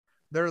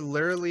They're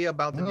literally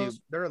about to do.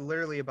 Those- They're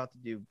literally about to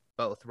do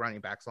both running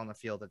backs on the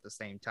field at the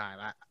same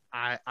time.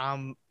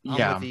 I'm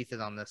Yeah. with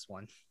Ethan on this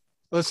one.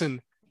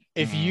 Listen,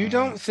 if you Mm.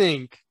 don't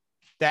think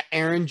that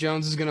Aaron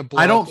Jones is going to blow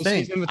I up don't this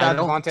think. season I without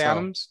don't Devontae think so.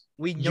 Adams,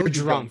 We know you're you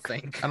drunk.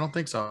 don't think. I don't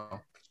think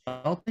so.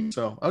 I don't think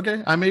so.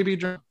 Okay, I may be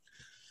drunk,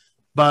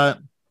 but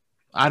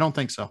I don't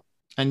think so.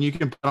 And you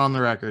can put it on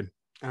the record.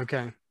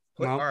 Okay. Wait,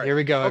 Well, all right. here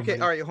we go. Okay,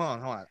 everybody. all right.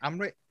 Hold on. I'm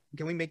ready.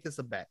 Can we make this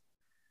a bet?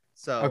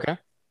 So Okay.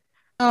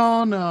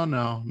 No.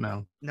 no,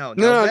 No, bets?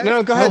 go ahead,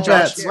 No Josh.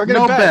 bets. We're gonna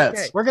No bet.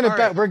 bets. We're gonna All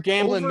bet. right. We're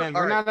gambling Over- men.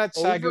 all We're right. not at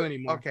Sagu Over-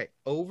 anymore. Okay,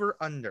 over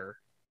under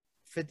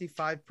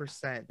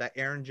 55% that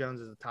Aaron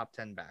Jones is a top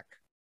 10 back.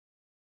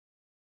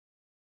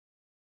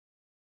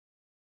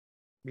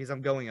 Because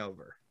I'm going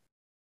over.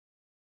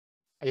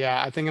 Yeah,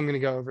 I think I'm gonna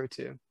go over it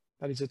too.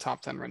 That he's a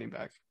top 10 running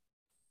back.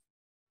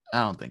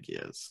 I don't think he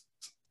is.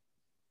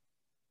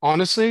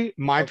 Honestly,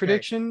 my Okay,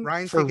 prediction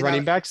Ryan's for taking running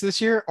out- backs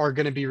this year are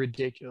going to be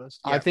ridiculous.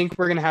 I Yeah. think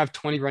we're going to have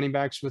 20 running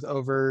backs with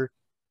over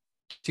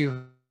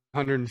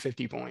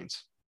 250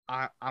 points.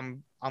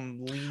 I'm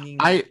leaning.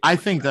 I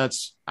think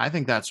that's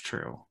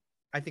true.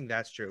 I think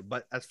that's true.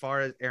 But as far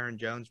as Aaron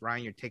Jones,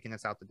 Ryan, you're taking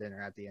us out to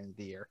dinner at the end of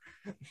the year.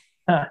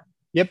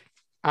 Yep.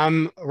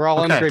 We're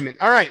all in Okay. agreement.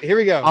 All right, here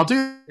we go. I'll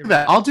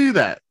do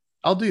that.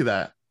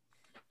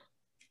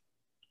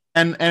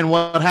 And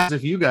what happens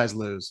if you guys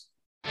lose?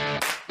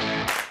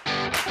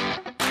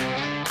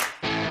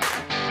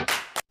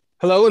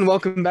 Hello and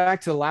welcome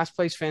back to the Last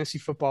Place Fantasy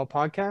Football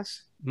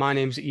Podcast. My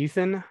name's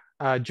Ethan,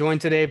 joined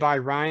today by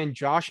Ryan,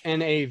 Josh,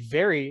 and a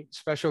very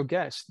special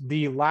guest,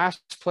 the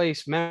last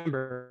place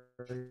member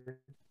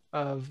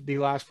of the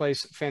Last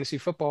Place Fantasy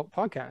Football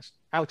Podcast,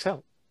 Alex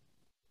Hell.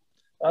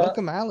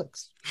 Welcome,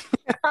 Alex.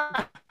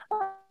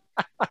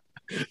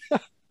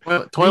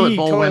 Toilet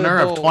bowl toilet winner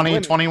of bowl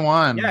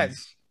 2021.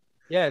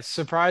 Yes.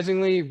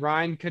 Surprisingly,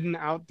 Ryan couldn't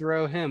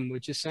outthrow him,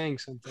 which is saying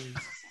something.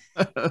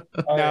 Oh, No,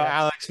 yeah.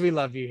 Alex, we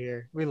love you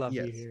here. We love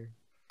you Yes. here.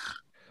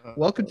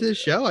 Welcome to the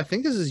show. I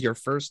think this is your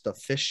first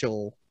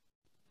official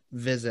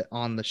visit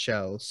on the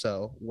show.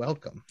 So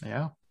welcome.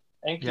 Yeah.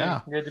 Thank you.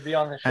 Yeah. Good to be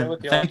on the show And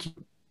with y'all. thank you.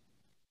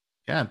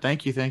 Yeah,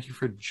 thank you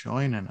for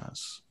joining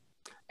us.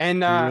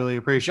 And We really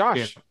appreciate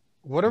Josh, it.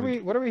 what are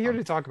we here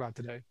to talk about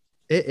today?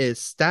 It is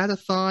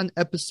STAT-A-THON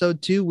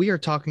episode 2. We are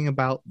talking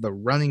about the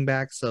running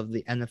backs of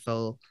the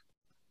NFL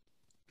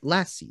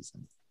last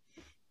season.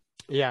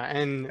 Yeah,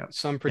 and Yep.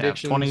 some Yeah,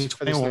 predictions for this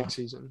 2021. next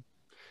season.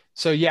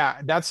 So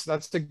yeah, that's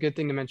the good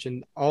thing to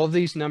mention. All of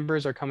these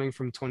numbers are coming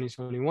from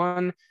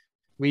 2021.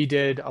 We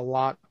did a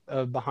lot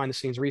of behind the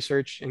scenes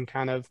research and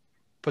kind of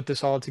put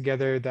this all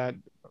together.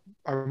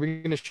 Are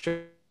we going to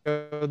show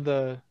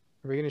the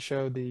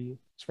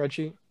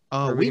spreadsheet? Or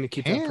are we We going to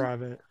keep that can.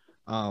 private?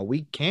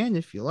 We can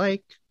if you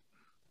like.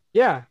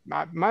 Yeah,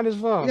 might as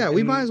well. Yeah,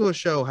 we And might as well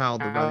show how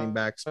the Alex running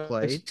backs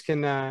played.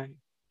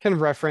 Can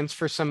reference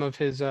for some of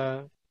his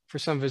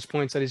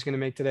points that he's going to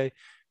make today.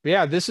 But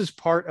yeah, this is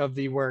part of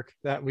the work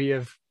that we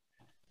have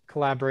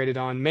collaborated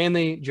on,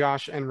 mainly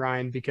Josh and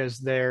Ryan, because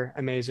they're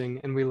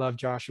amazing and we love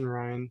Josh and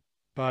Ryan.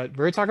 But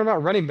we're talking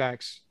about running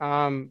backs.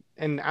 And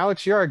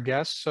Alex, you're our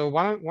guest, so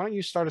why don't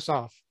you start us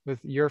off with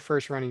your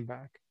first running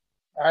back?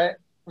 All right.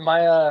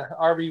 My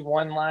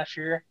RB1 last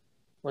year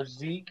was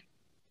Zeke,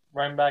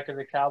 running back of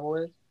the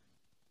Cowboys.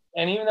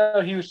 And even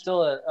though he was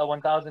still a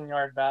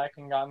 1,000-yard back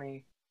and got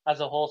me as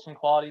a whole some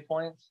quality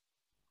points,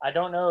 I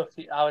don't know if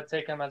I would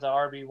take him as a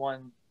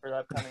RB1 for the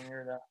upcoming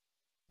year, though.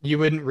 You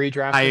wouldn't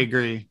redraft I him?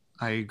 agree.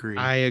 I I agree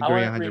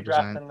wouldn't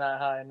redraft 100%. him that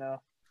high,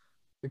 no.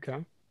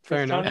 Okay,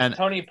 fair enough. And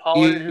Tony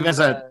Pollard, even as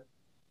a-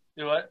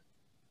 do what?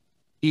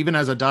 Even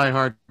as a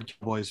diehard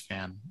Cowboys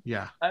fan,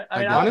 yeah. I mean, I I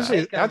would Honestly,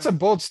 take him that's a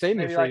bold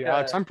statement maybe for like you,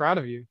 Alex. I'm proud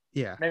of you.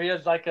 Yeah. maybe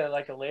as like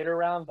a later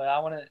round, but I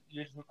want to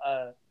use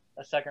a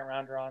second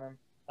rounder on him,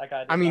 like I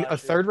did I mean, last a year.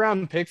 third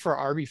round pick for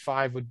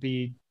RB5 would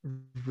be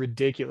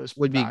ridiculous.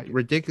 Would be value.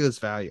 ridiculous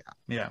value.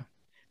 Yeah.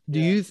 Do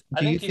Yeah. you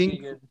I do you think he'd be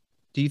think good.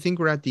 do you think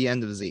we're at the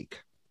end of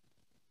Zeke?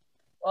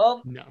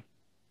 Well, No.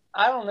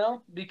 I don't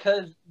know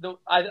because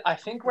I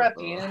think we're at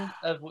the end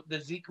of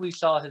the Zeke we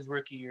saw his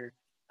rookie year.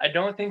 I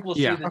don't think we'll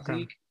Yeah. see the Okay.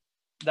 Zeke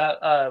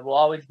that will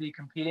always be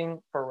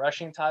competing for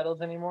rushing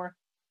titles anymore.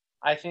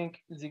 I think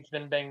Zeke's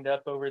been banged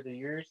up over the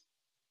years,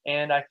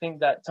 and I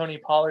think that Tony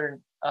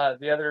Pollard,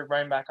 the other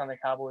running back on the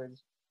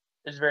Cowboys,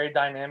 is very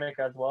dynamic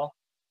as well.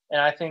 And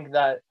I think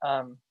that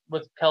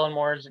with Kellen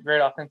Moore's great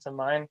offensive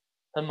mind,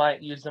 he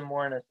might use them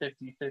more in a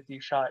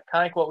 50-50 shot,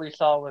 kind of like what we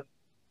saw with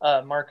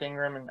Mark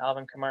Ingram and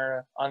Alvin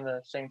Kamara on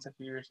the Saints a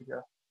few years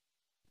ago.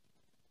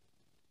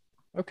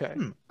 Okay.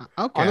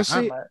 Okay.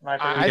 Honestly, My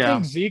I Yeah.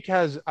 think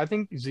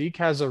Zeke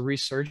has a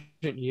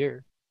resurgent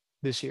year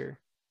this year.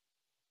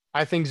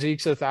 I think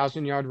Zeke's a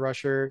 1,000-yard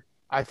rusher.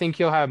 I think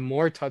he'll have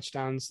more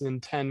touchdowns than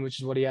 10, which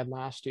is what he had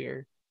last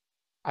year.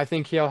 I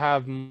think he'll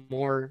have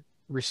more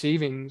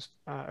receiving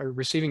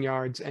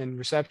yards and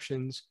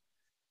receptions.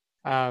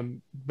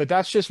 But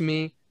that's just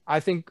me. I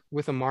think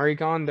with Amari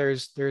gone,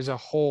 there's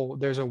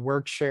a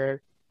work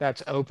share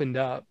that's opened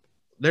up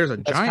there's a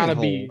That's giant gotta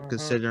hole be-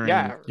 considering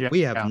Yeah,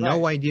 we have Yeah.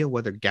 no Right. idea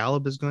whether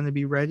Gallup is going to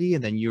be ready,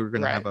 and then you're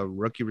going to have Right. a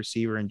rookie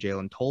receiver in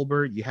Jalen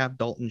Tolbert. You have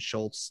Dalton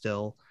Schultz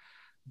still,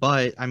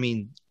 but I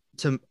mean,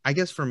 I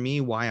guess for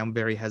me, why I'm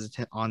very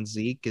hesitant on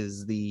Zeke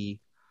is the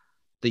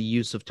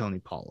use of Tony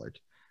Pollard.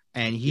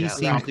 And he Yeah,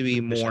 seems to be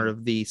competition. more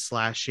of the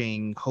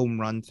slashing home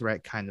run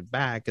threat kind of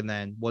back. And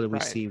then what did we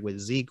Right. see with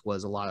Zeke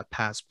was a lot of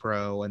pass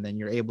pro, and then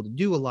you're able to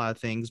do a lot of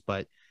things,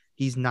 but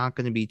he's not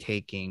going to be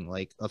taking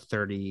like a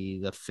 30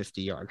 to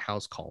 50-yard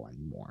house call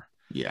anymore.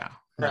 Yeah.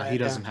 No, Right, he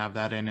yeah. doesn't have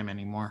that in him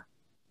anymore.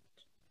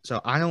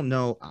 So I don't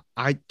know.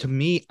 To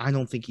me, I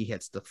don't think he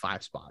hits the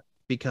 5 spot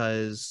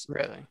because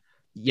Really.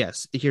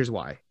 yes, here's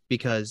why.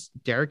 Because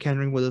Derrick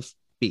Henry would have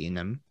beaten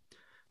him.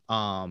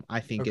 I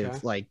think Okay.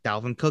 if like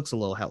Dalvin Cook's a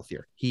little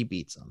healthier, he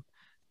beats him.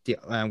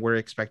 And we're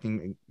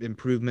expecting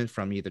improvement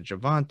from either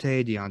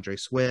Javonte, DeAndre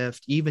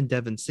Swift, even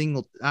Devin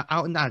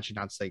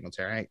not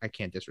Singletary. I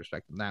can't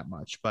disrespect him that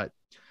much, but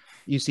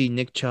you see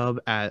Nick Chubb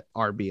at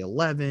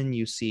RB11,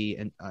 you see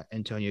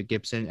Antonio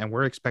Gibson, and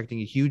we're expecting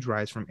a huge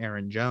rise from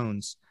Aaron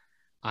Jones.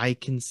 I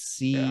can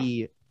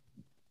see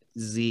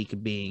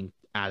Zeke being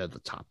out of the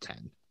top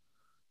 10.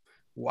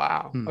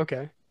 Wow. Hmm.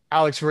 Okay.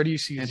 Alex, where do you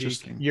see Zeke?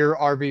 Interesting. Your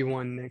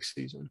RB1 next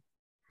season.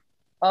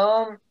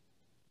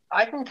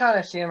 I can kind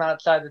of see him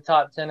outside the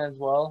top 10 as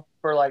well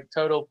for like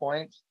total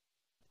points.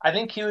 I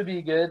think he would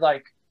be good,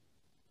 like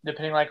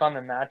depending like on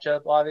the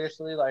matchup,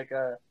 obviously, like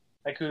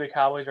who the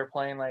Cowboys are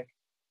playing, like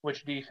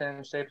which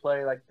defense they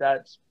play, like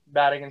that's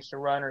bad against the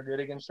run or good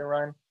against the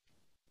run.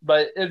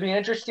 But it'd be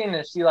interesting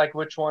to see like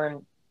which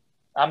one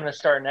I'm going to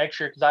start next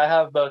year because I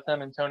have both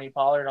him and Tony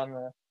Pollard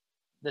on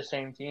the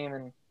same team,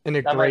 and And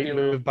a that might great be a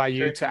little move by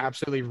you to tricky.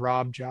 absolutely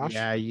rob Josh.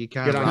 Yeah, you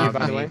kind Good of on you, robbed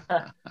by the me. way.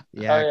 Oh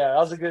Yeah, yeah, that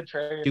was a good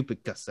trade.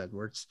 stupid Gus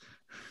Edwards.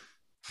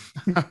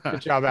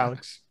 Good job,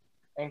 Alex.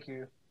 Thank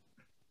you.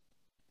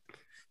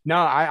 No,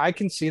 I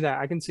can see that.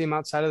 I can see him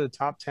outside of the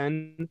top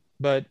 10,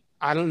 but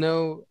I don't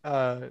know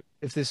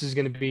if this is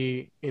going to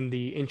be in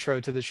the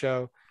intro to the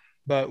show.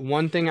 But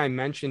one thing I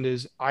mentioned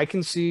is I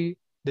can see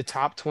the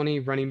top 20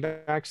 running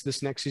backs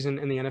this next season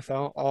in the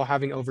NFL all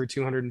having over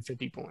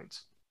 250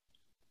 points.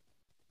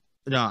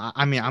 No,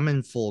 I mean I'm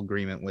in full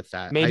agreement with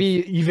that.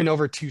 Maybe even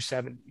over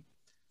 270.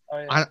 Oh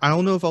yeah. I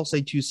don't know if I'll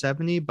say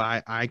 270,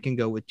 but I can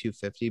go with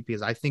 250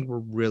 because I think we're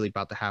really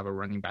about to have a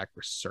running back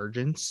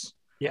resurgence.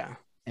 Yeah.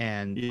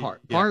 And Yeah.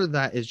 part of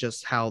that is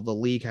just how the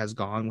league has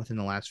gone within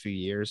the last few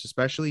years,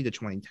 especially the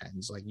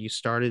 2010s. Like you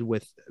started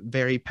with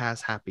very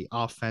pass happy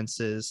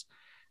offenses.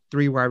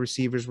 3 wide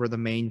receivers were the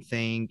main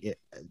thing.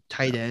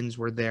 Tight ends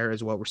were there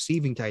as well,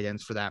 receiving tight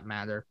ends for that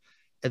matter.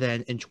 And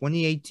then in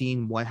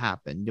 2018, what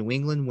happened? New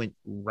England went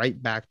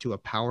right back to a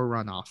power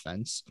run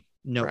offense.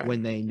 Right.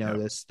 When they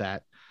noticed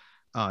that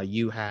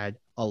you had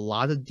a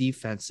lot of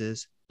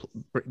defenses.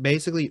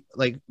 Basically,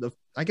 like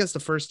I guess the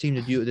first team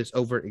to do this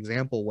overt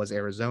example was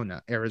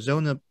Arizona.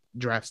 Arizona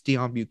drafts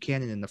Deion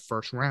Buchanan in the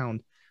first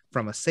round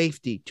from a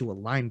safety to a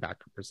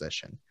linebacker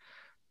position.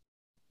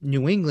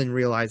 New England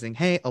realizing,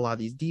 hey, a lot of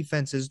these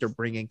defenses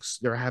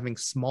they're having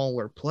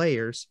smaller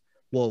players.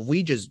 Well, if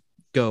we just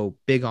go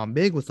big on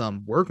big with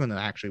them, we're going to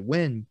actually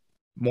win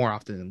more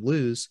often than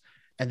lose.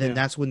 And then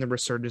that's when the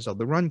resurgence of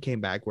the run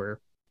came back, where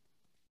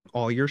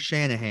all your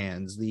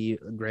Shanahans, the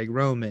Greg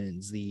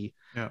Romans, the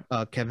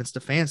Kevin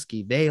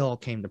Stefanski, they all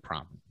came to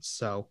prominence.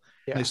 So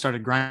they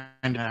started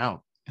grinding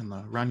out in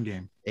the run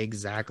game.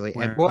 Exactly.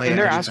 And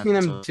they're asking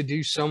them to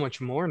do so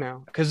much more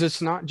now because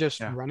it's not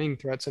just running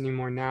threats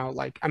anymore now.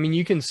 Like, I mean,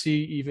 you can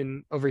see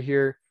even over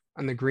here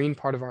on the green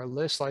part of our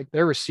list, like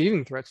they're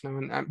receiving threats now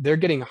and they're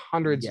getting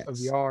hundreds of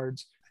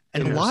yards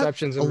and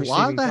receptions. A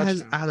lot of that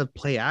has out of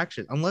play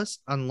action, unless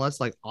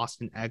like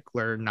Austin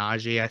Eckler,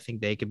 Najee. I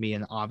think they could be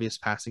in obvious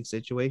passing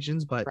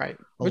situations, but a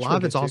lot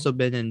of it's also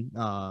been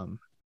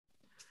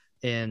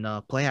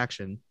in play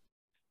action.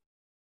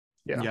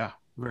 Yeah,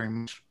 very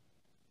much.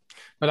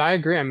 But I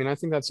agree. I mean, I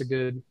think that's a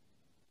good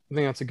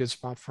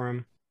spot for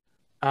him.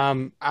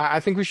 I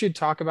think we should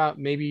talk about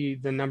maybe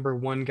the number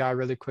 1 guy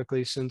really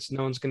quickly, since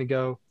no one's going to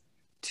go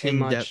too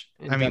much.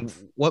 I mean,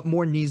 what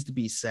more needs to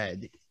be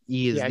said?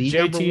 He is the JT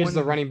number 1. is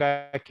the running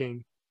back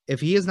king. If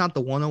he is not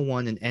the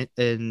 101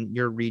 in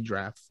your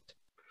redraft,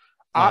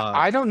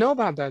 I don't know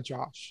about that,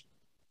 Josh.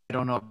 I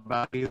don't know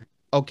about either.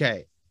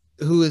 Okay,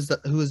 who is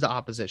the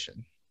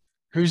opposition?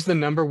 Who's the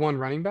number 1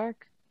 running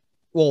back?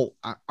 Well,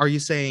 are you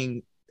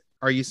saying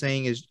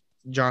is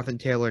Jonathan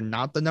Taylor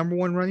not the number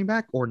 1 running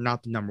back or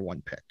not the number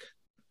 1 pick?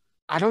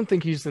 I don't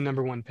think he's the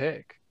number 1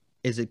 pick.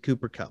 Is it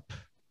Cooper Kupp?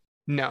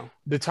 No,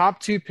 the top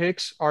 2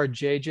 picks are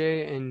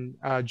JJ and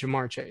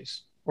Jamar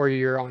Chase, or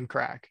you're on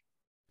crack.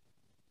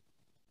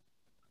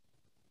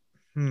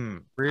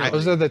 Really?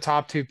 Those are the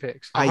top 2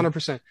 picks,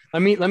 100%.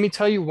 Let me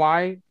tell you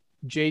why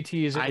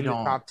JT is in the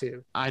top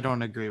 2. I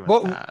don't agree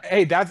with that.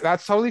 Hey,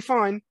 that's totally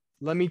fine.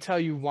 Let me tell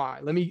you why.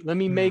 Let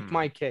me make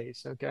my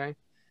case, okay?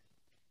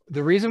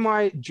 The reason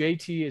why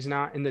JT is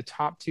not in the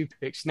top 2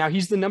 picks, now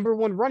he's the number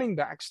 1 running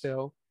back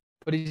still,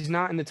 but he's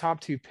not in the top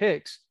 2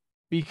 picks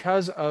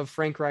because of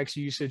Frank Reich's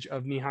usage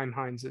of Nyheim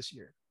Hines this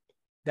year.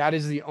 That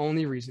is the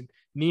only reason.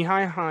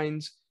 Nehemiah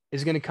Hines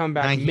is going to come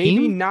back. Naheem?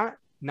 Maybe not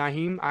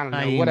Naheem. I don't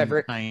know.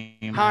 Whatever.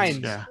 Hines.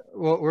 Yeah.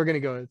 Well, we're going to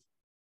go with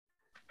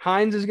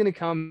Hines is going to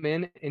come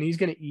in and he's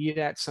going to eat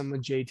at some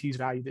of JT's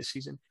value this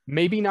season.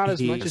 Maybe not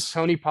as much as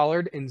Tony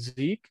Pollard and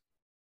Zeke,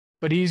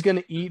 but he's going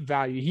to eat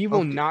value. He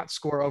will not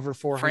score over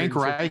 400. Frank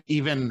Reich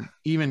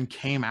even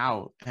came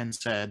out and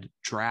said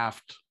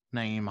draft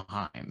Naeem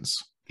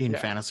Hines in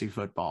fantasy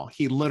football.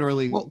 He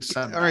literally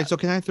said all right, so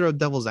can I throw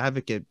devil's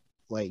advocate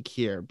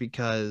here?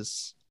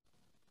 Because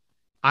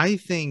I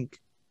think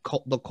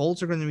the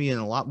Colts are going to be in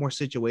a lot more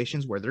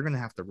situations where they're going to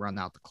have to run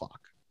out the clock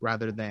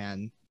rather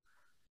than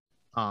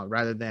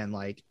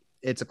like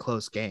it's a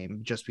close game,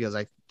 just because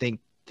I think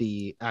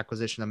the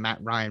acquisition of Matt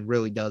Ryan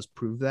really does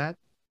prove that.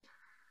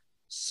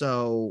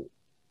 So,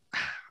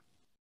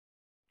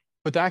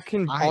 but that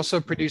can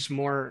also produce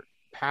more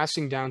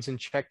passing downs and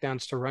check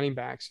downs to running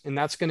backs, and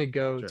that's going to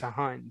go to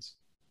Hines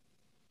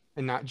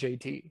and not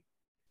JT.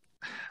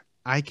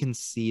 I can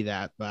see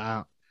that,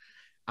 but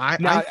I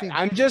think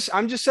I'm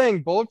just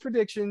saying bold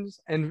predictions,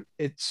 and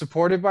it's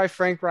supported by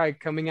Frank Reich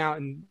coming out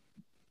and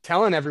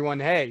telling everyone,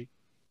 hey,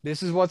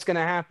 this is what's going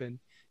to happen.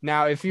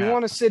 Now, if you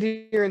want to sit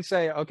here and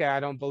say, okay, I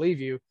don't believe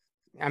you,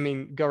 I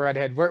mean, go right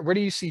ahead. Where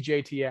do you see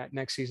JT at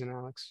next season,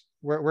 Alex?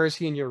 Where is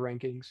he in your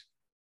rankings?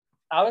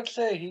 I would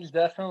say he's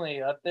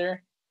definitely up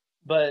there.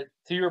 But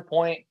to your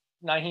point,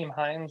 Naheem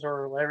Hines,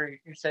 or whatever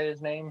you say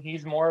his name,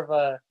 he's more of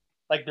a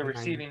like the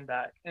receiving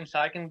back. And so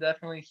I can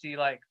definitely see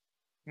like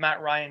Matt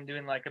Ryan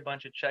doing like a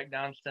bunch of check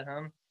downs to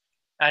him.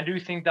 I do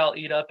think that'll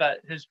eat up at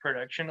his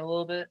production a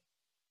little bit.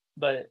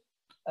 But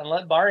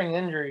unless barring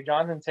injury,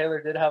 Jonathan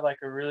Taylor did have like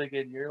a really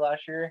good year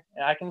last year.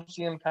 And I can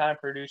see him kind of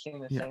producing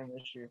the same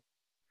this year.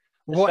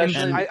 Well,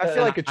 and I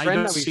feel like a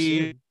trend that we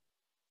see.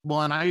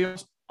 Well, and I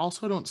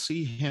also don't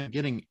see him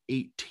getting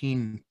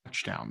 18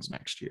 touchdowns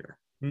next year.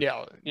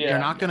 No, you're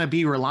not going to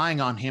be relying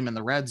on him in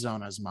the red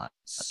zone as much.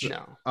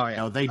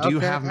 No, they do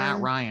have Matt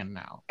Ryan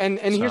now. And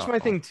here's my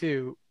thing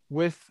too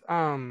with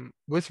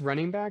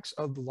running backs.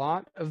 A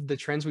lot of the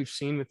trends we've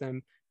seen with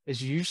them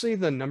is usually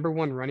the number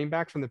one running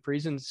back from the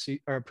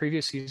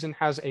previous season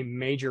has a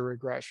major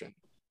regression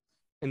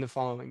in the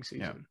following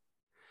season. Yeah.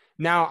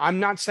 Now, I'm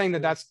not saying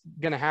that that's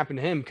going to happen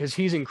to him because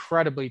he's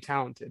incredibly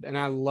talented, and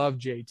I love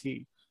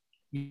JT.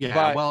 Yeah,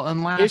 but well,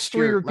 and last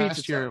year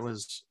it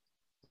was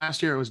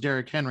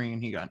Derrick Henry,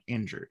 and he got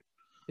injured.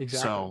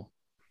 Exactly. So,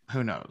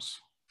 who knows?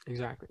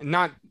 Exactly.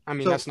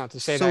 That's not to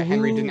say that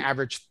Henry didn't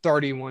average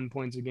 31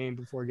 points a game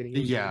before getting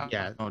injured.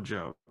 Yeah, no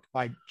joke.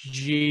 Like,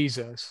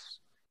 Jesus.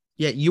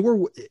 Yeah,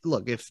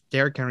 if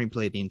Derrick Henry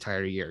played the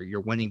entire year, you're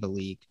winning the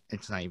league.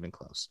 It's not even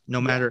close. No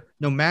matter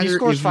he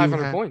scores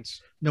 500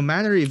 points. No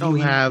matter if you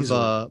have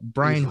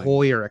Brian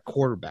Hoyer at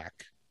quarterback,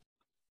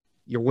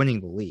 you're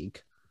winning the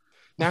league.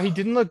 Now, he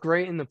didn't look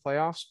great in the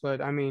playoffs, but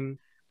I mean,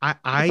 with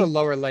a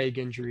lower leg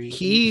injury.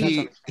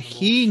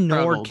 He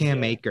nor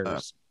Cam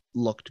Akers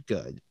looked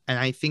good. And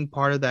I think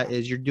part of that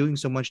is you're doing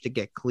so much to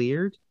get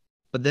cleared,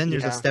 but then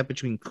there's a step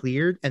between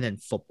cleared and then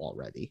football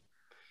ready.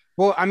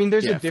 Well, I mean,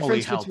 there's a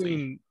difference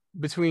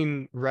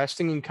between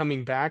resting and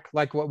coming back,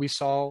 like what we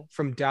saw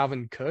from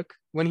Dalvin Cook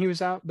when he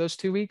was out those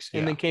 2 weeks,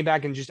 and then came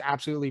back and just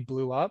absolutely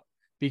blew up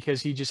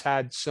because he just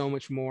had so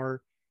much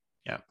more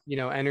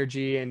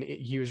energy, and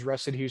he was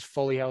rested. He was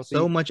fully healthy.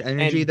 So much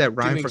energy that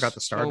Ryan forgot to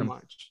start him.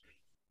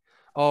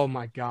 Oh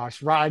my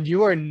gosh, Ryan,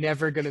 you are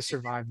never going to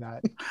survive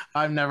that.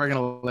 I'm never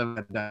going to live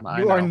with that.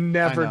 You are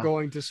never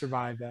going to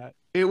survive that.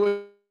 It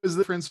was the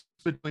difference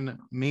between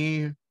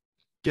me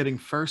getting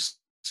first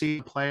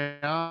seed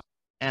playoff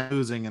and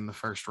losing in the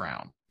first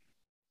round.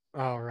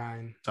 Oh,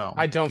 Ryan. So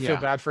I don't feel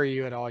bad for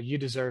you at all. You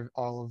deserve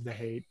all of the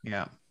hate.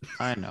 Yeah,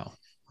 I know.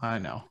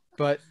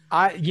 But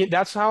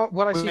that's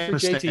what I see for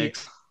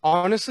JT.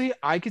 Honestly,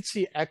 I could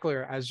see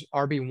Eckler as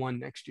RB1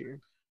 next year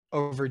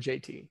over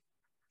JT.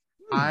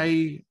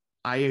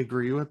 I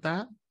agree with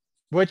that.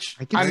 Which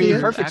I mean,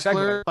 perfect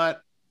Eckler,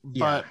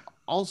 but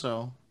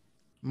also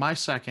my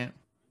second,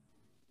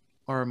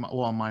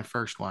 my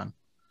first one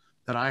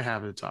that I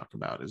have to talk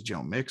about is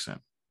Joe Mixon.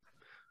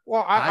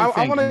 Well,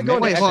 I want to go.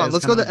 Wait, hold on.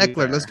 Let's go to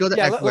Eckler. Let's go to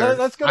Eckler.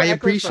 Let's go to I Eckler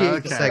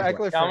appreciate the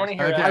segue. I want to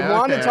hear. I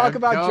want to talk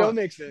about Joe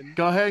Mixon.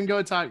 Go ahead and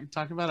go talk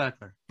about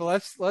Eckler. But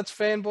let's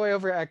fanboy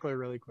over Eckler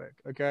really quick,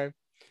 okay?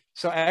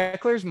 So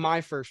Eckler's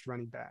my first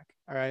running back.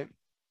 All right.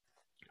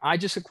 I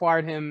just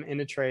acquired him in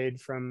a trade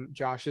from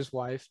Josh's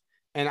wife,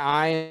 and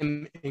I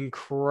am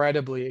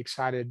incredibly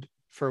excited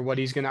for what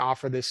he's going to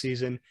offer this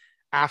season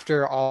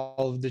after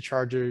all of the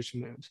Chargers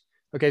moves.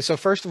 Okay, so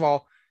first of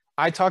all,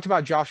 I talked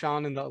about Josh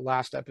Allen in the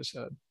last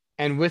episode,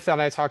 and with that,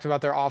 I talked about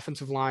their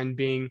offensive line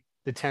being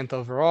the 10th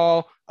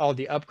overall, all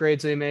the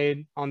upgrades they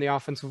made on the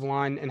offensive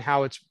line, and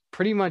how it's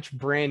pretty much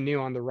brand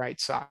new on the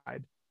right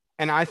side.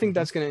 And I think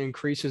that's going to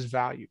increase his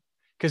value,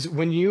 because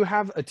when you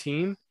have a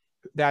team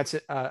that's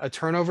a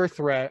turnover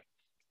threat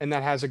and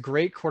that has a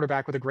great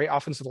quarterback with a great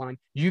offensive line,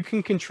 you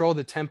can control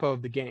the tempo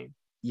of the game.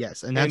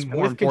 Yes, and that's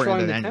more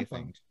important than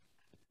anything. Tempo,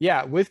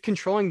 yeah, with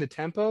controlling the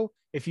tempo,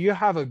 if you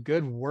have a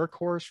good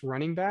workhorse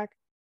running back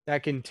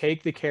that can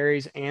take the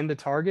carries and the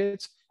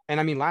targets, And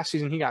I mean, last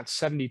season he got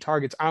 70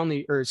 targets.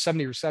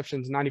 70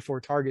 receptions,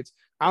 94 targets.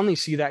 I only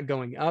see that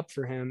going up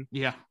for him.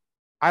 Yeah.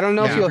 I don't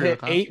know if Yeah. he'll hit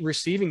 8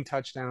 receiving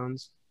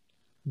touchdowns,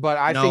 but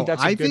I think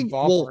that's a good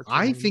ballpark.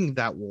 I think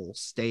that will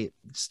stay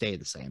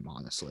the same,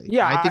 honestly.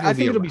 Yeah, I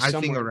think it'll be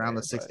somewhere around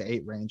there, the 6 to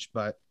 8 range,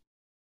 but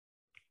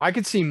I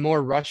could see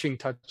more rushing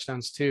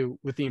touchdowns too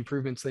with the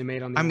improvements they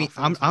made on the I mean,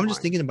 I'm offensive just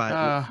line. thinking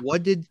about it.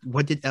 What did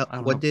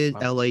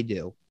LA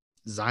do?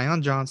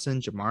 Zion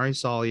Johnson, Jamari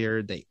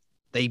Sawyer, they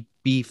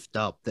beefed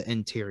up the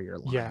interior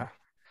line. Yeah.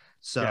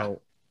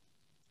 So,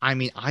 I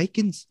mean,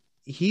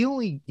 he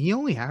only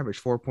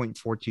averaged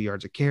 4.42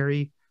 yards a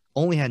carry,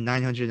 only had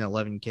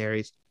 911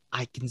 carries.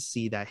 I can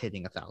see that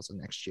hitting 1,000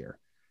 next year.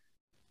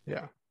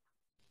 Yeah.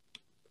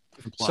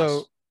 Plus,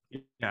 so,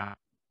 yeah.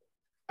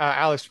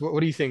 Alex, what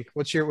do you think?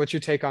 What's your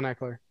take on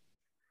Eckler?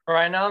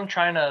 Right now, I'm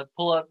trying to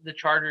pull up the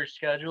Chargers'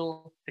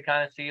 schedule to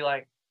kind of see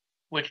like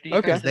which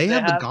defenses they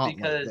have the have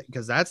gauntlet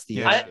because that's the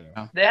Yeah.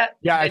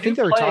 issue. I think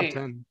they were top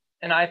 10.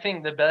 And I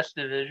think the best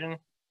division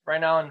right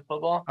now in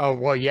football. Oh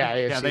well, yeah,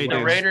 they The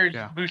do. Raiders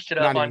boosted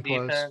up on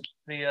close. defense.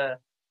 The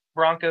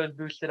Broncos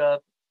boosted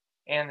up,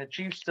 and the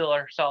Chiefs still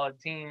are a solid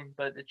team,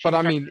 but the Chiefs But I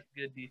are mean,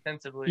 good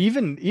defensively.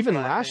 even my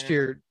last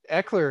year,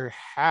 Eckler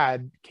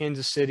had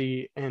Kansas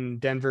City and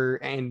Denver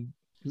and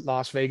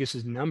Las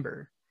Vegas's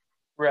number.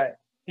 Right.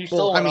 He Well,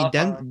 still I mean, went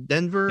off on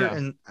Denver Yeah.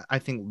 and I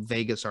think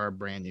Vegas are a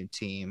brand new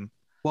team.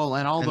 Well,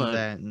 and all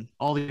then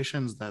the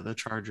additions that the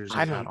Chargers I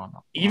have don't- had on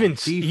even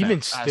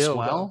defense as still,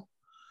 well,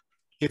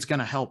 it's going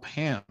to help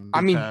him.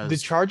 I mean, the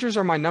because- Chargers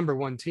are my number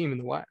 1 team in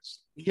the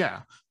West.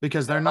 yeah,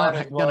 because they're Mine not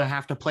as going well. to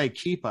have to play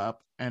keep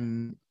up,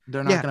 and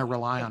they're not going to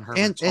rely on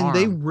Herbert's and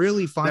they arm.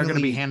 really They're finally going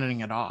to be handing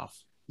it off.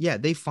 Yeah,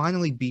 they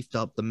finally beefed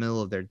up the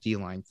middle of their D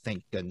line,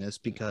 thank goodness,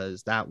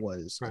 because that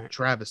was a Right.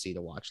 travesty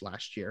to watch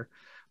last year.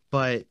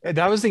 But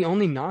That was the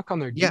only knock on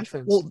their Yeah,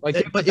 defense. well, like,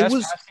 but the it best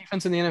was- pass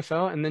defense in the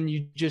NFL, and then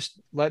you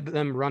just let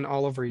them run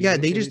all over you. yeah,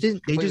 and they it just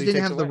didn't completely takes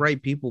have the away.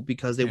 right people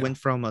because they Yeah. went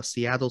from a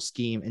Seattle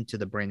scheme into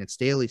the Brandon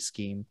Staley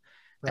scheme.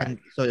 Right. And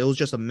so it was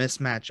just a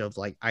mismatch of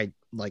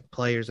like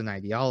players and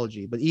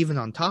ideology. But even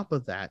on top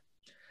of that,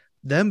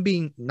 them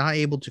being not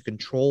able to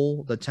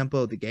control the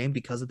tempo of the game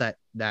because of that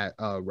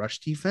rush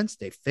defense,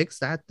 they fixed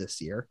that this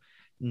year.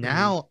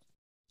 Now,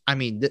 I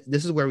mean,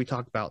 this is where we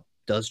talk about,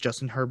 does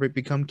Justin Herbert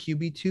become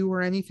QB2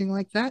 or anything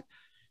like that?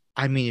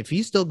 I mean, if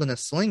he's still gonna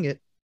sling it,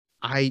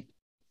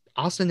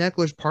 Austin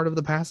Eckler's part of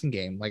the passing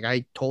game. Like,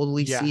 I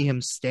totally see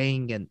him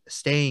staying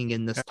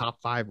in this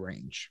top 5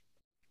 range.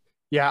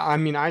 Yeah, I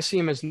mean, I see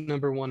him as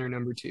number 1 or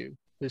number 2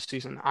 this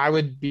season. I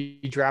would be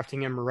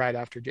drafting him right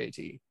after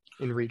JT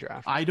in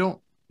redraft. I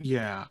don't.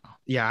 Yeah,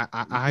 Yeah,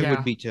 I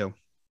would be too.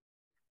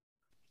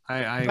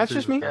 I That's agree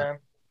just with me. that. Yeah,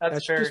 that's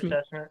That's a fair just me.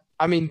 assessment.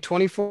 I mean,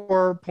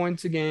 24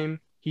 points a game.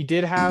 He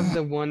did have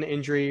the one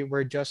injury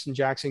where Justin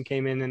Jackson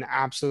came in and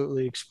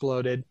absolutely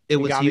exploded. It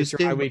and was got me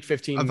through my Houston. week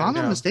 15. If I'm not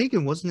window.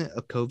 mistaken, wasn't it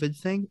a COVID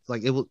thing?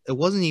 Like, it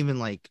wasn't even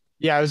like.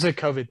 Yeah, it was a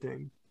COVID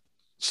thing.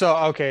 So,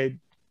 okay,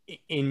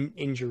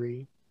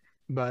 injury.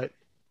 But,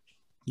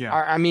 Yeah.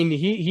 I mean,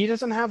 he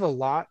doesn't have a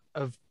lot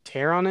of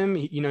tear on him.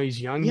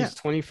 He's young. Yeah. He's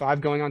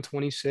 25 going on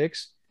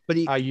 26.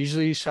 But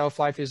usually shelf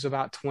life is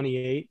about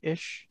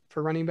 28-ish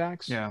for running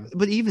backs. Yeah.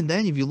 But even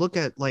then, if you look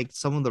at like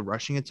some of the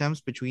rushing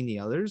attempts between the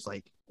others,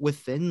 like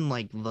within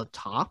like the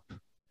top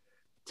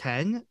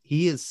 10,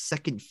 he is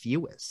second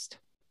fewest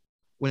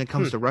when it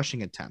comes to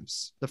rushing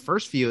attempts. The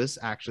first fewest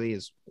actually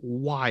is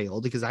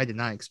wild because I did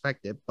not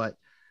expect it, but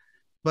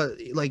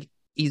like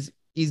he's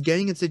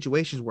getting in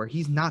situations where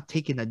he's not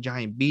taking a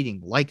giant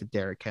beating like a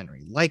Derrick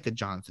Henry, like a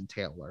Jonathan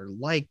Taylor,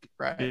 like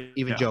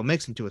even Joe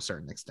Mixon to a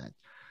certain extent.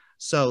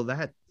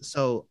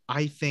 So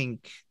I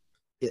think.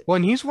 Well,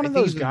 and he's one of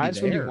those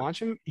guys when you there. watch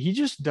him, he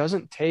just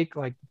doesn't take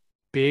like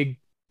big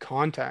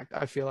contact.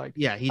 I feel like.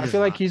 Yeah, I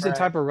feel like he's the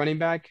type of running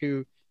back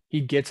who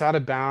he gets out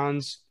of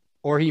bounds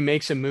or he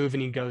makes a move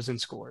and he goes and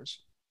scores.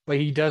 But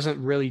he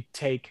doesn't really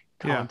take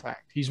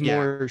contact. He's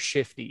more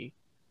shifty.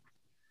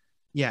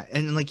 Yeah,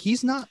 and like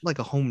he's not like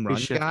a home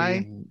run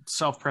guy.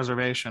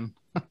 Self-preservation.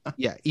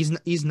 Yeah,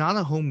 he's not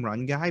a home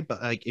run guy,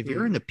 but like if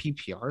you're in a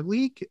PPR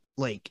league,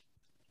 like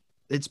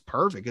it's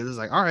perfect. It's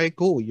like, all right,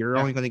 cool. You're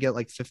only going to get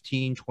like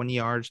 15, 20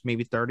 yards,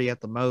 maybe 30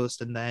 at the most.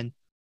 And then,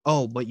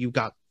 but you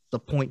got the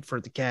point for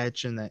the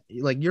catch. And that,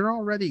 like, you're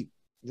already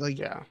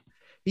like,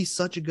 he's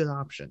such a good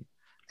option.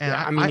 And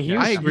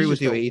I agree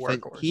with you,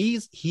 Ethan.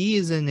 He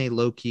is in a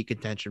low key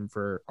contention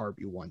for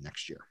RB1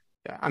 next year.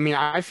 Yeah. I mean,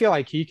 I feel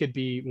like he could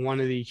be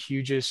one of the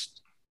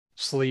hugest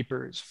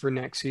sleepers for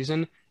next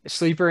season. A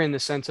sleeper in the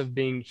sense of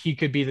he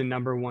could be the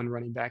number 1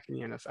 running back in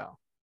the NFL.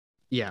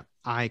 Yeah,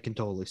 I can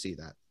totally see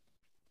that.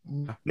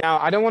 Now,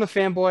 I don't want to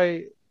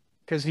fanboy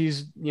because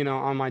he's,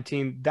 on my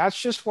team. That's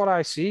just what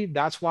I see.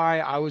 That's why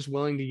I was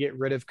willing to get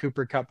rid of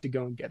Cooper Kupp to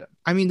go and get him.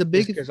 I mean,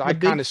 because I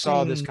kind of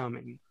saw this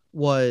coming.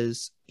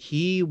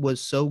 He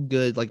was so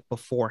good like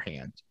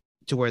beforehand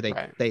to where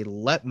they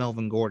let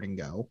Melvin Gordon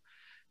go.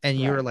 And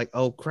you're like,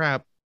 oh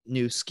crap,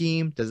 new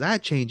scheme. Does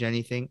that change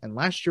anything? And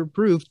last year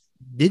proved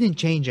didn't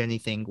change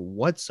anything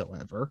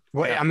whatsoever.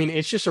 Well, Yeah. I mean,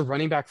 it's just a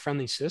running back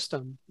friendly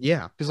system.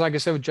 Yeah. Because like I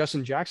said with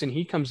Justin Jackson,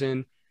 he comes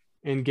in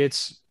and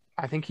gets,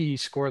 I think he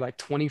scored like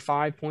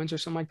 25 points or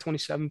something, like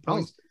 27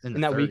 points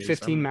in that week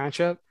 15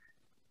 matchup.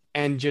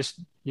 And just,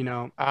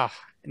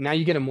 now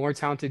you get a more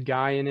talented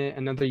guy in it,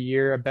 another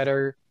year, a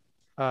better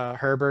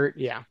Herbert.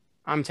 Yeah,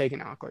 I'm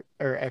taking Austin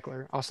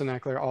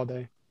Eckler all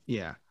day.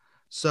 Yeah.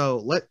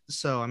 So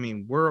I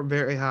mean, we're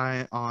very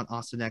high on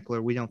Austin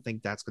Eckler. We don't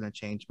think that's going to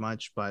change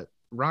much. But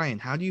Ryan,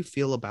 how do you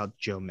feel about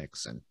Joe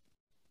Mixon?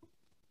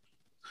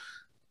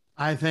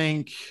 I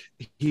think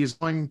he's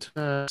going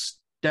to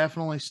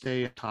definitely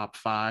stay at top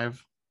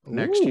 5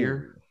 next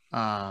year.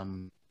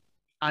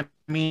 I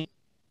mean,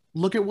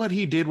 look at what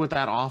he did with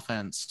that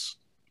offense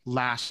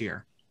last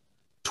year.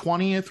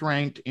 20th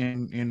ranked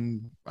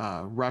in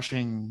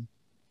rushing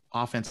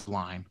offensive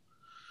line.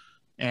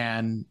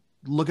 And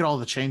look at all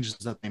the changes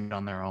that they made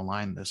on their own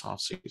line this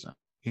offseason.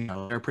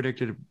 They're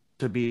predicted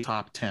to be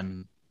top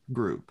 10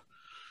 group.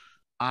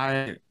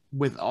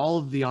 With all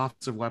of the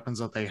offensive weapons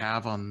that they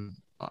have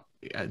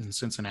in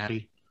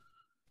Cincinnati,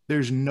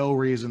 there's no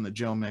reason that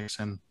Joe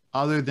Mixon,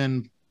 other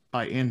than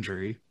by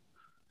injury,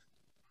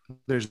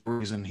 there's no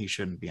reason he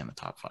shouldn't be in the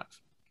top 5,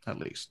 at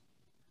least.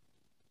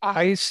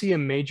 I see a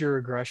major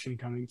regression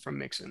coming from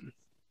Mixon.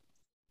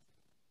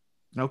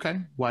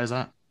 Okay. Why is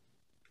that?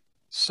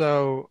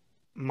 So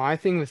my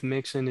thing with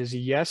Mixon is,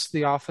 yes,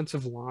 the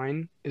offensive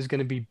line is going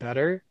to be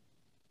better,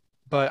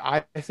 but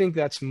I think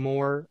that's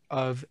more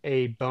of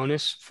a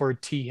bonus for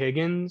T.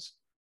 Higgins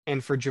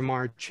and for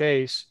Jamar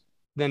Chase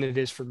than it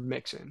is for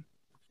Mixon.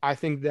 I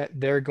think that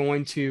they're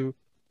going to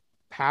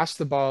pass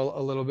the ball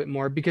a little bit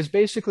more because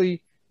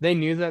basically they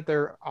knew that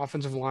their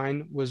offensive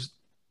line was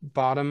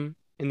bottom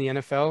in the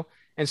NFL.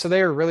 And so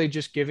they were really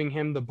just giving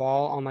him the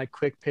ball on like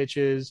quick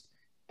pitches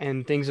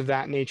and things of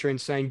that nature and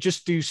saying,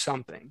 just do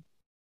something.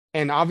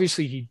 And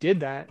obviously he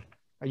did that.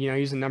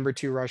 He's the number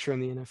 2 rusher in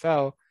the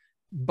NFL.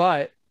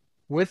 But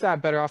with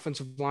that better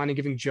offensive line and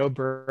giving Joe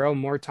Burrow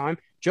more time,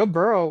 Joe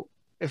Burrow,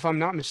 if I'm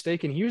not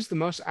mistaken, he was the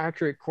most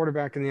accurate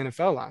quarterback in the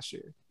NFL last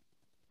year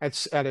at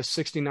a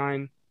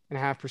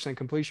 69.5%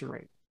 completion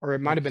rate. Or it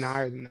might have been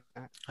higher than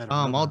that.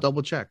 I'll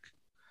double check.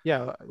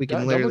 Yeah, we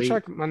can double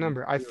check my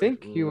number. I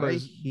think he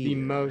was here. the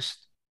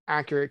most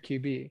accurate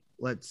QB.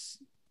 Let's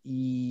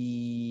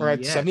or at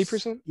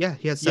 70%. Yeah,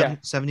 he had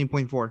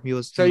 70.4. He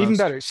was so even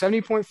better,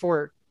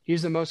 70.4.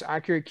 He's the most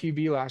accurate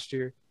QB last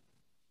year.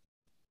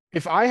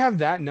 If I have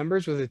that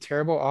numbers with a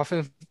terrible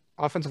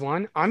offensive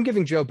line, I'm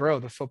giving Joe Burrow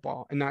the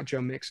football and not Joe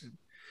Mixon.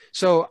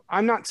 So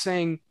I'm not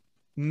saying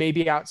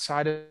maybe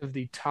outside of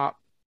the top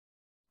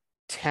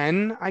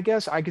 10, I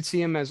guess I could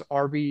see him as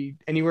RB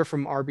anywhere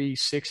from RB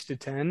 6 to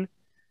 10,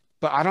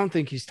 but I don't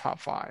think he's top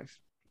 5.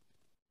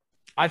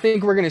 I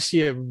think we're going to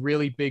see a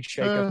really big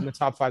shakeup in the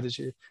top 5 this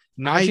year.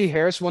 Najee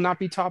Harris will not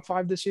be top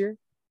 5 this year.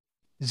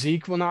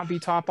 Zeke will not be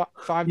top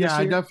 5 this year. Yeah,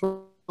 I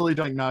definitely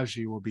don't think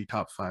Najee will be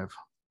top 5.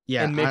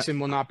 Yeah, and Mixon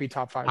will not be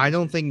top 5. I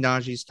don't think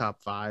Najee's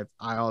top 5.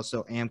 I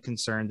also am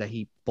concerned that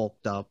he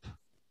bulked up,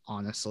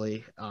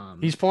 honestly.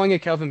 He's pulling a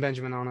Kelvin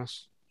Benjamin on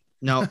us.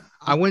 No,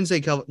 I wouldn't say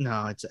Kelvin.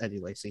 No, it's Eddie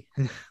Lacy.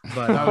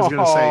 But I was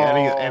going to say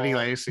Eddie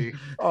Lacy.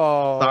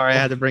 Oh, sorry, I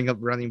had to bring up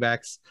running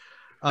backs.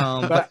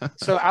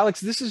 So Alex,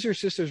 this is your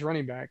sister's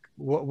running back.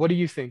 What do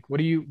you think?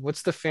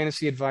 What's the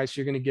fantasy advice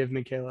you're going to give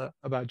Michaela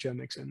about Joe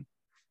Mixon?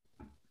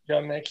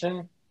 Joe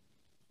Mixon,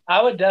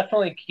 I would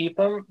definitely keep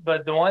him,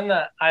 but the one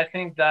that I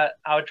think that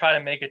I would try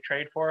to make a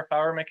trade for if I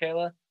were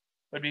Michaela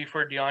would be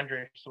for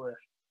DeAndre Swift.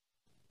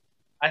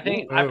 I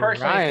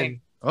personally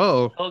think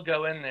he'll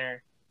go in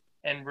there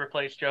and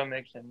replace Joe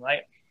Mixon.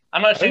 Like,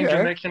 I'm not saying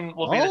Joe Mixon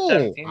will be the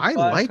 17th I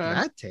spot, like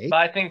that take. but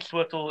I think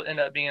Swift will end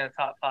up being in the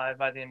top 5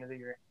 by the end of the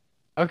year.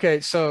 Okay,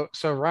 so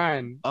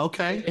Ryan.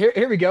 Okay.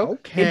 Here we go.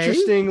 Okay.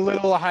 Interesting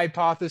little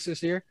hypothesis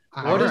here.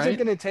 What is it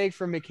going to take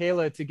for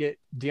Michaela to get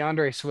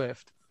DeAndre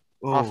Swift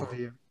off of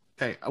you?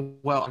 Okay.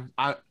 Well,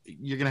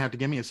 you're going to have to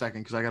give me a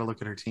second because I got to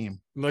look at her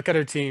team. Look at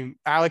her team.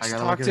 Alex,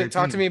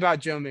 talk to me about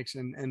Joe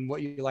Mixon and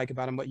what you like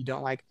about him, what you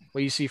don't like,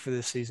 what you see for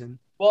this season.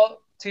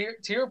 Well, to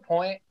your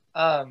point,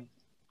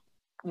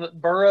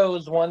 Burrow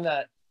is one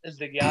that is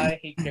the guy.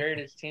 He carried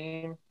his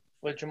team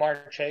with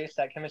Jamar Chase,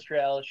 that chemistry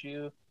at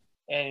LSU.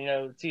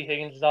 And, T.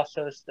 Higgins is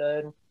also a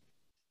stud.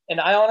 And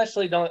I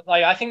honestly don't –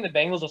 I think the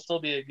Bengals will still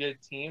be a good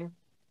team,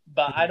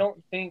 but I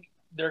don't think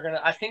they're going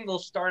to – I think they'll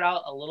start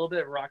out a little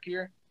bit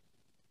rockier,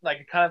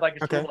 kind of like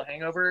a little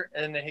hangover,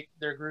 and then they hit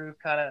their groove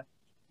kind of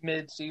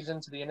mid-season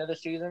to the end of the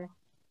season.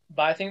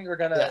 But I think they're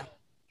going to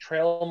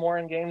trail more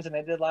in games than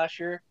they did last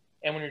year.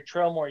 And when you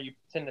trail more, you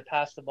tend to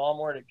pass the ball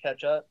more to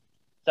catch up.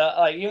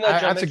 So, even though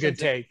that's a good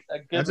take.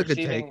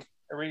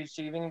 A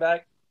receiving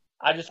back,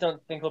 I just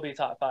don't think he'll be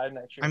top 5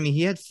 next year. I mean,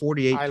 he had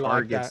 48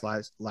 targets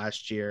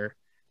last year.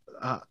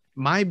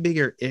 My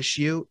bigger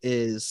issue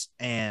is,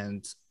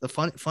 and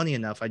funny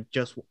enough,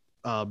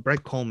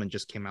 Brett Coleman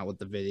just came out with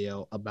the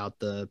video about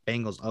the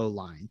Bengals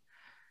O-line,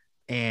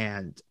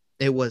 and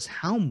it was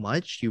how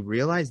much you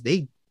realize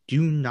they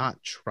do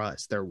not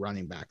trust their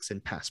running backs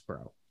in pass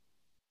pro.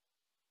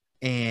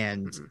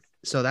 And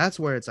so that's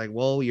where it's like,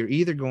 well, you're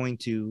either going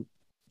to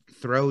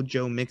throw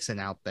Joe Mixon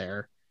out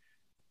there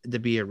to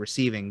be a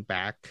receiving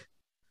back,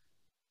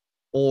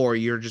 or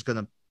you're just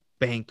going to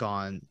bank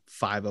on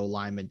 5-0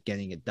 linemen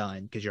getting it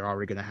done because you're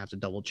already going to have to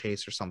double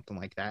chase or something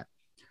like that.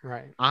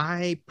 Right.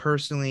 I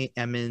personally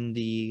am in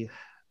the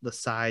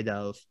side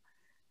of,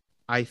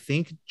 I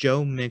think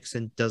Joe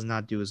Mixon does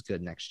not do as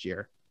good next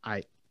year.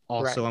 I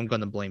also am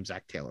going to blame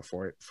Zach Taylor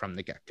for it from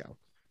the get-go.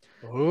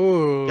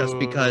 Oh, Just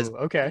because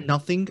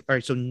nothing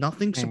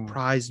Mm.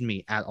 surprised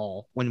me at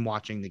all when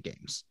watching the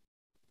games.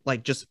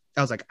 Like, just,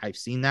 I was like, I've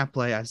seen that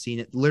play. I've seen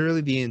it.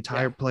 Literally the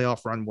entire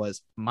playoff run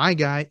was, my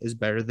guy is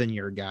better than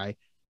your guy.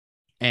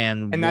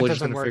 And that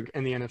doesn't work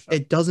in the NFL.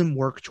 It doesn't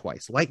work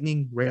twice.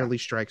 Lightning rarely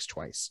strikes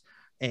twice.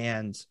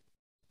 And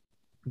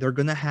they're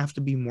going to have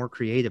to be more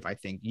creative, I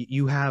think.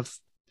 You have,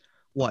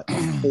 what,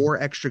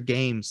 4 extra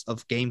games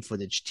of game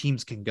footage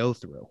teams can go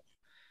through.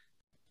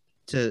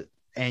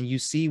 And you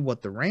see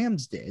what the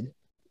Rams did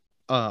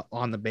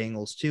on the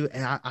Bengals too.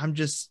 And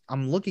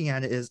I'm looking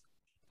at it as,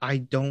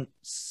 I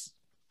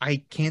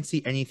can't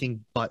see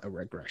anything but a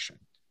regression.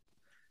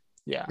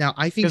 Yeah. Now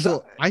I think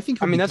he'll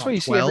be that's top what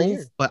you 12, see every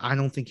year. but I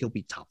don't think he'll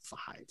be top 5.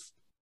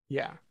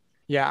 Yeah.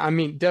 Yeah. I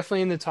mean,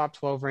 definitely in the top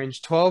 12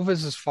 range. 12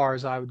 is as far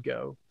as I would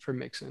go for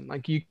Mixon.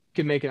 Like, you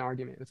could make an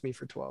argument with me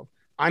for 12.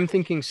 I'm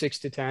thinking 6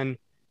 to 10,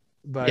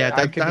 but yeah,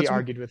 I could be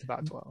argued with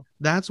about 12.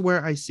 That's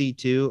where I see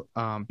too,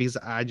 because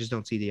I just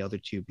don't see the other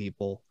 2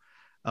 people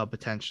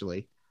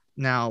potentially.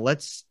 Now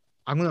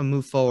I'm going to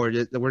move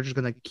forward. We're just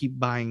going to keep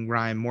buying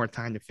Ryan more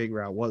time to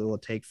figure out what it will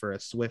take for a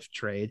Swift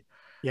trade.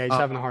 Yeah, he's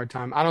having a hard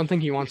time. I don't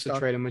think he wants to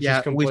trade him, which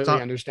is completely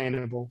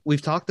understandable.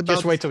 We've talked about.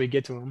 Just wait till we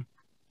get to him.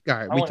 All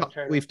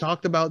right, we've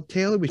talked about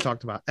Taylor. We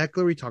talked about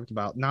Eckler. We talked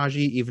about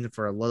Najee, even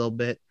for a little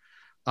bit.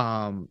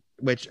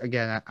 Which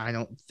again, I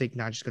don't think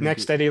Najee's going to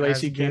next Eddie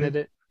Lacy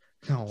candidate.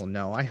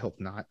 No, I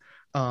hope not.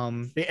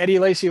 The Eddie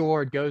Lacy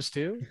Award goes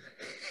to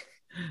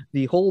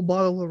the whole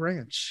bottle of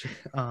ranch.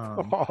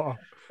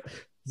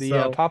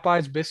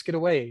 Popeye's biscuit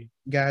away.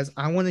 Guys,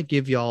 I want to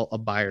give y'all a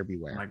buyer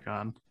beware. Oh my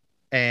God.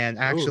 And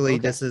actually,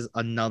 this is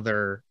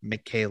another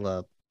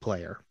Michaela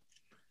player.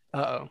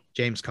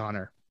 James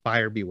Conner,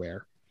 buyer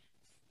beware.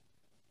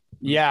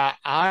 Yeah,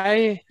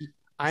 I'm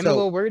a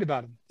little worried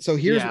about him. So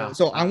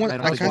I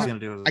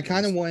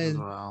kind of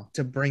wanted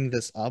to bring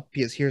this up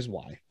because here's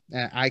why.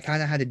 I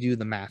kind of had to do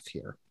the math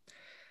here.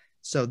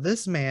 So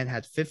this man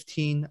had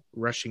 15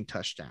 rushing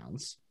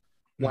touchdowns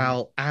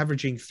while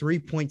averaging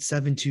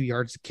 3.72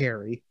 yards a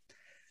carry.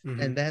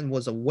 And then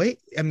was away.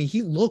 I mean,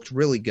 he looked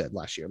really good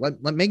last year.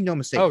 Let make no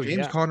mistake.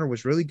 James Conner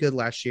was really good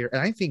last year.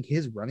 And I think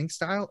his running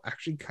style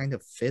actually kind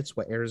of fits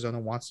what Arizona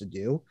wants to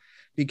do,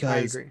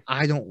 because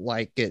I don't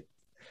like it.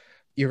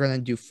 You're going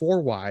to do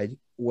 4 wide,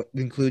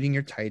 including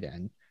your tight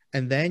end.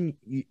 And then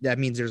that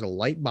means there's a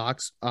light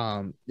box.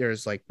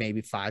 There's like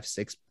maybe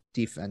 5-6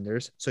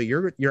 defenders. So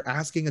you're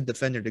asking a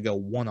defender to go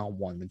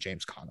one-on-one with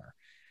James Conner.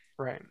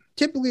 Right.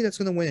 Typically that's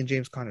going to win in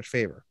James Conner's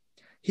favor.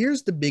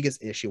 Here's the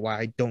biggest issue why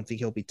I don't think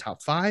he'll be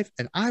top 5.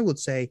 And I would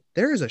say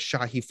there is a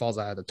shot he falls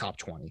out of the top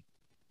 20.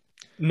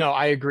 No,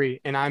 I agree.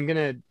 And I'm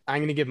gonna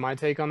give my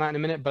take on that in a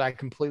minute, but I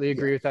completely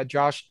agree with that.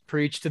 Josh,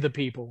 preach to the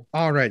people.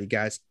 Alrighty,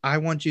 guys. I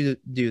want you to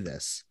do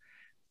this.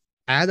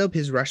 Add up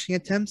his rushing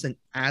attempts and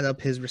add up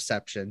his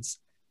receptions.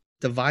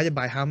 Divided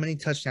by how many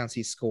touchdowns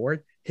he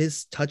scored,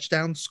 his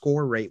touchdown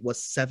score rate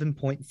was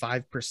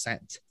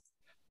 7.5%.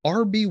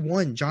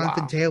 RB1,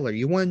 Jonathan Taylor.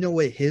 You want to know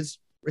what his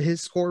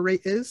score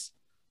rate is?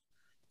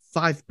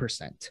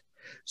 5%.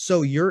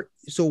 So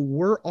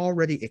we're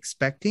already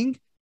expecting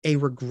a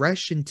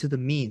regression to the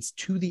means,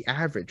 to the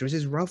average, which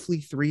is roughly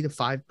 3 to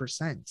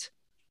 5%.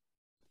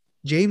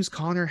 James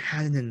Conner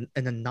had an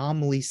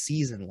anomaly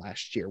season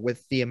last year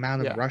with the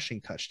amount of rushing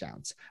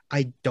touchdowns.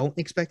 I don't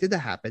expect it to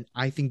happen.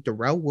 I think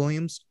Darrell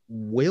Williams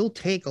will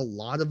take a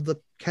lot of the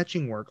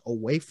catching work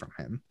away from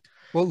him.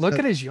 Well, look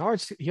at his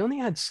yards. He only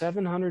had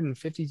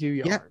 752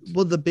 yards. Yeah,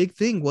 well, the big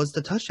thing was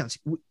the touchdowns.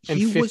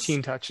 He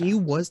 15 touchdowns. He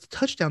was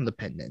touchdown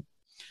dependent.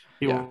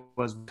 He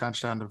was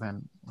touchdown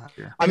dependent last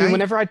year. I mean,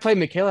 whenever I'd play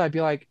Michaela, I'd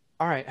be like,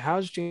 all right,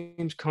 how's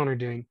James Conner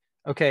doing?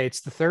 Okay, it's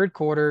the third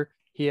quarter.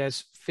 He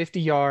has 50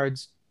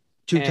 yards.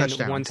 2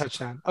 touchdowns. 1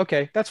 touchdown.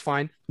 Okay, that's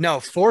fine. No,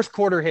 fourth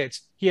quarter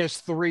hits. He has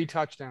 3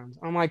 touchdowns.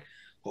 I'm like,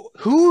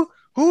 who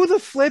the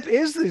flip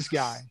is this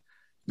guy?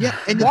 Yeah,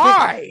 and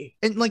why?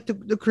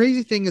 The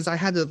crazy thing is, I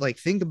had to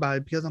think about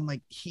it, because I'm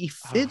like, he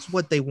fits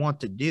what they want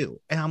to do,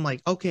 and I'm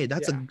like, okay,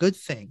 that's a good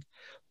thing.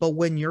 But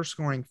when you're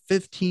scoring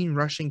 15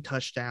 rushing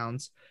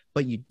touchdowns,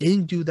 but you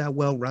didn't do that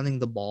well running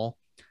the ball,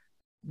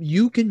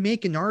 you can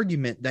make an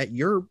argument that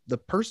you're the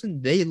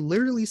person they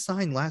literally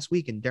signed last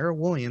week, and Darrell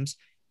Williams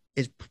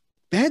is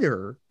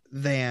better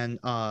than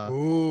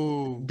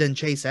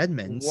Chase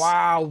Edmonds.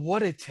 Wow,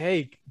 what a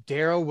take.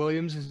 Darrell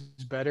Williams is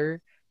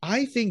better.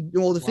 I think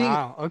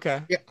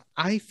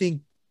I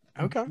think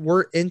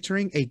we're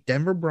entering a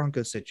Denver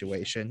Broncos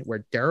situation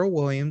where Darrell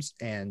Williams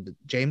and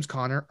James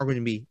Conner are going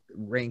to be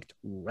ranked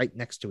right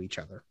next to each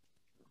other.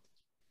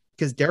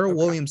 because Darrell Okay.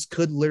 Williams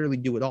could literally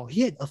do it all.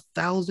 He had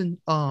 1,000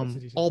 That's a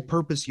decent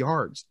all-purpose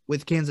yards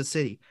with Kansas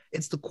City.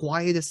 It's the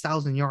quietest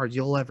 1,000 yards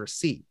you'll ever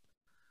see.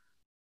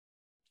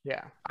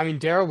 Yeah. I mean,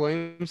 Darrell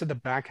Williams at the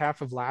back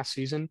half of last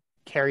season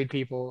carried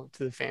people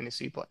to the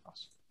fantasy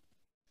playoffs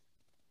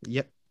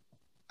Yep,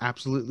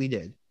 absolutely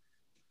did.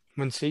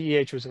 when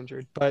CEH was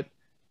injured. But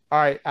all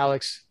right,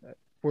 Alex,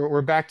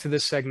 we're back to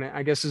this segment.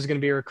 I guess this is going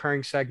to be a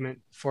recurring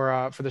segment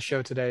for the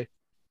show today.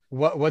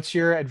 What's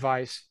your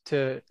advice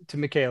to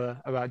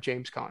Michaela about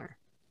James Conner?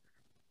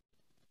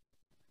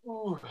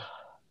 Ooh.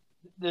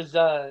 There's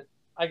I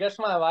guess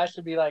my advice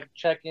would be like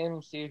check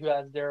in, see who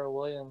has Darrell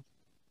Williams.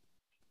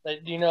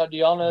 Like, do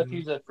y'all know if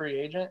he's a free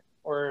agent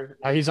or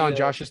He's on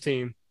Josh's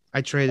team.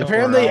 I traded.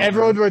 Apparently, for,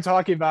 everyone we're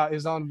talking about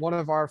is on one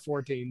of our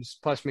 4 teams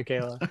plus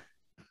Michaela.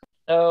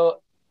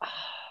 So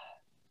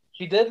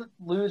he did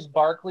lose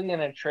Barkley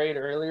in a trade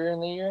earlier in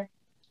the year.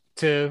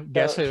 To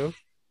guess who?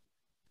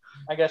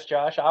 I guess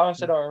Josh. I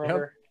honestly don't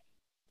remember.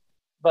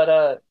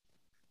 But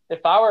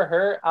if I were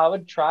her, I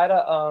would try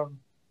to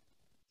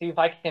see if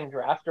I can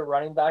draft a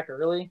running back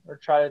early or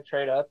try to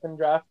trade up and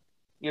draft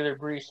either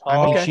Brees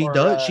Hall. I mean,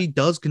 or, she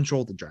does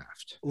control the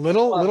draft.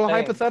 Little saying.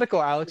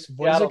 hypothetical, Alex.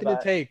 What is Seattle it going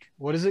back. to take?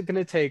 What is it going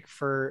to take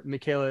for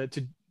Michaela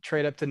to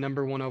trade up to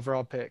number 1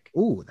 overall pick?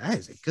 Ooh, that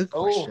is a good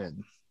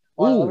question.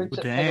 Well, Ooh, let me take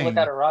a dang. look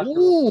at her roster.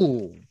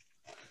 ooh.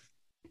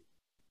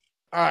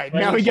 All right, Wait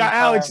now we got some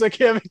Alex time.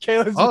 looking at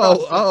Michaela's Oh,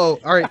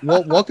 roster. all right.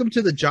 Well, welcome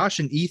to the Josh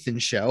and Ethan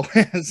show.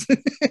 Yeah,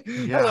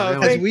 Hello,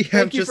 really. thank, We thank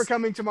have you for just-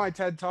 coming to my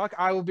TED Talk.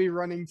 I will be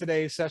running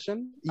today's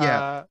session.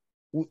 Yeah.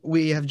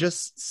 We have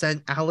just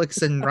sent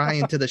Alex and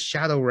Ryan to the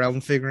Shadow Realm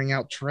figuring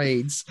out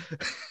trades.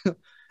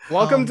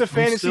 Welcome to I'm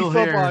fantasy still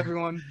football, here.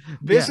 everyone.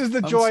 This Yeah, is the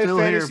I'm joy of still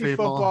here, fantasy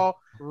people. football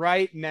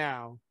right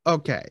now.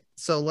 Okay,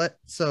 so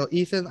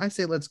Ethan, I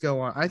say let's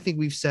go on. I think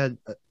we've said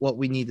what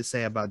we need to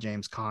say about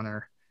James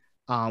Conner.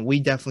 We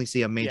definitely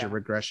see a major Yeah.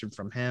 regression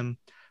from him.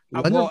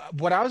 Well,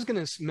 what I was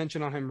going to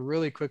mention on him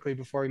really quickly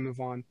before we move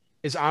on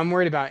is I'm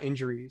worried about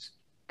injuries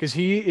because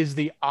he is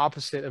the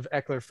opposite of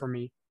Eckler for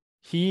me.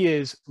 He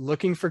is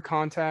looking for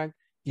contact.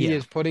 He Yeah.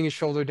 is putting his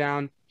shoulder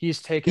down.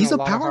 He's taking He's a a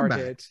lot of power hard back.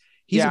 hits.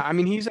 He's I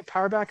mean, he's a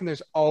power back, and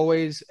there's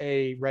always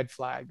a red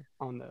flag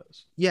on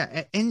those.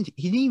 and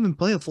he didn't even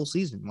play a full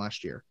season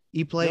last year.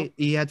 He played. Nope.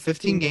 He had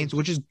 15 games, games.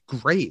 which is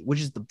great,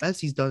 which is the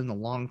best he's done in a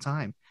long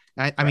time.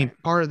 I mean,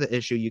 Right. part of the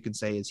issue you can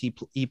say is he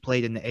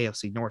played in the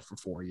AFC North for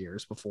 4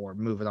 years before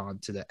moving on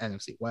to the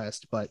NFC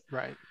West. But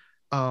Right.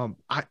 I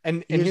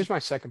And here's my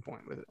second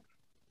point with it.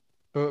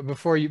 But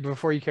before you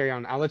carry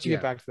on, I'll let you Yeah.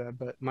 get back to that.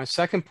 But my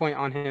second point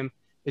on him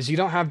is you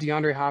don't have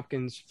DeAndre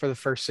Hopkins for the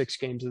first 6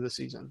 games of the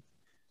season.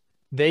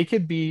 They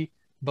could be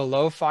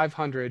below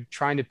 500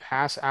 trying to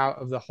pass out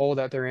of the hole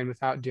that they're in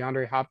without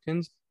DeAndre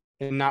Hopkins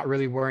and not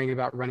really worrying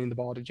about running the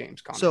ball to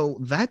James Conner. So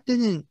that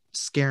didn't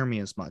scare me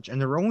as much.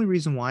 And the only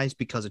reason why is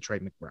because of Trey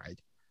McBride.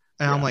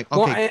 And I'm Yeah. like,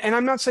 Well, okay, and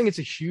I'm not saying it's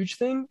a huge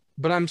thing,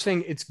 but I'm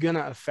saying it's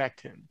gonna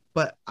affect him.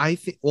 but I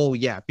think, well,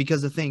 yeah,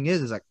 because the thing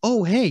is like,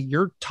 oh, hey,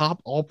 your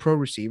top all pro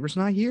receiver's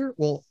not here.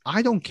 Well,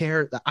 I don't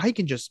care that I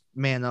can just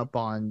man up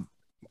on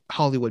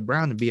Hollywood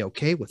Brown and be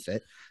okay with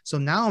it. So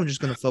now I'm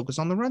just going to focus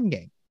on the run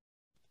game.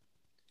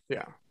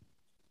 Yeah.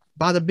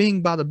 Bada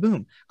bing, bada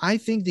boom. I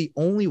think the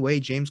only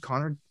way James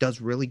Conner does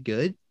really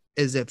good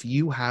is if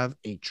you have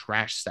a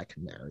trash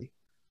secondary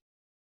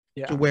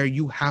Yeah. to where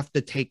you have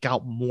to take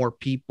out more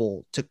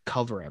people to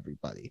cover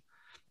everybody.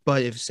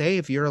 But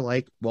if you're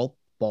like, well,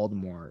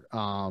 Baltimore,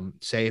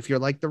 say if you're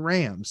like the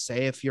Rams,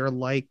 say if you're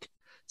like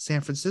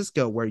San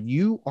Francisco, where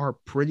you are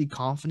pretty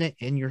confident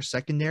in your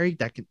secondary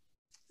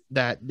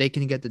that they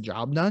can get the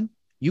job done,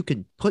 you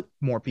can put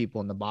more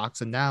people in the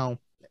box, and now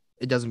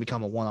it doesn't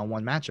become a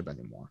one-on-one matchup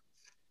anymore.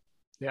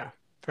 Yeah.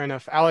 Fair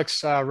enough.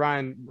 Alex,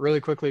 Ryan,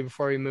 really quickly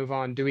before we move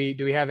on, do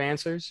we have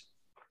answers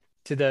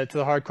to the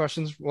hard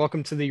questions?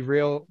 Welcome to the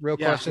real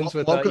questions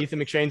with welcome. Ethan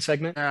McShane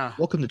segment. Yeah,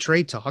 Welcome to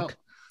Trade Talk.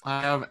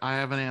 I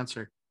have an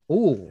answer.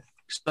 Oh,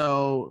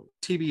 So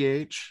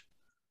TBH,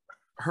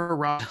 her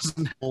route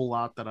doesn't have a whole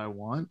lot that I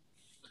want.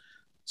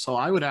 So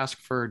I would ask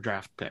for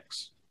draft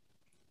picks.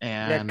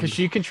 Yeah, And because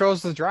she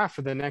controls the draft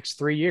for the next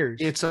 3 years.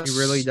 it's a he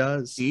really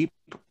does. steep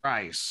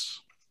price.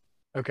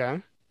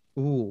 Okay.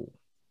 Ooh,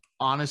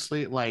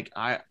 Honestly, like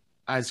I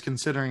was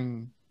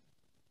considering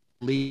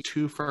league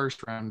 2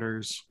 first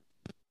rounders.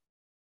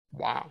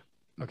 Wow.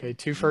 Okay,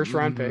 2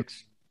 first-round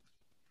picks.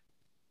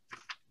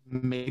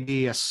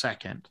 Maybe a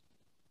second.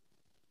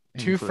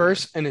 2 included.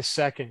 firsts and a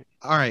second.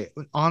 all right.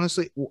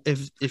 Honestly, if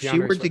she DeAndre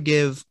were to Swift.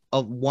 give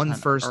a one An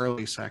first,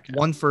 early second.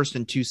 1 first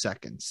and 2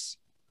 seconds,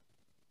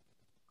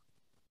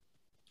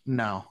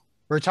 No.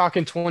 We're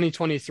talking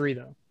 2023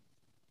 though.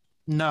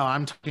 No,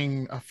 I'm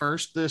talking a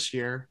first this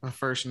year, a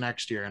first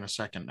next year, and a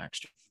second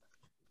next year.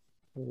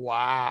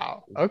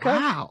 Wow. Okay.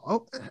 Wow.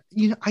 Oh,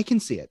 I can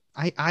see it.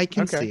 I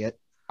can Okay. see it.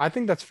 I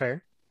think that's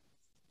fair.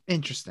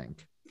 Interesting.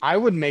 I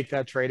would make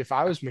that trade if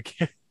I was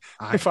Michaela.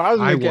 I, If I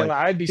was I Michaela, would.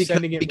 I'd be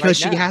sending it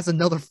because right she now. has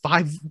another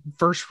 5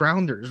 first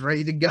rounders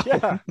ready to go.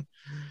 Yeah.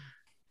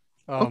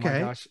 Oh Okay. my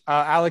gosh.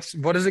 Alex,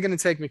 what is it going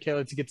to take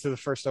Michaela to get to the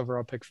first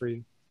overall pick for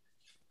you?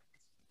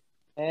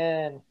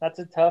 And that's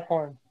a tough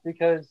one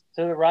because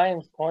to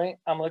Ryan's point,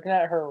 I'm looking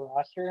at her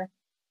roster,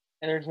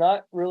 and there's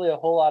not really a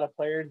whole lot of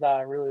players that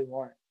I really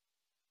want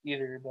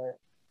either. But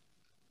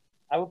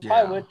I would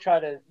probably would try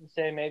to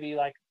say maybe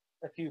like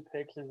a few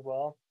picks as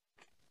well.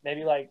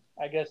 Maybe like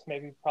I guess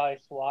maybe probably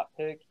swap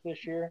picks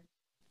this year,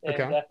 and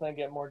Okay. definitely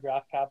get more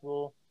draft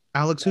capital.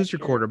 Alex, who's next your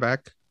year.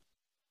 quarterback?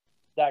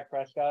 Dak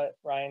Prescott,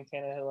 Ryan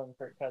Tannehill, and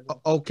Kirk Cousins.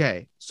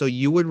 Okay, so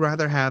you would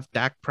rather have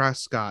Dak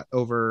Prescott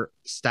over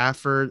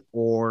Stafford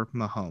or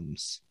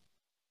Mahomes?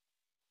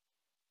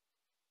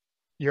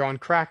 You're on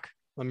crack.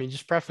 Let me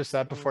just preface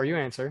that before you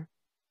answer.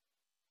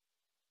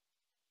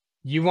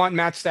 You want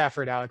Matt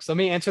Stafford, Alex. Let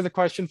me answer the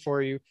question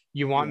for you.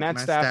 You want Matt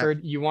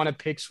Stafford, you want a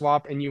pick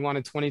swap, and you want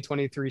a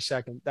 2023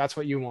 second. That's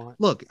what you want.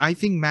 Look, I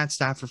think Matt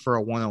Stafford for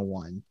a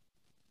 101,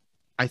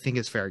 I think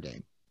is fair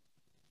game.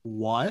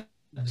 What?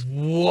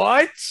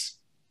 What?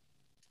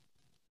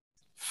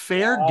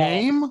 Fair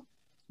game?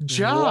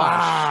 Josh.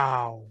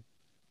 Wow.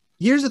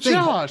 Here's the thing.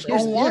 Josh,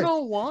 Here's, a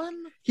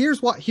 101?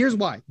 Here's why.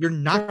 You're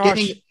not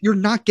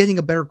Josh. getting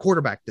a better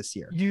quarterback this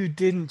year. You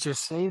didn't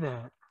just say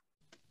that.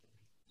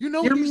 You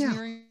know Hear he's me out.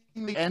 nearing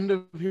the end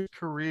of his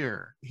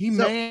career. He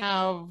may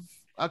have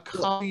a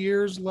couple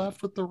years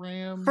left with the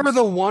Rams. For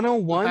the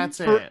 101? That's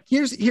it.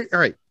 All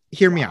right.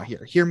 Hear me out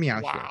here. Hear me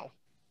out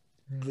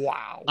here.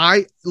 Wow.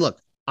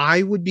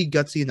 I would be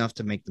gutsy enough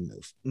to make the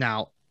move.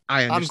 Now,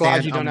 I understand. I'm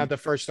glad you don't have the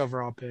first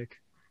overall pick.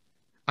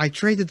 I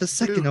traded the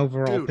second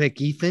overall pick,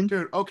 Ethan.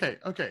 Dude, okay.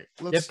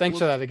 Thanks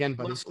for that again,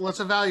 buddy. Let's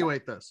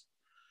evaluate this.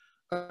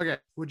 Okay.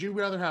 Would you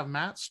rather have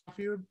Matt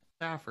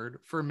Stafford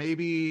for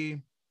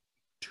maybe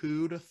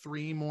 2 to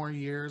 3 more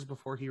years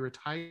before he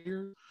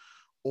retires,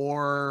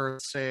 or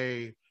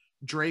say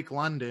Drake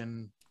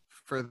London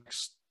for the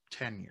next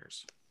 10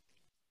 years?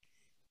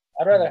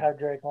 I'd rather have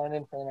Drake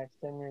London for the next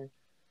 10 years.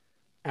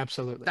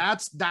 Absolutely.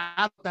 That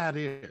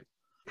is.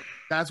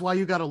 That's why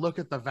you got to look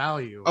at the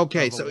value.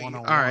 Okay, of a so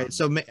 101. all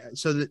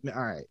right,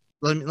 all right.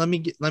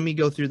 Let me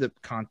go through the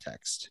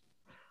context.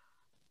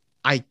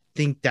 I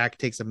think Dak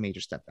takes a major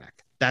step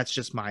back. That's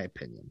just my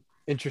opinion.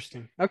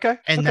 Interesting. Okay.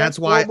 And that's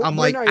why I'm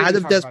like, out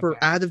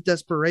of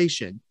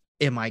desperation,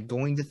 am I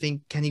going to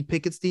think Kenny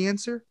Pickett's the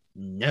answer?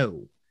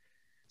 No.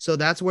 So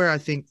that's where I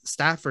think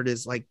Stafford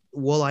is like,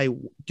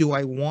 do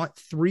I want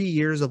 3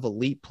 years of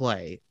elite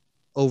play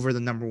over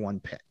the number 1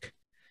 pick?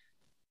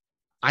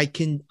 I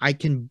can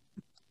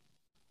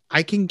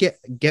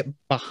get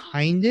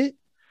behind it,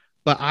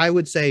 but I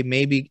would say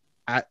maybe,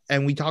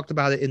 and we talked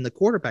about it in the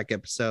quarterback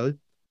episode,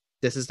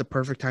 this is the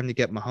perfect time to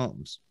get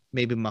Mahomes.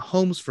 Maybe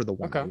Mahomes for the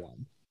 101. Okay.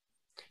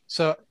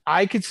 So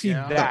I could see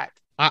that.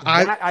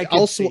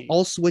 I'll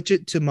switch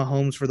it to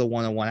Mahomes for the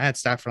 101. I had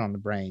Stafford on the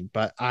brain,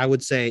 but I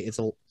would say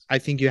I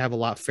think you have a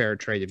lot fairer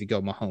trade if you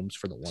go Mahomes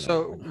for the 101.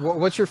 So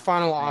what's your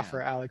final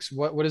offer, Alex?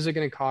 What is it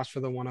going to cost for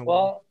the 101?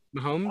 Well,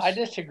 Mahomes? I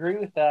disagree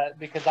with that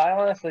because I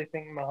honestly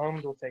think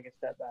Mahomes will take a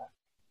step back.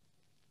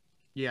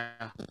 Yeah.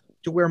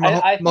 To where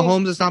I think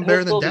Mahomes is not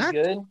better than he'll Dak?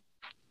 be good.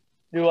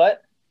 Do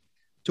what?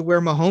 To where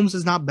Mahomes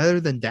is not better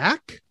than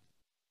Dak?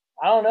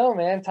 I don't know,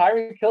 man.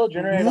 Tyreek Hill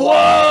generated.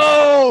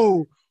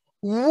 Whoa!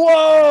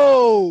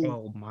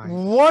 Oh my!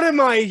 What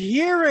am I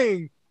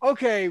hearing?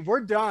 Okay,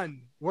 we're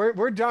done.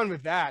 We're done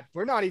with that.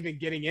 We're not even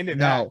getting into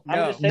that.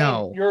 I'm just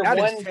saying, you're that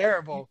one, is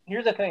terrible.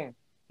 Here's the thing: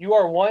 you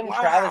are one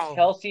Travis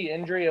Kelce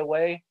injury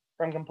away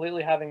from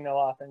completely having no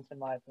offense, in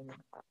my opinion.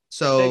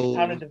 So it takes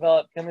time to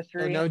develop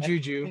chemistry. So no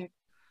Juju.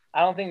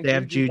 I don't think they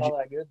have Juju's Juju. all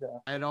that good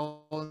though. I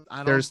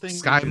don't There's think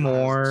Sky Juju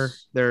Moore.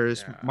 has-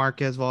 There's yeah.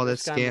 Marquez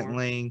Valdez Sky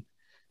Scantling.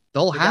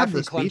 They'll The have guy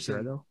the from speed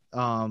Clemson.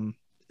 though.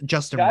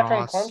 Justin Guy from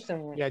Ross.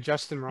 Clemson, Yeah,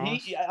 Justin Ross.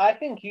 I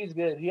think he's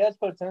good. He has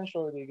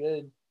potential to be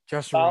good.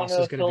 Justin I don't Ross know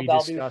is if going to be Phil Dalby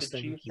with the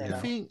disgusting. Chiefs or Yeah.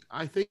 not.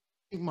 I think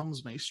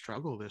Mahomes may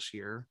struggle this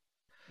year.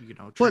 You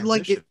know, But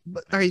like it,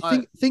 transition. all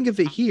right, think of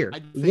it here. I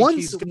think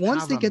he's gonna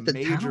Once have they a get the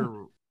major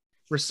talent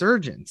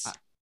resurgence.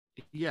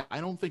 Yeah, I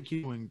don't think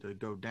he's going to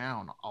go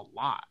down a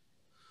lot.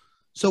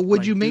 So would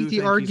But you I make do the think he's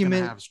gonna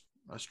argument have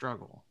a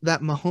struggle? that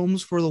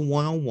Mahomes for the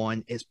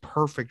 101 is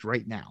perfect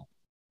right now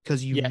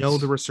because you know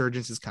Yes. the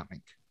resurgence is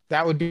coming?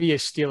 That would be a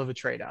steal of a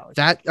trade, Alex.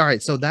 All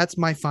right, so that's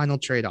my final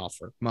trade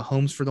offer.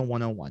 Mahomes for the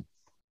 101.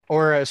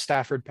 Or a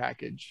Stafford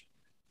package.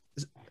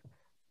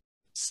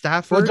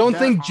 Stafford. Well, don't that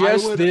think I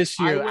just would- this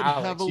I year, would Alex.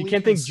 You heavily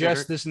can't think consider-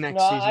 just this next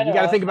No, season. I You got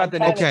to know. think about I'm the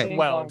trying next to Okay. think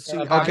 12. long See,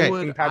 term. how Okay. you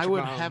think I Patrick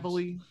would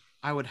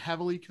Mahomes.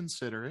 heavily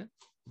consider it,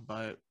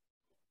 but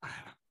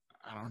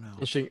I don't know.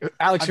 Interesting.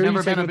 Alex, I've who are you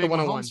never been taking a with the big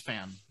 101? Mahomes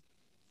fan.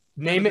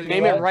 Name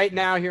it What? right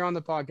now here on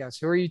the podcast.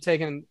 Who are you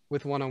taking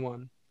with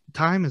 101?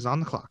 Time is on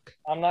the clock.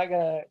 I'm not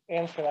gonna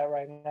answer that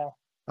right now.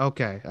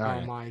 Okay. All Oh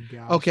right. my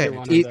god. Okay. You're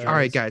one of those. All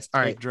right, guys. All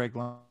right. Take Drake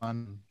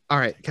London. All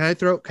right. Can I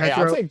throw? Hey,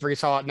 I'll take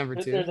Brees Hall at number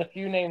 2. There's a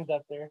few names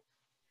up there.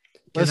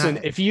 Listen,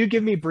 if you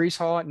give me Brees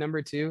Hall at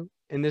number 2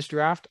 in this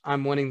draft,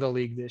 I'm winning the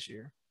league this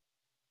year.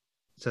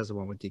 Says the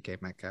one with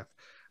DK Metcalf,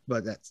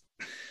 but that's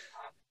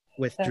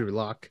with Drew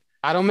Lock.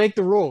 I don't make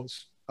the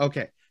rules.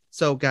 Okay.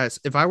 So, guys,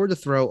 if I were to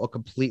throw a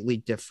completely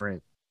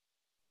different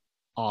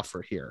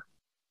offer here,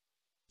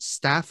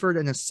 Stafford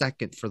and a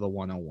second for the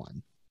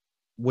 101.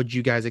 would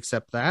you guys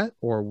accept that,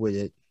 or would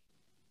it?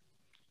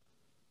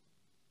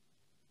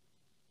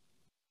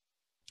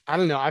 I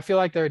don't know. I feel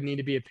like there would need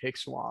to be a pick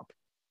swap.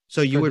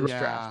 So you For would this Yeah.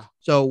 draft.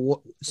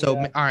 so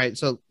Yeah. all right.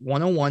 So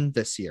 101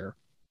 this year,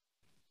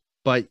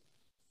 but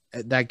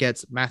that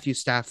gets Matthew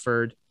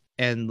Stafford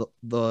and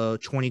the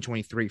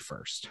 2023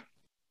 first.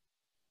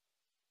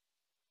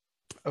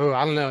 Oh,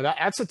 I don't know.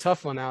 That's a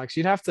tough one, Alex.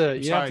 You'd have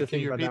to Sorry, can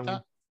think you about repeat that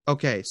one.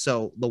 Okay,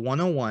 so the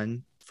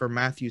 101 for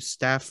Matthew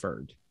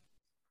Stafford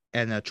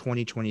and a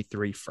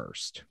 2023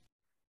 first.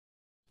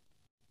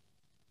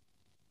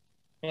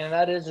 And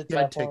that is a Yeah,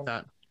 I'd tough take one.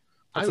 that.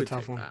 That's I a would tough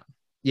take one. that.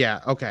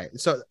 Yeah, okay.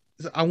 So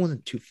I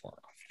wasn't too far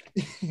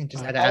off.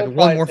 Just had to I add would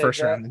one probably more take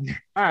first that. round in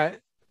there. All right.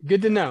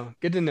 Good to know.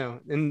 Good to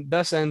know. And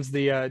thus ends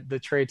the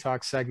trade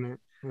talk segment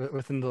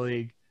within the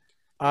league.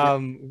 We're All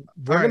going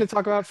to right.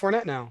 talk about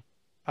Fournette now.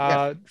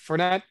 Yeah.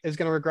 Fournette is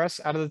going to regress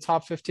out of the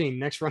top 15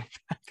 next running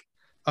back.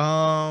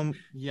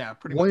 Yeah,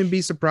 pretty Wouldn't much.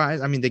 be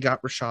surprised. I mean, they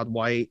got Rashad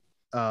White,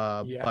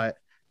 Yeah. but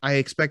I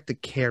expect the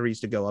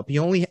carries to go up. He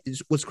only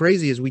what's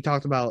crazy is we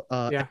talked about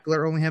Yeah.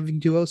 Eckler only having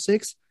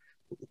 206.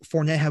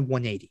 Fournette had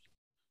 180.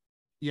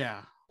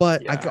 Yeah.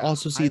 But I Yeah. could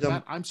also see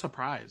them I'm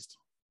surprised.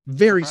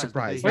 very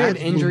surprised surprised. that We had That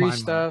blew my injury mind.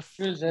 stuff.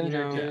 He was you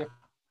injured know. too. Yeah.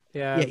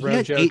 Yeah, he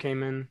had Rojo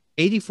came in.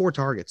 84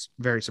 targets.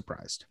 Very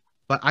surprised.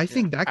 But I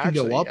think that can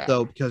go Actually, up yeah.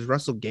 though, because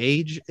Russell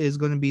Gage is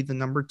going to be the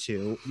number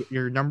 2.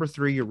 Your number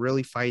 3, you're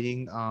really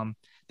fighting.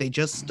 They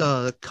just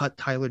cut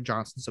Tyler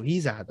Johnson, so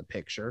he's out of the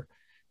picture,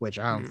 which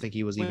I don't think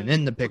he was even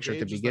in the picture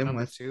to begin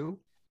with, Two?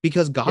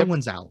 because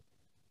Godwin's out.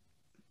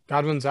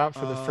 Godwin's out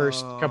for the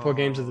first couple of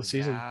games of the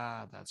season.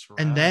 Yeah, that's right.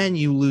 And then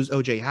you lose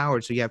OJ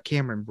Howard, so you have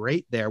Cameron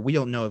Brate there. We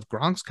don't know if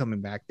Gronk's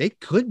coming back. They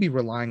could be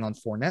relying on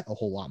Fournette a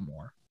whole lot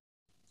more.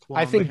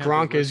 I think they have the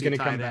Gronk is rookie going to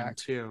come tight end, back.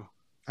 too.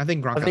 I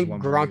think Gronk. I think has one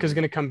Gronk more is year.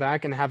 going to come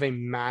back and have a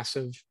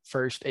massive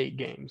first 8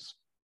 games.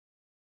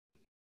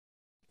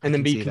 I And then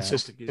can be see that.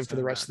 consistent for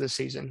the rest of the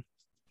season.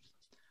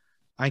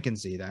 I can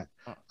see that.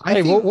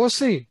 Hey, we'll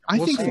see. I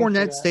We'll think see.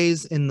 Fournette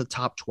stays in the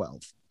top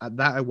 12.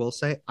 That I will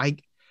say.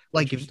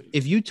 Like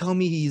if you tell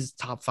me he's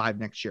top 5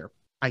 next year,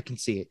 I can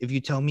see it. If you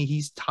tell me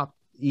he's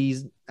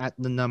at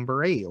the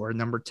number 8 or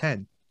number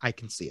 10, I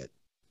can see it.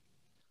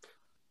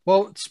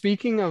 Well,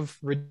 speaking of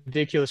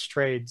ridiculous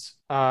trades,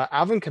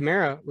 Alvin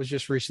Kamara was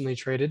just recently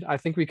traded. I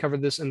think we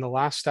covered this in the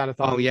last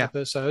STAT-A-THON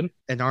episode.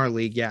 In our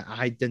league, yeah,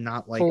 I did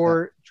not like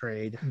For that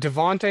trade.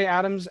 Devontae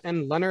Adams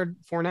and Leonard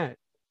Fournette.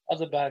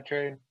 That's a bad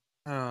trade.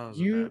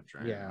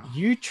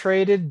 You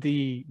traded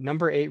the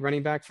number 8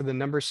 running back for the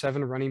number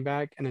 7 running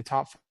back and a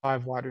top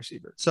 5 wide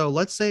receiver. So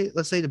let's say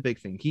the big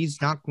thing.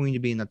 He's not going to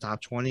be in the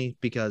top 20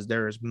 because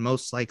there is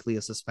most likely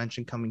a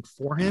suspension coming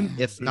for him.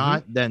 If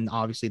not, then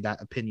obviously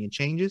that opinion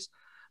changes.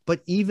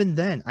 But even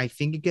then, I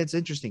think it gets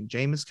interesting.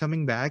 Jameis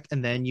coming back,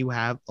 and then you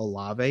have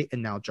Olave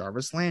and now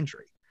Jarvis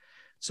Landry.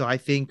 So I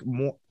think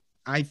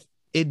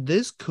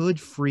this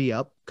could free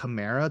up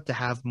Kamara to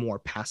have more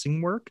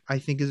passing work. I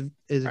think is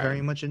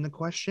very much in the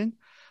question,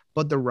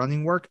 but the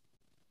running work,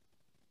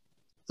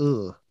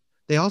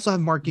 They also have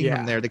Mark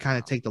Ingram there to kind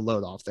of take the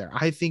load off there.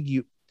 I think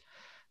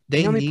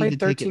they only need played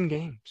to 13 take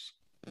it. games.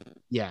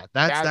 Yeah,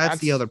 that's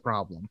the other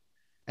problem,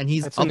 and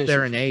he's that's up an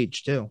there issue. in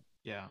age too.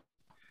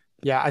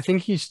 Yeah,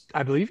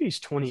 I believe he's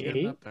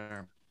 28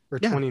 or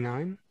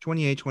 29.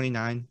 28,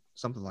 29,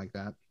 something like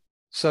that.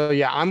 So,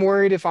 yeah, I'm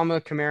worried if I'm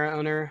a Kamara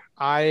owner.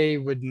 I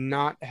would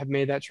not have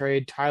made that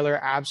trade. Tyler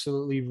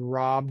absolutely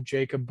robbed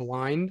Jacob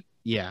blind.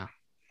 Yeah.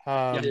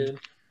 I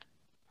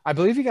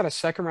believe he got a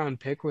second-round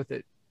pick with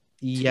it.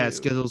 Yes,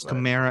 because it was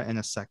Kamara and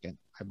a second,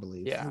 I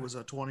believe. Yeah. It was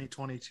a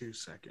 2022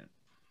 second.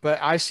 But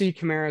I see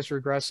Kamara as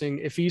regressing.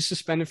 If he's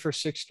suspended for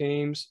 6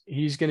 games,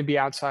 he's going to be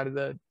outside of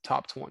the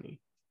top 20.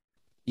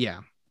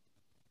 Yeah.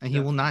 And he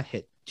will not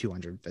hit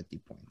 250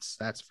 points.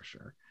 That's for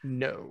sure.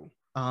 No.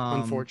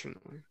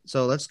 Unfortunately.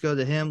 So let's go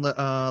to him.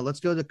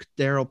 Let's go to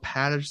Daryl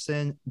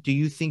Patterson. Do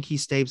you think he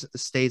stays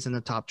in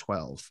the top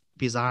 12?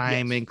 Because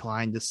I'm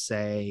inclined to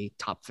say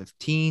top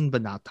 15,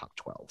 but not top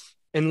 12.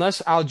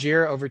 Unless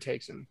Algier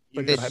overtakes him.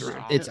 But go ahead,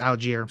 Ryan. It's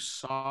Algier. You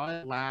saw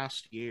it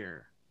last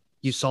year.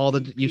 You saw the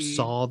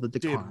decline.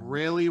 Did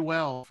really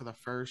well for the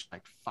first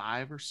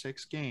 5 or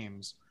 6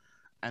 games,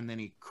 and then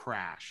he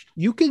crashed.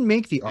 You can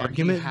make the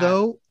argument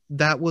though.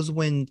 That was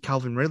when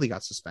Calvin Ridley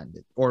got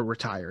suspended or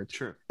retired.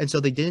 True. And so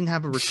they didn't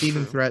have a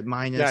receiving threat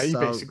minus. Yeah, he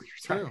basically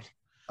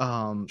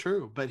retired.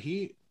 True. But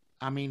he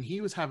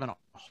was having a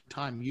hard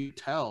time. You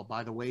tell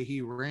by the way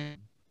he ran,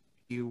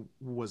 he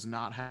was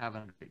not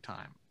having a great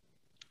time.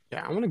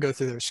 Yeah, I want to go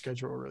through their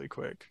schedule really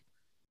quick.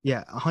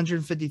 Yeah,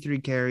 153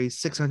 carries,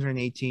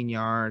 618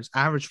 yards,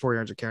 average 4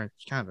 yards a carry.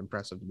 Kind of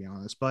impressive, to be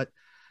honest. But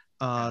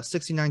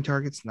 69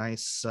 targets,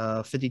 nice.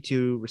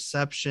 52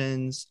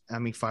 receptions.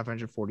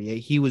 548.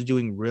 He was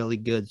doing really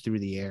good through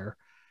the air.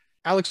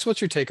 Alex,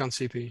 what's your take on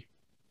CP?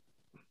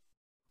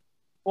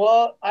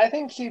 Well, I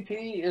think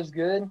CP is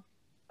good.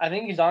 I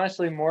think he's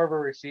honestly more of a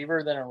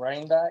receiver than a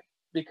running back,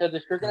 because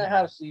if you're going to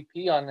have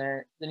CP on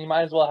there, then you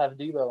might as well have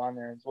Debo on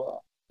there as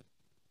well.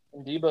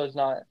 And Debo's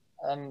not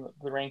on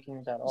the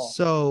rankings at all.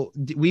 So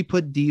we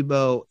put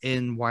Debo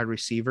in wide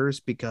receivers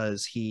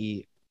because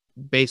he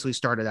basically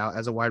started out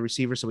as a wide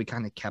receiver, so we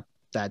kind of kept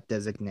that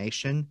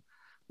designation.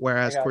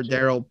 Whereas I got you.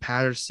 Cordero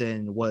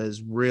Patterson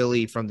was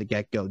really from the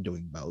get-go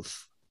doing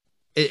both.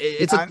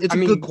 It's Yeah, a I good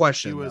mean,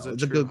 question. he was Though. a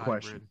It's a true good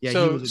question. hybrid. Yeah, he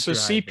so was a so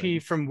true CP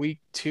hybrid. from week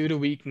 2 to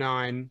week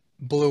 9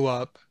 blew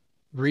up,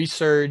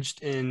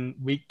 resurged in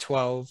week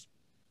 12,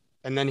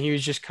 and then he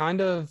was just kind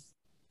of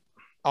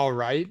all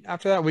right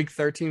after that. Week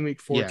 13, week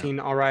Yeah, 14,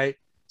 all right.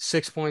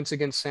 6 points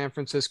against San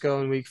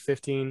Francisco in week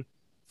 15,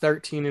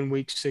 13 in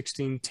week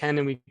 16, 10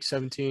 in week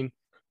 17.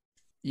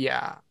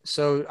 Yeah.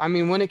 So, I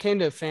mean, when it came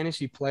to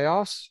fantasy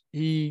playoffs,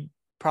 he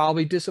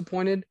probably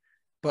disappointed,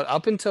 but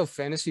up until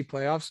fantasy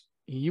playoffs,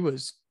 he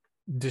was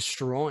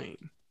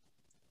destroying.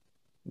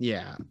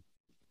 yeah.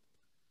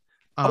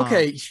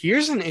 Okay,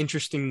 here's an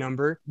interesting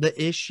number. The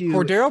issue,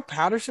 Cordero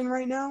Patterson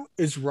right now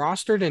is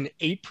rostered in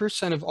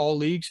 8% of all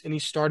leagues, and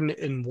he's starting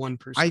in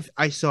 1%.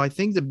 I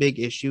think the big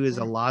issue is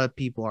a lot of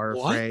people are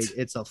What? afraid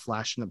it's a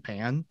flash in the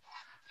pan.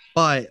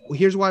 But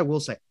here's why I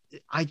will say,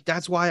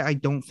 that's why I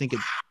don't think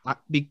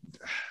it.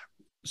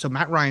 So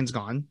Matt Ryan's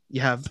gone.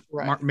 You have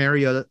Right.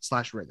 Mariota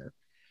 / Ritter.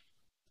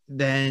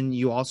 Then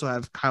you also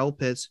have Kyle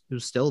Pitts,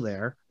 who's still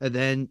there, and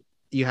then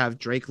you have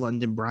Drake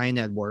London, Brian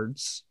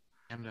Edwards,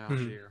 And Mm-hmm.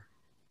 Algier.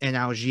 and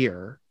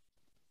Algier.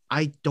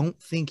 I don't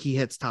think he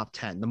hits top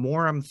 10. The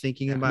more I'm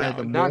thinking about it,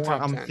 the not more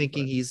top I'm 10,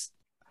 thinking but- he's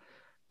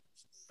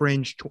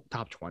fringe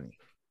top 20.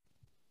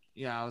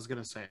 Yeah, I was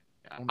gonna say.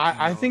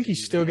 I think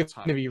he's still going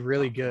to be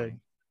really good.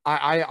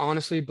 I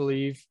honestly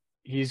believe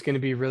he's going to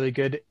be really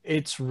good.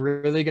 It's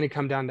really going to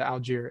come down to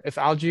Algier. If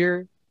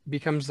Algier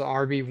becomes the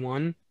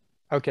RB1,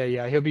 okay,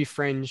 yeah, he'll be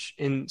fringe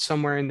in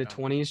somewhere in the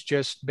 20s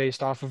just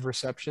based off of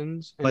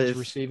receptions and But his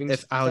receiving if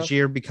stuff.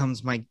 Algier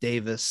becomes Mike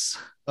Davis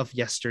of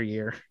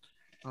yesteryear,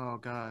 Oh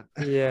God.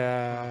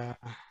 Yeah.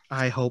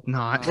 I hope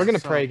not. We're going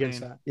to So pray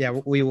against pain. that. Yeah,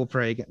 we will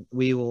pray again.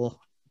 We will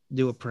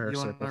do a prayer You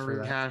want circle to for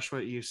that. rehash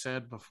what you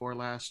said before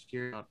last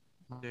year about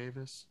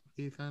Davis,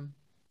 Ethan?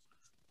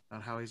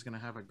 About how he's going to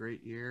have a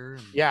great year.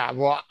 And Yeah,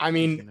 well, I he's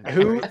mean, gonna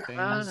do who great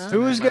things in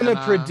who's going to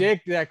Atlanta.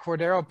 predict that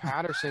Cordero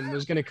Patterson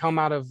was going to come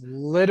out of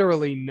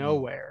literally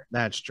nowhere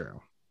That's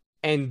true.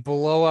 and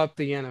blow up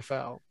the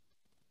NFL?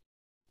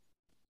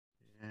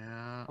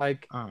 Yeah.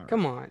 Like, All right.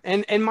 come on.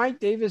 And Mike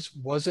Davis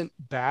wasn't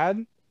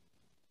bad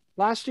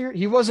last year.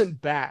 He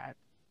wasn't bad,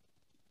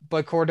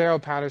 but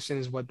Cordero Patterson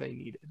is what they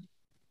needed.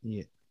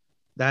 Yeah,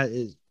 that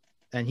is,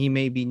 and he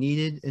may be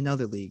needed in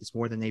other leagues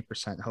more than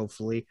 8%,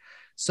 hopefully.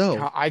 So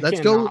I let's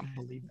go. cannot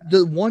believe that.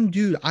 The one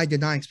dude I did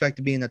not expect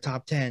to be in the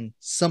top 10,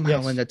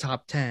 somehow Yes. in the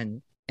top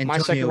 10, My second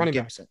Antonio running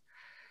back. Gibson.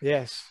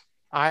 Yes.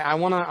 I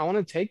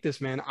wanna take this,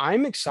 man.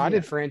 I'm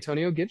excited Yeah. for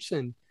Antonio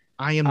Gibson.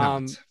 I am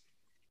not.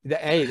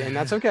 Hey, and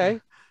that's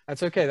okay.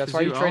 That's okay. That's 'Cause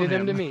why you you traded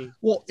own him to him. me.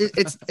 Well,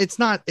 it's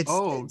not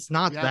Oh, it's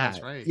not yeah, that.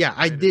 that's right. Yeah,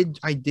 You traded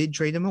I did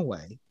trade him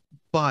away,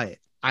 but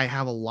I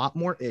have a lot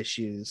more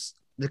issues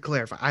to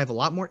clarify. I have a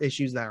lot more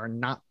issues that are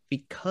not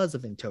because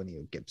of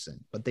Antonio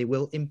Gibson, but they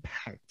will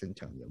impact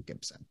Antonio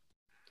Gibson.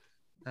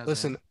 As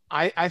Listen, in-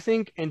 I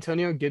think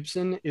Antonio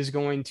Gibson is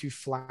going to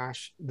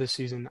flash this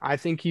season. I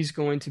think he's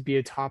going to be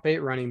a top 8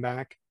 running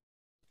back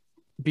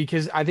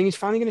because I think he's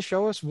finally going to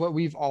show us what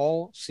we've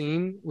all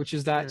seen, which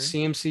is that Okay.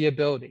 CMC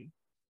ability.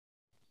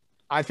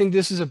 I think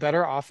this is a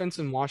better offense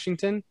in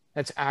Washington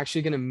that's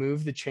actually going to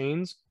move the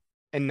chains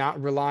and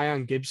not rely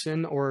on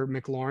Gibson or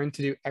McLaurin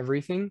to do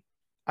everything.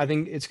 I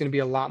think it's going to be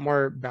a lot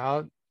more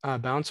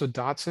balance with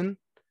Dotson.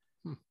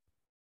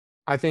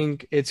 I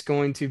think it's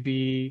going to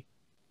be.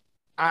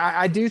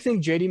 I do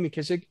think JD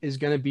McKissick is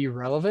going to be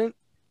relevant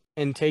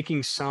and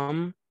taking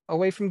some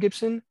away from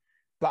Gibson,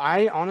 but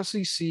I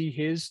honestly see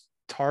his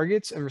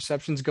targets and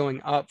receptions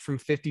going up from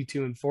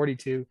 52 and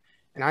 42,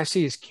 and I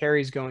see his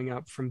carries going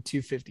up from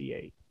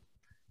 258.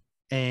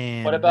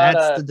 And What about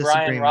that's the Brian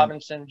disagreement.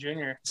 Robinson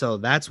Jr.? So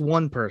that's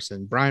one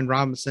person. Brian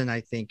Robinson,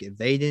 I think if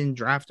they didn't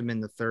draft him in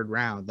the 3rd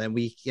round, then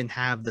we can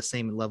have the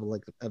same level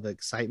of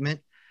excitement.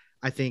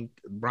 I think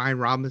Brian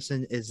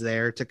Robinson is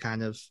there to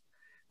kind of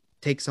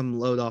take some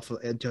load off of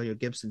Antonio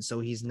Gibson so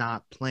he's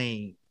not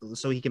playing,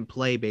 so he can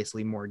play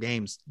basically more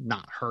games,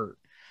 not hurt.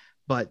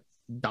 But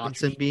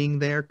Dotson being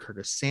there,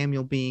 Curtis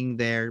Samuel being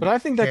there. But I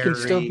think that can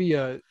still Perry- be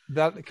a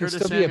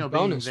Curtis Samuel being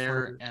bonus there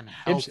for and Gibson.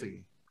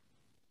 healthy.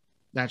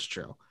 That's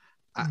true.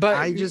 But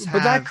I just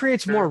but that have-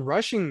 creates more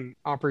rushing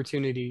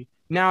opportunity.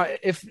 Now,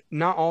 if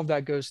not all of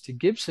that goes to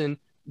Gibson,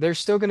 there's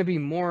still going to be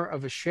more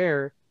of a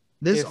share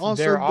This if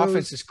also their goes,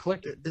 offense is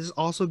clicking. This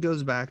also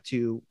goes back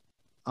to,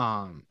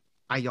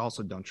 I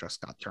also don't trust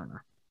Scott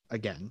Turner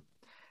again,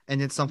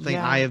 and it's something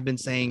Yeah. I have been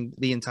saying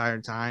the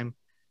entire time.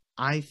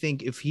 I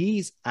think if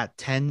he's at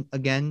 10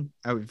 again,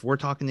 if we're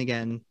talking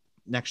again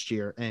next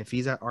year, and if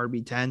he's at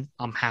RB10,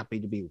 I'm happy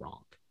to be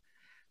wrong.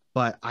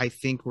 But I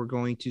think we're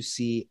going to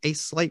see a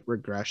slight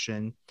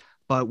regression,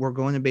 but we're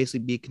going to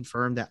basically be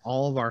confirmed that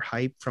all of our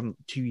hype from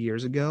 2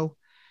 years ago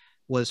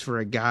was for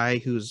a guy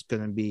who's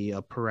going to be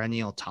a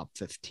perennial top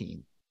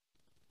 15.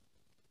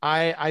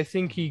 I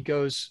think he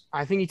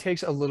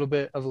takes a little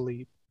bit of a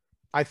leap.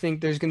 I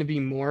think there's going to be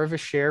more of a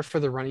share for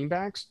the running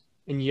backs.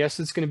 And yes,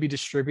 it's going to be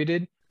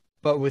distributed,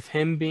 but with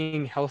him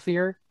being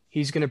healthier,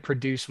 he's going to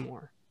produce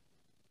more.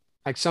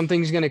 Like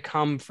something's going to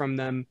come from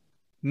them,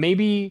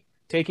 maybe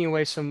taking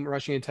away some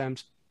rushing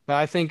attempts, but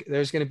I think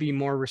there's going to be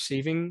more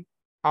receiving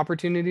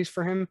opportunities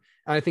for him.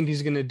 And I think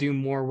he's going to do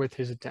more with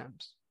his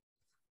attempts.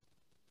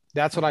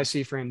 That's what I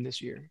see for him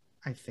this year.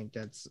 I think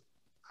that's,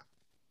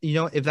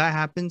 if that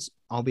happens,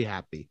 I'll be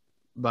happy.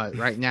 But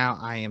right now,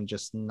 I am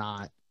just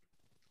not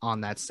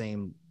on that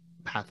same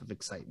path of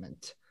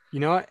excitement.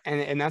 You know what?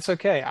 And that's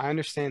okay. I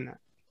understand that.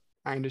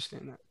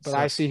 But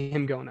I see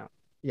him going up.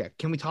 Yeah.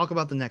 Can we talk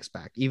about the next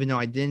back? Even though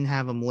I didn't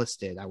have him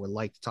listed, I would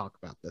like to talk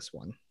about this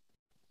one.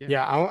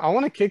 Yeah, I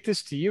want to kick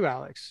this to you,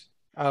 Alex.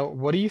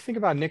 What do you think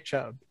about Nick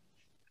Chubb?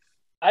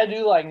 I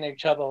do like Nick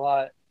Chubb a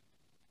lot.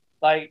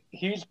 Like,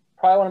 he's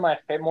probably one of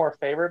my more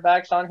favorite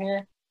backs on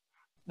here.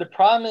 The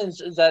problem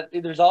is that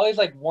there's always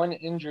like one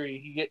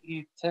injury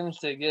he tends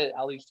to get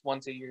at least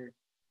once a year,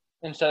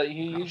 and so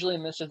he usually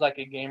misses like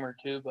a game or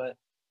two. But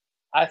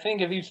I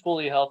think if he's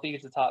fully healthy,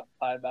 he's a top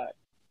 5 back.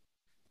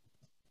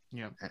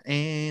 Yeah,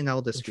 and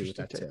I'll disagree with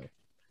that too.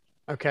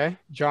 Okay,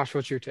 Josh,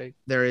 what's your take?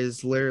 There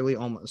is literally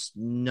almost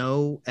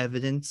no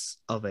evidence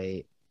of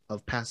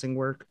passing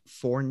work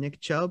for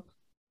Nick Chubb,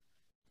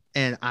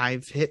 and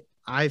I've hit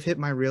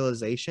my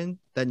realization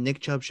that Nick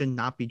Chubb should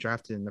not be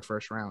drafted in the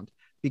first round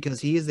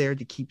because he is there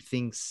to keep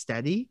things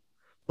steady,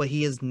 but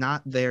he is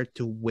not there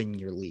to win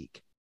your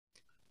league.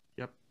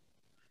 Yep,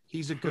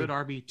 he's a good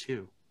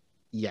RB2.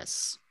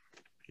 Yes,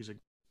 he's a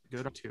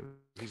good RB2.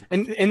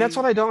 And that's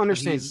what I don't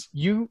understand.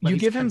 You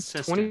give him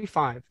consistent.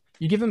 25.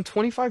 You give him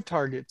 25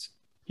 targets.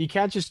 He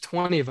catches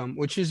 20 of them,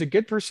 which is a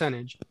good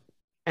percentage.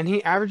 And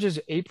he averages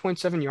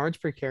 8.7 yards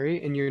per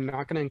carry, and you're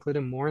not going to include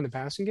him more in the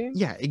passing game?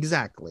 Yeah,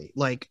 exactly.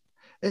 Like,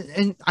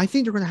 and I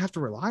think they're going to have to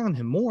rely on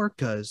him more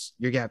because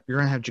you're going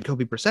to have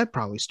Jacoby Brissett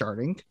probably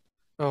starting.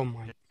 Oh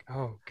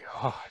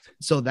God.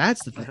 So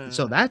that's the thing.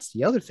 So that's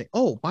the other thing.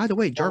 Oh, by the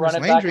way, Jarvis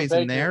Landry's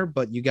in there,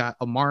 but you got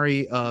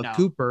Amari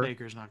Cooper,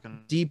 Baker's not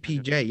going to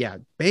DPJ. Yeah,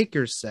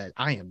 Baker said,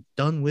 "I am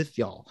done with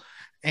y'all,"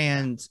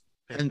 and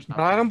but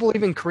I don't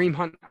believe in Kareem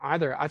Hunt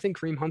either. I think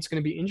Kareem Hunt's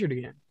going to be injured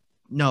again.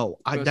 No,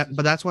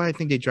 but that's why I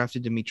think they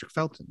drafted Demetric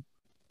Felton.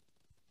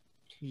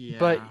 Yeah.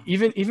 But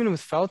even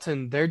with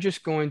Felton, they're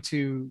just going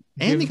to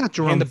they got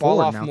Jerome hand the ball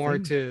Ford off now, more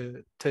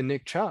to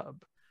Nick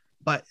Chubb.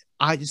 But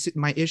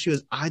my issue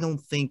is I don't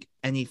think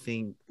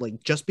anything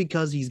like just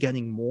because he's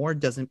getting more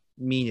doesn't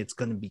mean it's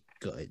going to be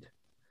good.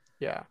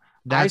 Yeah,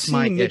 that's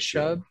my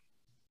issue.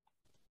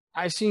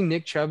 I see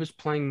Nick Chubb is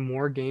playing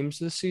more games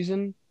this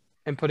season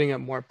and putting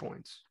up more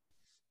points.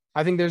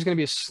 I think there's going to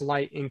be a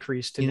slight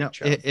increase to Nick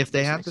Chubb. If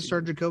they have to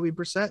start Jacoby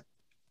Brissett,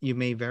 you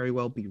may very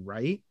well be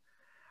right.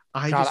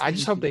 I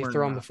just hope they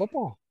throw him the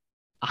football.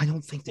 I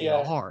don't think they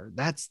are.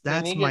 That's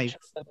my.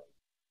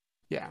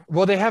 Yeah.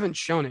 Well, they haven't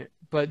shown it,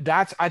 but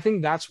I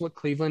think that's what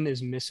Cleveland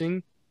is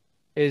missing,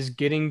 is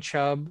getting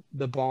Chubb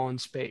the ball in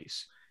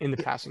space in the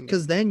passing game.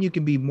 Because then you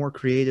can be more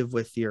creative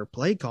with your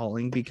play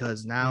calling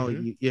because now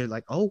you're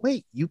like, oh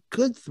wait, you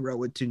could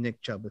throw it to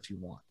Nick Chubb if you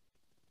want.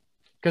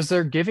 Because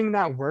they're giving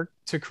that work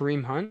to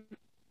Kareem Hunt,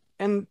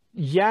 and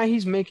yeah,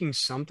 he's making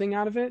something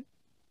out of it,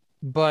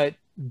 but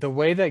the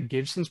way that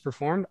Gibson's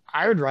performed,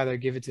 I would rather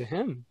give it to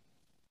him.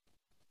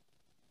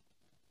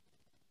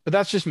 But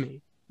that's just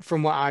me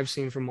from what I've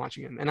seen from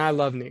watching him. And I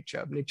love Nick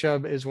Chubb. Nick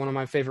Chubb is one of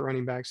my favorite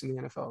running backs in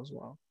the NFL as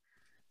well.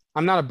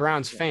 I'm not a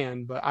Browns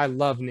fan, but I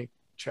love Nick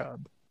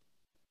Chubb.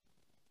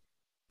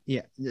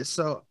 Yeah.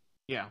 So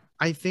yeah,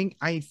 I think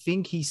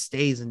he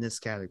stays in this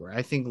category.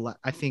 I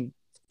think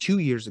 2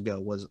 years ago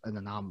was an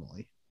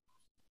anomaly.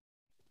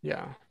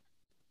 Yeah.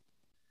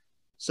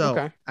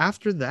 So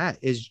after that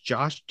is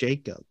Josh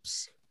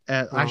Jacobs.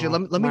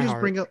 Actually, let me just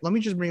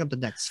bring up the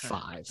next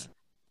 5.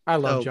 I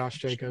love Josh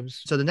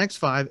Jacobs. So the next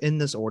 5 in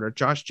this order: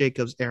 Josh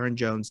Jacobs, Aaron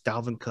Jones,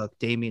 Dalvin Cook,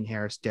 Damian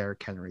Harris,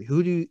 Derrick Henry.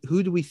 Who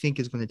do we think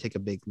is going to take a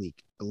big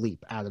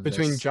leap out of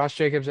between this? Josh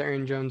Jacobs,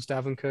 Aaron Jones,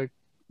 Dalvin Cook?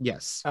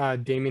 Yes.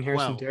 Damian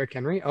Harris and Derrick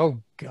Henry.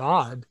 Oh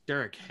God.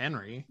 Derrick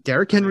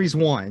Henry's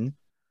one.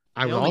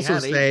 I would also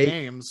say 8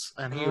 games,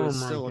 and he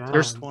was still a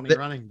top 20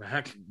 running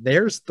back.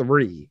 There's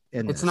 3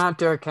 in this. It's not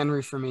Derrick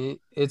Henry for me.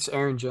 It's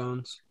Aaron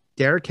Jones.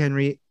 Derrick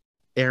Henry,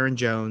 Aaron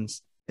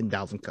Jones, and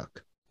Dalvin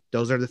Cook.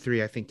 Those are the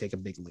 3 I think take a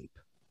big leap.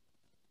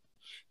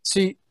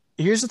 See,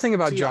 here's the thing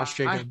about Josh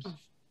Jacobs.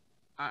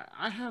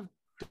 I have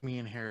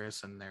Damian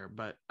Harris in there,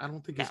 but I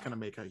don't think he's going to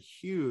make a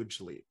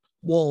huge leap.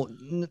 Well,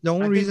 the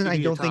only reason I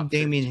don't think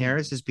Damian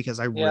Harris is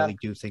because I really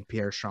do think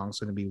Pierre Strong's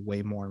going to be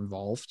way more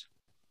involved.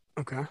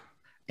 Okay.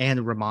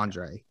 And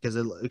Ramondre, because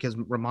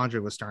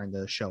Ramondre was starting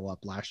to show up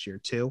last year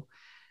too.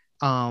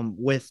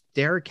 With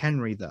Derrick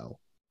Henry, though,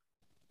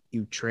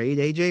 you trade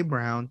A.J.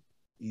 Brown,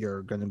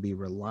 you're going to be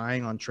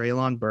relying on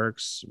Treylon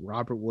Burks,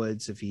 Robert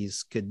Woods if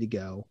he's good to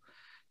go.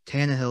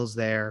 Tannehill's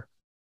there,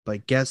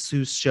 but guess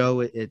whose show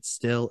it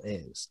still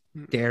is?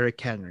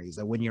 Derrick Henry's.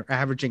 And when you're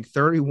averaging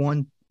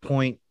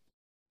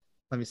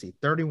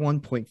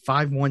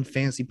 31.51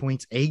 fantasy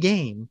points a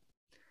game,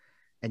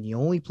 and you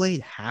only played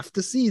half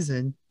the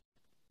season,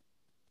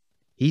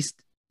 He's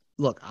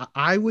look.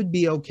 I would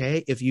be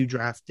okay if you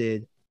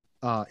drafted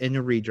in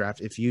a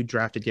redraft if you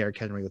drafted Derrick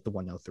Henry with the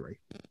 103.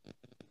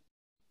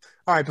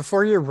 All right,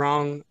 before you're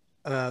wrong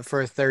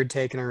for a third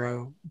take in a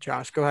row,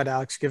 Josh, go ahead,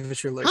 Alex. Give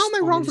us your How list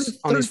am I wrong for the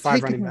on these third five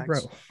take running in a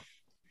backs.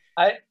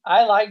 row?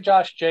 I like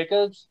Josh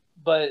Jacobs,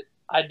 but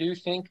I do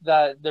think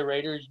that the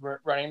Raiders'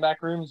 running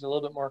back room is a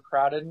little bit more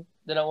crowded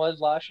than it was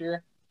last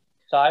year.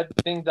 So I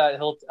think that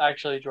he'll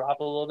actually drop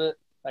a little bit.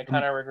 I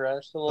kind of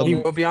regressed a little He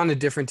bit. will be on a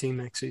different team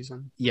next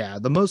season. Yeah,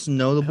 the most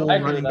notable I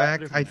agree running with that. back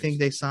Different I think mix.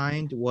 they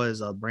signed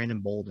was Brandon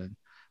Bolden,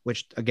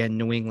 which again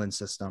New England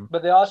system.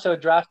 But they also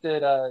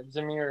drafted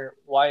Zamir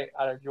White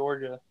out of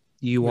Georgia.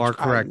 You Which are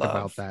I correct love.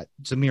 about that.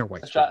 Zamir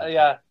White. Which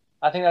I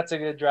think that's a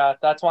good draft.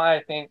 That's why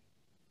I think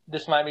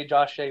this might be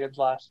Josh Jacobs'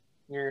 last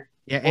year.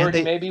 Yeah, Or and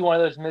he may be one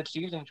of those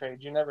mid-season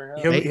trades. You never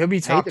know. He'll be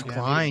they top 10.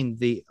 declined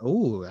the.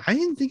 Oh, I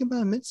didn't think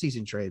about a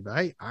midseason trade,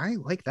 but I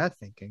like that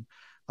thinking.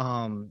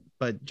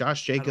 But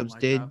Josh Jacobs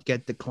like did that.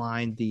 get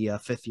declined the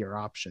fifth-year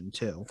option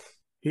too.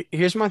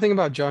 Here's my thing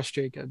about Josh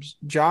Jacobs.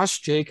 Josh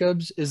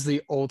Jacobs is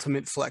the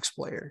ultimate flex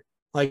player.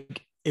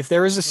 Like, if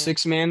there was a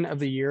six man of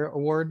the year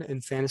award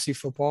in fantasy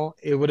football,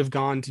 it would have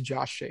gone to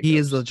Josh Jacobs. He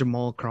is the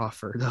Jamal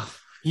Crawford.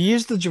 He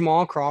is the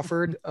Jamal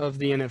Crawford of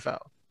the NFL.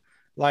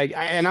 Like,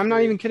 and I'm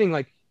not even kidding.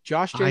 Like,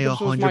 Josh I Jacobs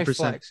was my 100%.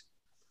 flex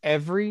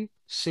every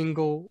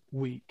single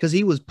week. Because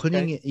he was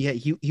putting Okay. it. Yeah,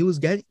 he was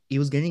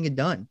getting it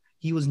done.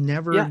 He was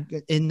never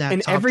in that. In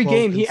top every 12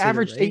 game, he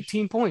averaged consideration.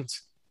 18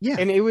 points. Yeah,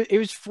 And it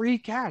was free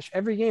cash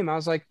every game. I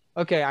was like,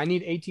 okay, I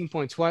need 18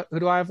 points. Who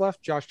do I have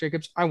left? Josh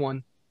Jacobs. I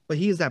won. but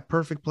he is that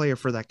perfect player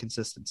for that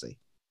consistency.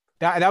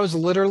 That was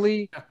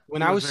literally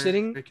when He I was very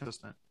sitting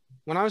consistent.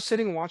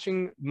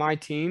 watching my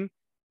team,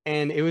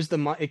 and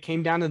it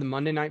came down to the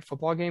Monday night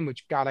football game,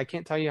 which God, I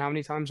can't tell you how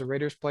many times the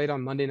Raiders played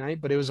on Monday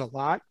night, but it was a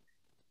lot.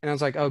 And I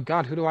was like, oh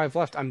God, who do I have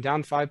left? I'm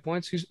down 5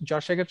 points. Who's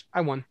Josh Jacobs?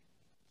 I won.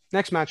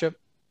 Next matchup.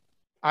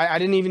 I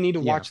didn't even need to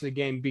Yeah. watch the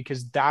game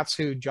because that's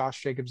who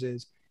Josh Jacobs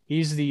is.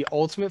 He's the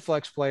ultimate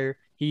flex player.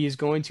 He is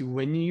going to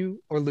win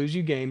you or lose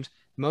you games.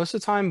 Most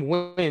of the time,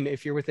 win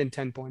if you're within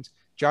 10 points.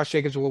 Josh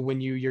Jacobs will win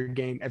you your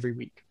game every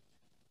week.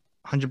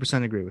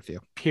 100% agree with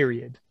you.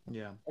 Period.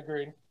 Yeah.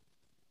 Agreed.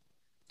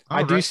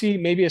 I do Alright. see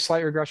maybe a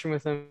slight regression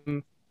with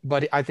him,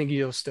 but I think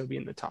he'll still be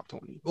in the top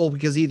 20. Well,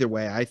 because either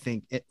way, I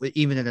think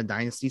even in a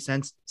dynasty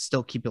sense,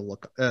 still keep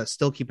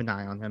an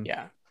eye on him.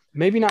 Yeah.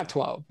 Maybe not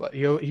 12, but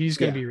he's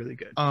going to Yeah. be really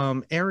good.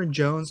 Aaron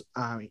Jones,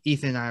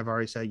 Ethan and I have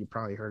already said, you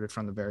probably heard it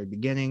from the very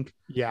beginning.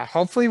 Yeah.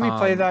 Hopefully we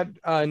play Um,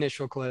 that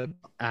initial clip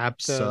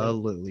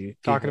Absolutely.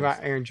 talking because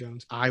about Aaron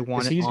Jones. I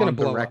want it he's gonna on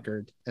the blow up.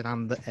 record, and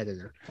I'm the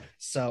editor.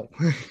 So,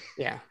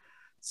 Yeah.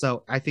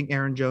 so I think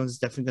Aaron Jones is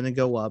definitely going to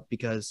go up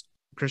because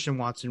Christian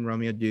Watson,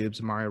 Romeo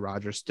Dubes, Mario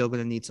Rogers still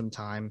going to need some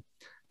time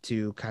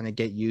to kind of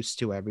get used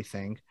to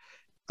everything.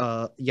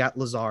 Yet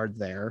Lazard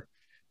there,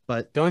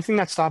 but The only thing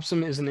that stops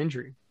him is an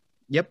injury.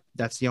 yep,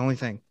 that's the only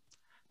thing.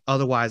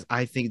 Otherwise,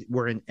 I think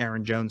we're in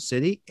Aaron Jones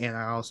City, and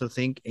I also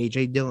think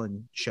AJ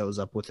Dillon shows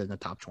up within the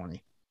top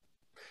 20.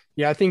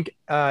 Yeah, I think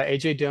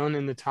AJ Dillon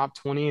in the top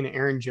 20 and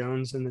Aaron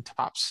Jones in the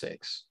top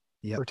 6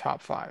 Yep. or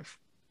top 5.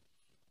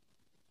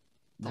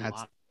 A That's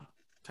lot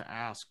to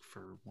ask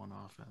for one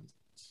offense.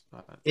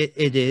 But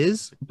it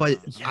is, but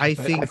Yeah, I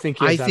but think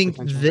he has that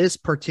potential. this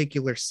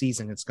particular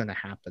season it's going to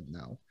happen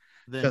though.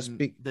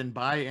 then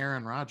buy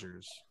Aaron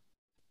Rodgers.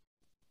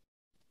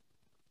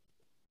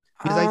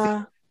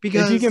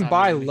 Because if you can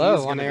buy he's low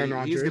gonna on Aaron be-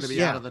 Rodgers, he's going to be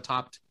Yeah. out of the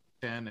top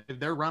 10. If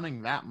they're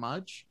running that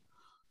much,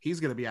 he's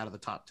going to be out of the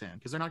top 10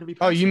 because they're not going to be.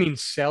 Oh, you passing. mean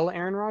sell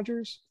Aaron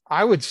Rodgers?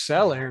 I would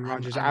sell Aaron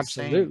Rodgers,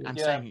 absolutely. I'm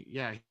Yeah. saying,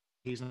 yeah,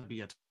 he's going to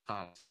be a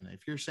top 10.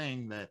 If you're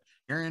saying that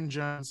Aaron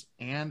Jones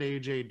and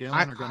AJ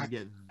Dillon are going to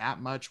get that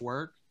much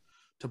work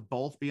to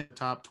both be in the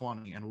top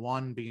 20 and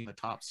one be in the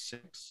top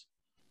 6.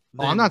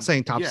 Oh, I'm not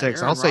saying top 6.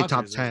 Aaron I'll say top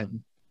Rodgers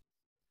 10.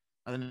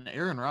 And then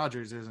Aaron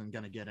Rodgers isn't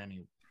going to get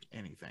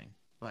anything.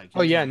 Like,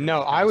 Oh he's yeah, gonna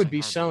no, be I would passing be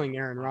hardly selling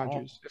Aaron at all.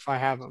 Rodgers if I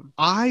have him.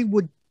 I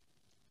would.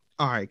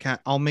 All right,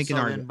 I'll make an So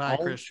then argument. buy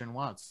Christian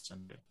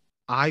Watson.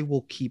 I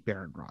will keep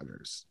Aaron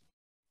Rodgers.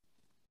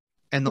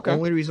 And the Okay.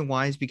 only reason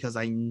why is because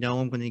I know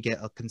I'm going to get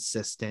a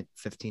consistent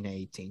 15 to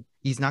 18.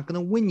 He's not going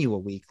to win you a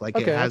week like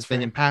it Okay, has that's been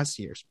fair. in past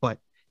years, but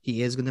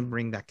he is going to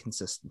bring that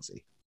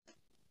consistency.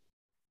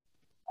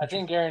 I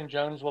think Aaron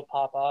Jones will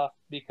pop off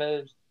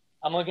because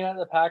I'm looking at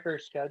the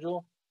Packers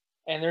schedule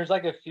and there's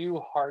like a few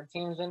hard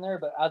teams in there,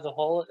 but as a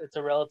whole, it's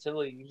a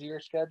relatively easier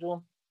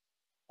schedule.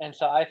 And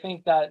so I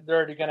think that they're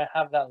already going to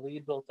have that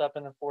lead built up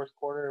in the fourth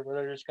quarter where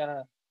they're just going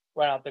to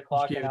run out the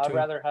clock. give And it I'd to 'em.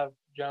 rather have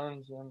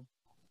Jones than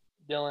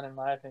Dillon, in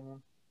my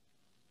opinion.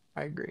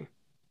 I agree.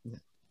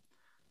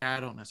 I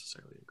don't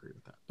necessarily agree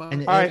with that. But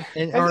And All right,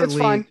 in our it's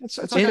league, fine. It's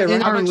it's okay, okay. in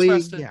Ryan. our I've league,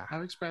 expressed it. yeah.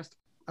 I've expressed.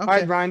 All okay.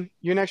 right, Ryan,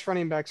 your next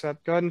running back's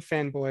up. Go ahead and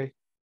fanboy.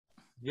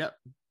 Yep.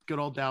 Good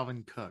old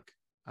Dalvin Cook.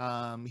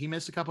 He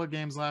missed a couple of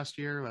games last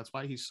year. That's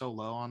why he's so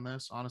low on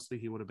this. Honestly,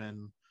 he would have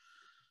been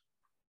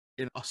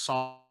in a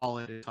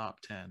solid top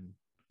 10.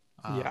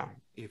 Yeah.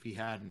 If he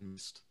hadn't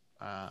missed.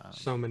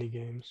 So many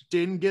games.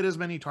 Didn't get as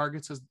many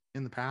targets as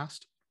in the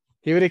past,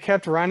 He would have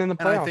kept Ryan in the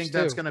And playoffs I think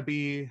that's too. going to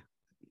be,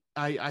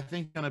 I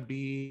think going to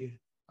be,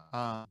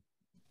 that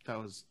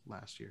was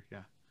last year.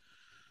 Yeah.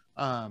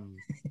 I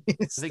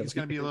think it's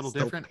going to be a little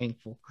different.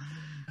 Painful.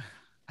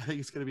 I think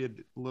it's going to be a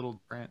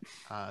little different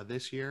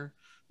this year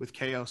with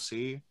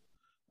KOC.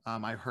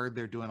 I heard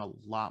they're doing a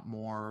lot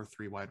more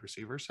 3 wide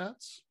receiver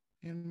sets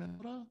in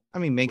Minnesota. I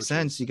mean, makes which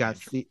sense. is You got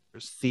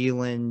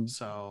Thielen,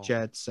 so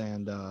Jets,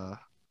 and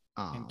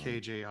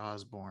KJ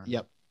Osborne.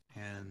 Yep.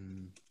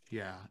 And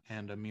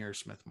and Amir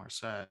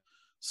Smith-Marset.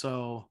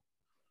 So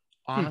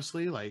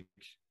honestly, like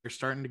you're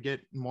starting to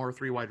get more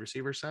 3 wide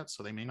receiver sets,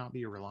 so they may not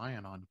be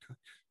reliant on Cook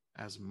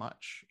as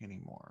much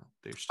anymore.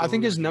 I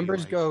think his gonna be,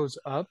 numbers like, goes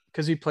up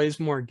because he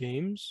plays more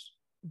games,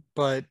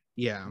 but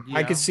yeah.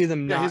 I could see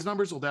them not his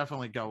numbers will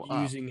definitely go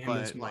using up, him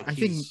as but much. like I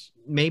think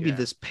maybe yeah.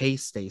 this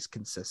pace stays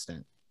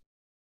consistent.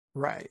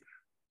 right.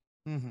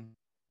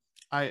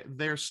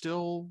 They're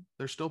still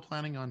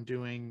planning on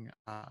doing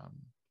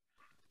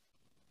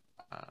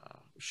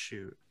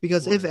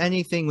because what if is it?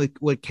 anything, like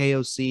what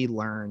KOC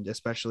learned,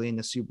 especially in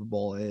the Super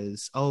Bowl,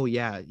 is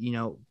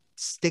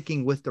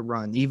sticking with the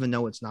run, even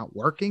though it's not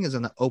working, is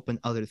going to open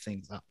other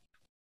things up.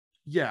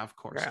 Yeah, of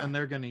course. Yeah. And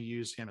they're going to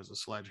use him as a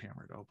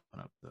sledgehammer to open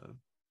up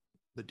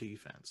the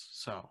defense.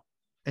 So,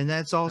 and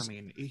that's also, I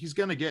mean, he's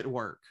going to get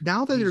work.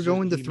 now that they're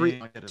going to he three may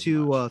not get as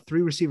much.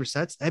 three receiver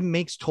sets, that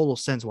makes total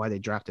sense why they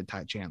drafted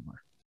Ty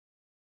Chandler.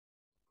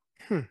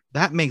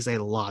 That makes a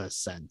lot of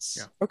sense.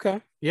 Yeah.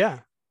 Okay. Yeah.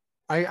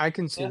 I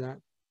can see that.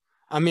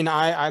 I mean,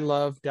 I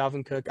love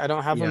Dalvin Cook. I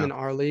don't have him in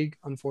our league,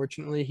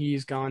 unfortunately.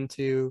 He's gone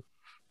to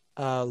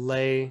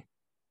Lady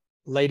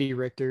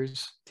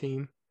Richter's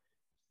team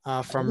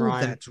from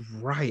Ryan. That's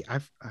right. I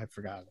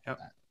forgot about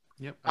that.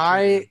 Yep.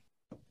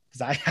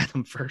 Because I had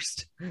him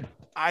first.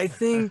 I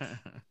think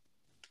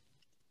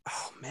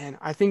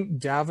I think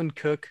Dalvin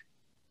Cook.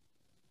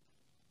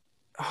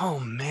 Oh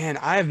man,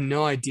 I have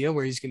no idea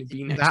where he's going to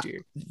be next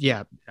year.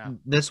 Yeah.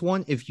 This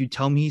one, if you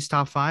tell me he's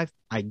top 5,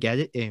 I get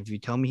it. And if you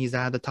tell me he's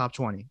out of the top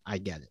 20, I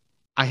get it.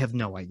 I have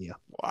no idea.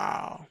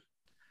 Wow.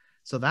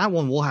 So that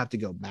one we'll have to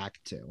go back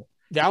to.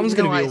 That one's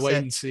going to be a wait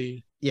and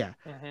see. Yeah.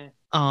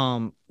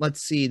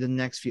 Let's see the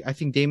next few. I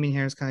think Damian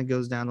Harris kind of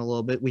goes down a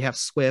little bit. We have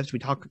Swift. We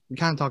kind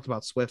of talked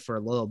about Swift for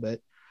a little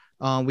bit.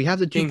 We have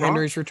the King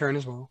Henry's return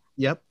as well.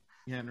 Yep.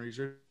 Henry's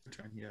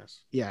return,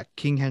 yes. Yeah,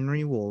 King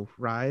Henry will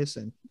rise,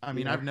 and I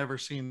mean, I've never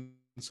seen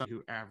someone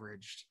who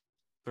averaged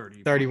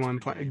 31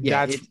 points.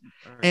 Yeah,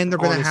 and they're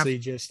going to have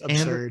just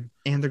absurd.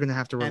 And they're going to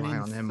have to rely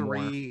on him more.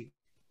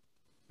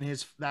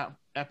 That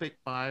epic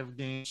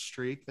 5-game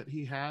streak that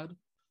he had,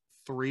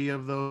 3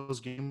 of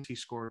those games he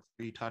scored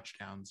 3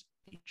 touchdowns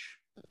each.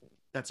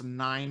 That's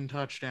 9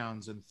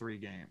 touchdowns in 3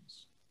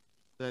 games.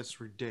 That's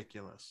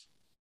ridiculous.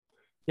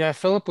 Yeah,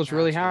 Philip was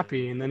really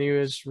happy, and then he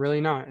was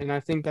really not, and I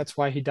think that's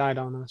why he died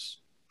on us.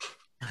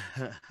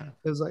 It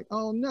was like,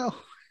 oh no.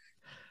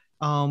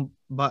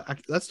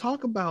 But let's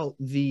talk about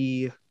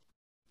the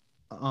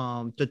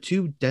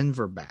 2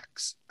 Denver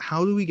backs.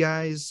 How do we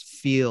guys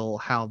feel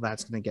how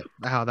that's gonna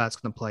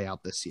play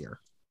out this year?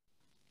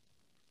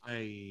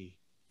 I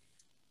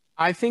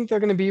think they're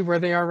gonna be where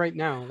they are right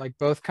now, like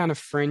both kind of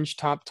fringe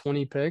top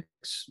 20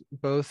 picks.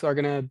 Both are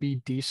gonna be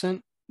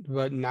decent,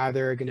 but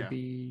neither are gonna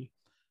be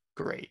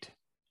great.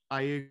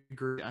 I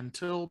agree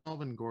until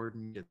Melvin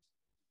Gordon gets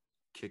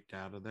kicked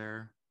out of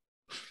there.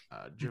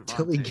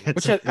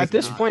 Which at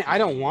this point, I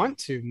don't want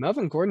to.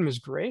 Melvin Gordon was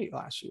great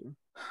last year.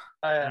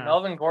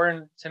 Melvin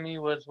Gordon to me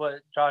was what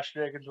Josh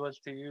Jacobs was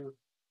to you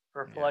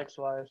for flex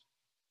wise.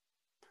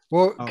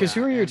 Well, because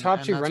who are your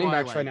top 2 running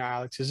backs right now,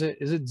 Alex? Is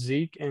it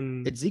Zeke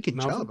and it's Zeke and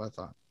Melvin? Chubb? I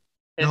thought.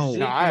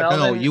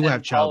 No, you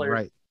have Chubb, Pollard.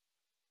 right?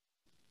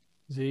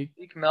 Zeke,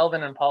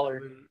 Melvin, and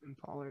Pollard.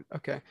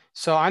 Okay,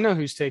 so I know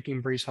who's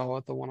taking Breece Hall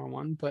at the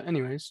 1-on-1, but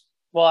anyways.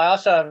 Well, I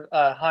also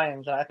have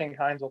Hines, and I think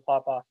Hines will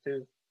pop off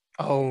too.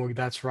 Oh,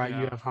 that's right.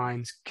 You have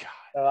Hines. God.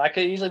 So I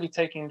could easily be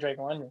taking Drake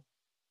London.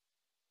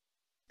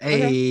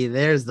 Hey,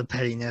 there's the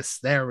pettiness.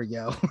 There we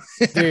go.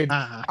 Dude,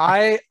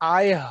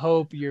 I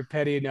hope you're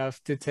petty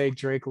enough to take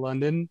Drake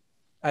London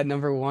at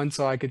number 1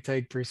 so I could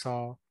take Breece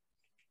Hall.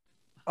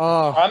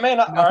 Oh, I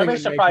may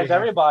surprise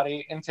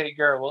everybody and take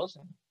Garrett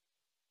Wilson.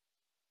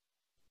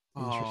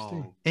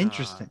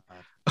 Interesting.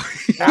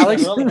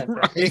 Alex,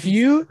 if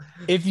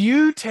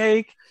you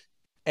take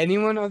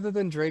anyone other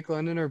than Drake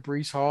London or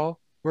Breece Hall,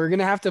 we're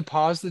gonna have to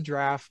pause the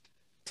draft,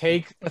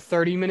 take a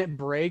 30-minute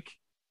break,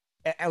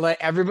 and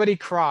let everybody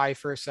cry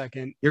for a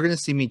second. You're gonna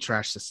see me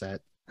trash the set.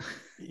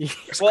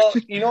 Well,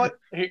 you know what?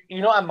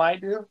 I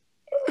might do,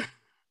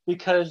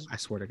 because I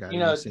swear to God,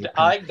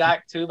 I like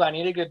Dak too, but I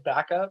need a good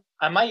backup.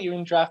 I might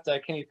even draft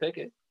Kenny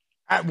Pickett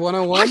at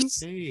 101.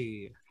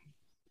 Hey.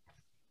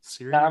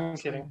 Seriously? No, I'm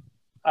kidding.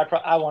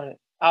 I want it.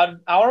 I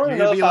don't even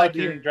know if I'd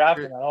even draft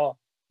him at all.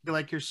 Be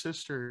like your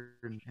sister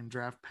and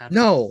draft Patrick.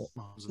 No,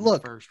 in the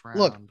first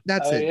round.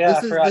 That's it. Yeah,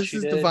 this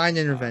is divine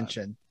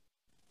intervention.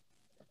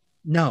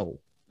 No,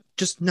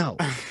 just no.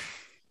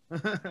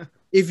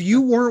 If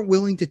you weren't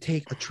willing to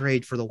take a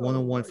trade for the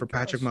 101 for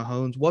Patrick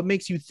Mahomes, what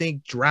makes you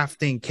think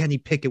drafting Kenny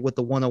Pickett with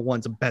the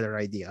 101 is a better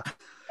idea?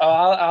 Oh,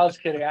 I was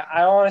kidding.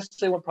 I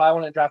honestly would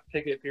probably want to draft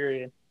Pickett.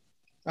 Period.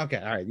 Okay,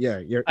 all right, yeah, I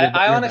you're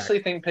honestly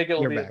back. think Pickett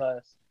will You're be a back.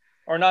 bust,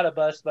 or not a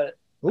bust, but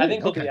I Ooh,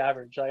 think he'll okay. be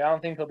average. Like I don't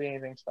think he'll be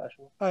anything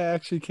special. I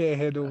actually can't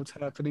handle what's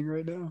happening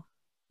right now.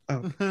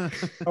 Oh,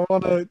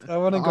 I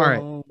wanna all go right,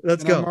 home.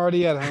 let's And I'm go.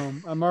 already at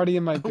home. I'm already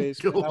in my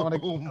basement. Go I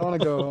home. wanna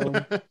go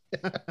home.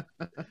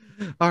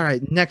 All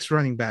right, next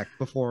running back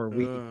before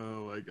we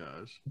Oh my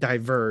gosh.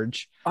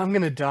 diverge. I'm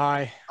gonna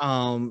die.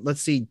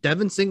 Let's see,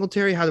 Devin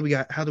Singletary. How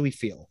do we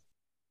feel?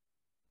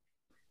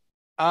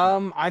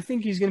 I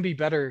think he's gonna be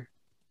better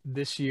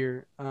this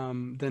year.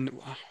 Than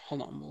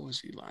hold on, what was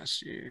he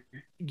last year?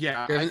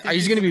 Yeah, He's I think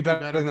he's gonna be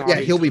better than Yeah,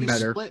 he'll be RB20.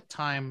 better. Split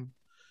time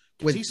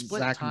With he split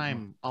Zach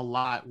time a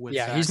lot with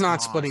Yeah, Zach he's not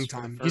Moss splitting for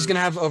the time. He's gonna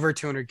have first- over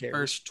 200 carries.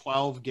 first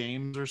 12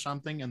 games or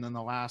something, and then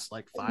the last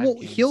like 5 Well,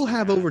 games. he'll he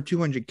have had- over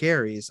 200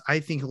 carries. I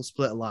think he'll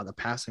split a lot of the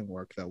passing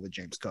work though with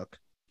James Cook.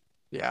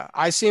 Yeah,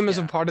 I see him as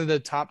a Yeah. part of the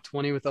top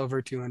 20 with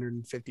over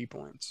 250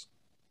 points.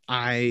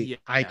 I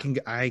Yeah.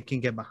 can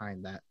get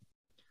behind that.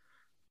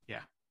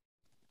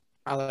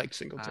 I like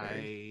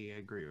Singletary. I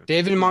agree with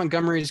David that.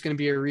 Montgomery is going to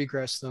be a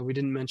regress, though. We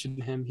didn't mention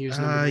him. He was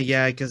number 19.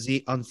 Yeah, because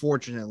he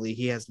unfortunately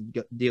he has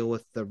to deal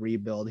with the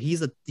rebuild.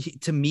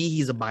 To me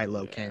he's a buy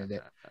low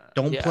candidate.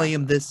 Don't Yeah. play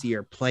him this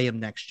year. Play him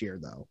next year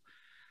though.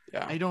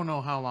 Yeah. I don't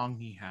know how long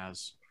he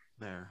has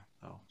there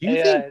though. Do you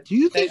Hey, think? Do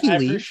you think he I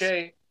leaves?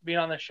 appreciate being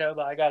on the show,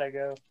 but I gotta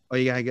go. Oh,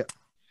 you gotta go.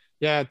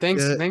 Yeah,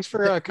 thanks. Good. Thanks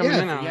for coming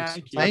Yeah, in, yeah, Alex.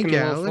 thank you. Talking Thank you,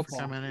 a little Alex.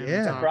 football. Coming in Yeah.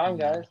 and No No problem,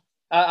 talking. guys.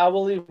 I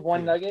will leave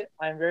one Yeah. nugget.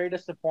 I'm very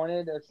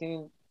disappointed of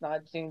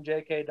not seeing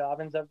J.K.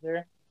 Dobbins up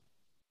there.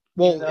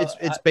 Well, Even though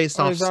it's based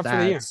Oh, off he's out for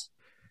the year. stats.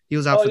 He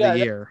was out Oh, for yeah, the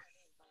year.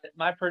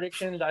 My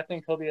predictions, I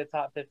think he'll be a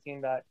top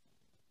 15 back.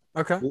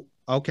 Okay.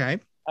 Okay.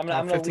 I'm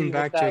Top gonna 15 leave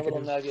back, with that J.K.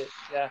 little nugget.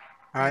 Yeah.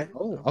 All right.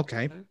 Oh,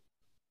 okay.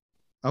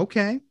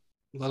 Okay.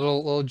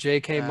 Little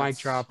JK mic That's-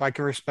 drop. I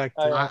can respect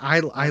Oh, it. yeah.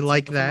 I That's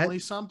like that. definitely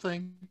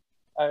something.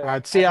 Oh, yeah. All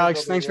right. See you, I think Alex.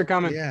 he'll be Thanks for good.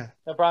 coming. Yeah.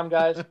 No problem,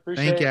 guys.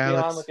 Appreciate Thank you, being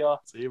Alex. on with y'all.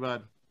 See you,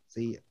 bud.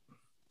 See.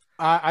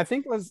 I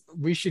think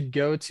we should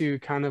go to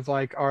kind of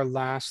like our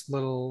last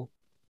little,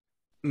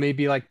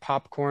 maybe like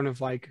popcorn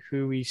of like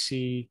who we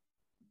see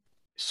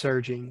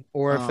surging,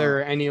 or if there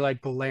are any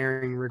like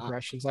glaring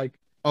regressions. Like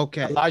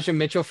Okay. Elijah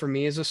Mitchell for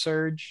me is a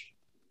surge.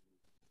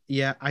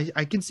 Yeah,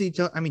 I can see.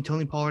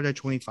 Tony Pollard at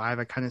 25.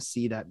 I kind of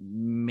see that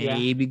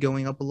maybe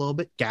going up a little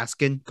bit.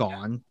 Gaskin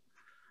gone.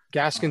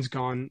 Gaskin's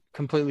gone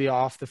completely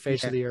off the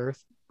face Yeah. of the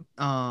earth.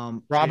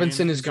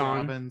 Robinson is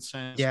gone.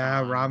 Robinson's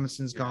Yeah, gone.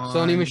 Robinson's Yeah. gone.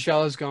 Sony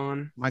Michelle is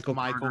gone. Michael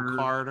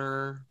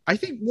Carter. I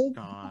think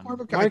Gone.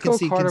 I can Michael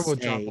see Carter can will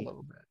stay. jump a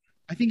little bit.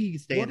 I think he can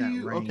stay What in do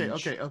that you?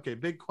 range. Okay.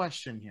 Big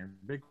question here.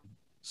 Big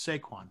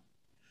Saquon.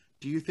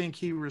 Do you think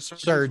he resurges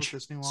Surge.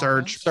 with this new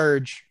Surge.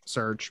 offense?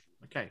 Surge.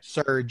 Okay.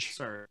 Surge.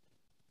 Surge.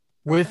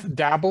 With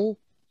Dabble,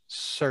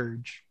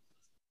 surge.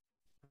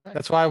 Okay.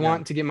 That's why I Yeah.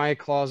 want to get my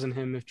claws in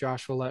him if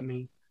Josh will let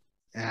me.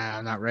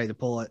 I'm not ready to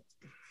pull it.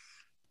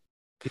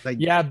 He's like,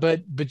 Yeah,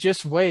 but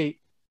just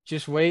wait.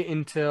 Just wait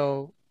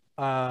until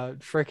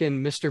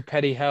freaking Mr.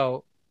 Petty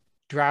Hell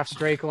drafts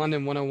Drake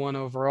London 101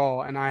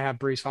 overall and I have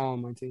Brees Hall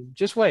on my team.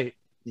 Just wait.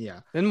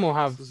 yeah. Then we'll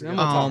have This is then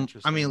gonna we'll be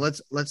talk. I mean,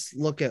 interesting. let's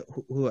look at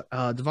who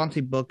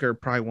Devontae Booker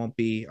probably won't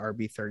be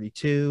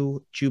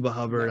RB32. Chuba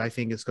Hubbard, No. I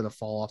think, is going to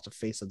fall off the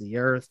face of the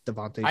earth.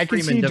 Devontae I can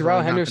Freeman see definitely Darrell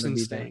not gonna Henderson be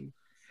there. staying.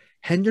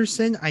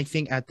 Henderson, I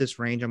think at this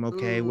range, I'm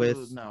okay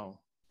with. No.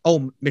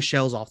 Oh,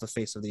 Michelle's off the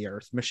face of the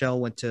earth. Michelle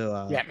went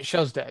to. Yeah,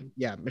 Michelle's dead.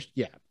 Yeah.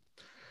 Yeah.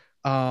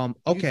 Do you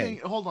Okay.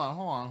 think- hold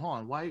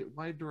on.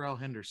 Why Darrell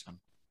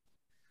Henderson?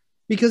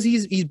 Because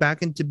he's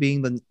back into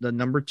being the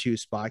number 2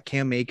 spot.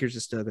 Cam Akers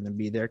is still going to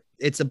be there.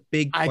 It's a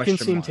big. I can question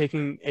see him mark.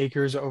 taking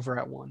Akers over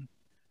at 1.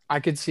 I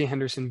could see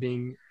Henderson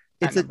being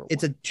It's at a number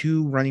it's 1. a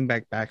 2 running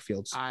back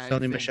backfield. I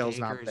Sony think Michelle's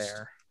not Akers-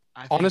 there.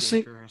 I think Honestly-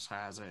 Akers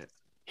has it.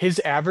 His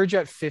average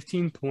at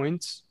 15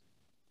 points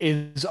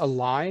is a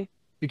lie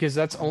because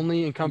that's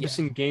only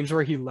encompassing games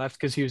where he left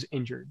because he was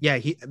injured. Yeah,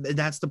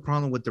 that's the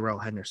problem with Darrell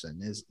Henderson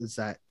is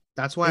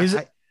that's why His-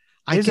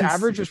 I His can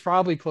average see- was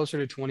probably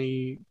closer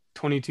to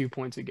 22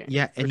 points a game.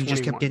 yeah, and or he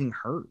just 21. kept getting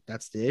hurt.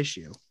 That's the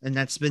issue, and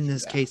that's been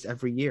this Yeah. case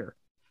every year.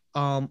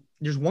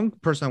 There's one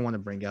person I want to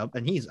bring up,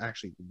 and he's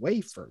actually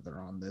way further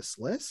on this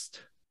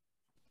list.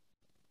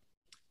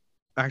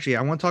 Actually,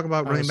 I want to talk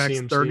about running backs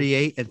CMC.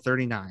 38 and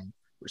 39.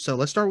 So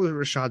let's start with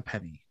Rashad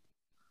Penny.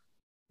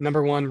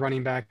 Number 1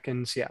 running back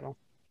in Seattle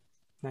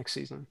next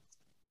season.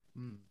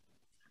 Hmm.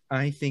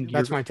 I think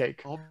That's my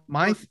take. Over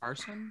My-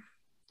 Carson.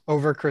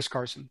 Over Chris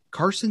Carson.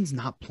 Carson's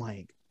not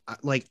playing.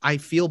 I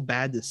feel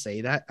bad to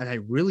say that, and I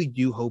really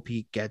do hope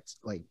he gets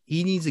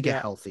he needs to get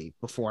Yeah. healthy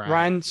before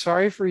Ryan,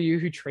 sorry for you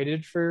who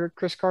traded for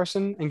Chris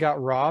Carson and got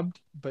robbed,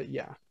 but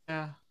yeah.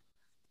 Yeah.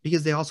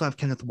 because they also have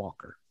Kenneth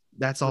Walker.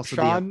 That's also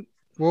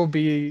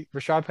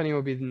Rashad Penny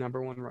will be the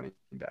number 1 running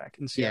back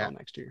in Seattle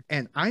next year.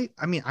 and I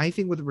mean I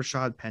think with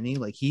Rashad Penny,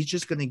 he's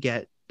just gonna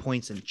get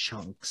points in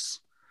chunks.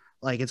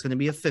 It's gonna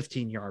be a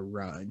 15-yard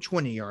run,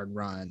 20-yard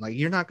run.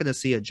 You're not gonna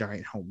see a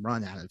giant home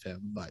run out of him,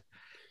 but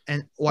I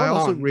Hold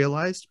also on.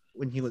 realized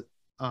when he was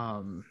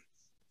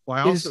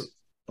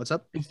What's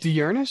up? Is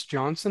Dearness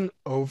Johnson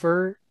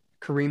over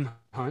Kareem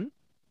Hunt?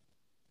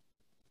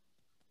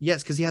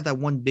 Yes, because he had that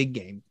one big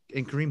game,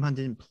 and Kareem Hunt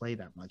didn't play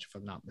that much, if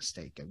I'm not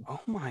mistaken. Oh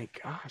my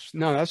gosh.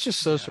 No, that's just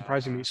so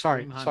surprising me.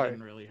 Sorry, Kareem Hunt sorry.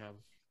 didn't really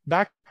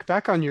have.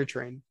 Back on your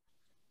train.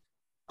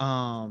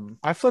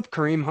 I flipped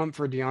Kareem Hunt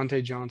for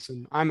Deontay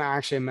Johnson. I'm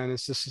actually a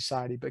menace to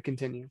society, but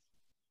continue.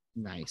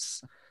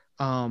 Nice.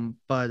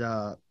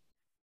 But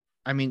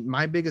I mean,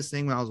 my biggest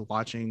thing when I was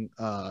watching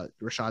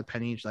Rashad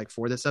Penny, like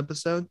for this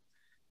episode,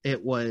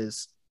 it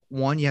was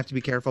one, you have to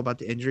be careful about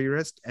the injury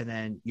risk, and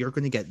then you're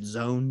going to get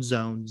zone,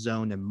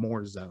 and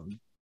more zone.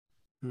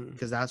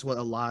 Because that's what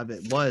a lot of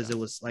it was. It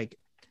was like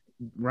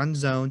run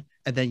zone,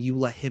 and then you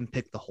let him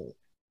pick the hole.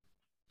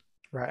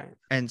 Right.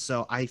 And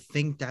so I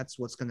think that's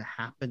what's going to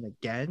happen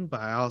again.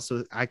 But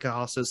I could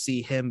also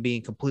see him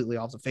being completely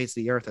off the face of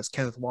the earth as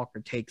Kenneth Walker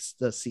takes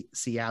the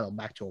Seattle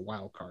back to a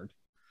wild card.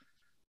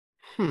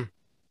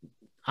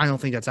 I don't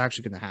think that's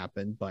actually going to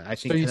happen, but I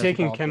think. So you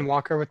taking Ken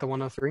Walker with the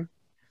 103?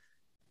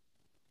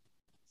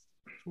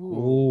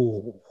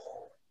 Ooh.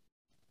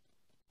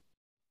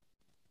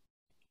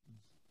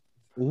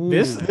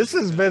 This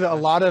has been a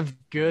lot of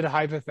good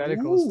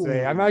hypotheticals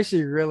today. I'm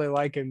actually really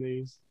liking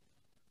these.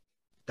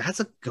 That's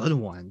a good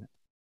one.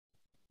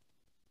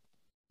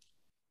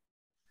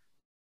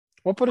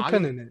 We'll put a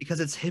pin in it. Because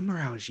it's him or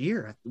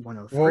Algier at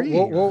 103.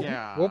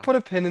 We'll put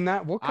a pin in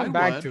that. We'll come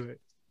back to it.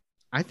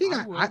 I think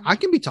I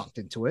can be talked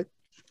into it.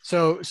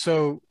 So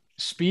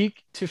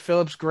speak to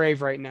Phillips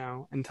Grave right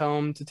now and tell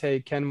him to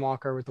take Ken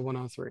Walker with the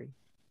 103.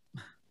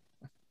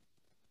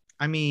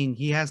 I mean,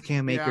 he has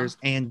Cam Akers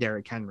and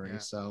Derrick Henry,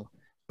 so.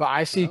 But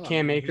I see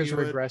Cam Akers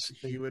regressing.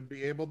 He would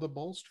be able to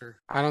bolster.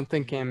 I don't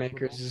think Cam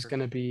Akers is going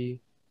to be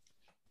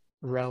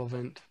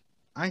relevant.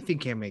 I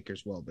think Cam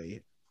Akers will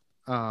be.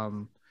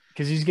 Because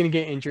he's going to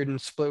get injured and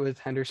split with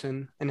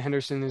Henderson, and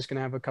Henderson is going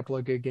to have a couple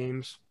of good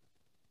games.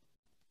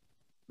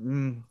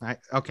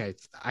 Okay,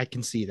 I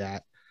can see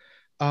that.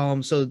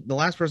 So the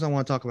last person I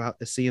want to talk about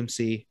is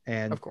CMC,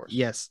 and of course,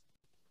 yes,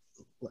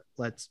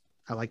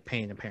 I like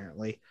Payne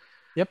apparently.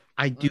 Yep,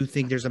 I do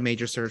think there's a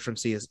major surge from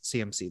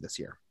CMC this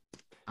year.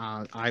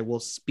 I will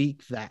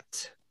speak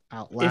that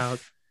out loud.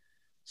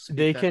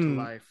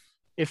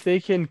 If they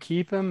can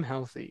keep him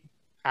healthy,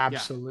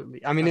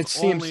 absolutely. Yeah. I mean, it's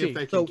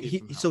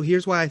CMC. So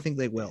here's why I think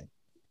they will.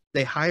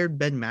 They hired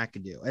Ben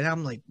McAdoo, and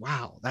I'm like,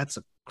 wow, that's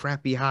a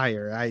crappy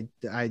hire. I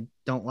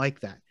don't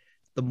like that.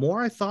 The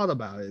more I thought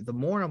about it, the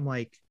more I'm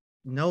like,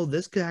 no,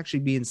 this could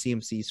actually be in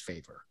CMC's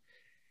favor.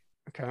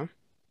 Okay.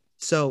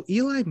 So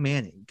Eli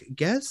Manning,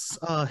 guess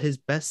his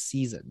best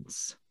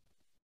seasons.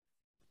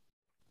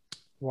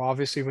 Well,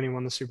 obviously when he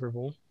won the Super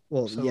Bowl.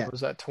 Well, so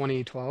was that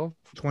 2012?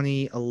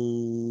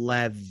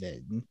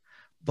 2011.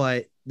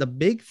 But the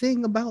big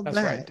thing about that's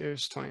right, it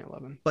was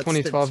 2011. But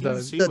 2012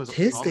 does.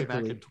 Statistically,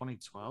 back in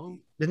 2012?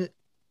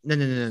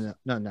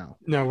 No.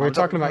 No, we're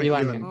talking about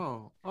Eli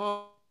Manning.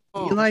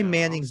 Eli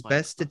Manning's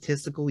best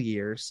statistical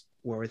years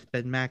were with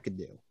Ben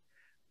McAdoo.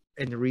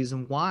 And the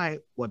reason why,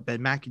 what Ben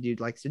McAdoo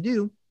likes to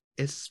do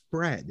is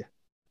spread.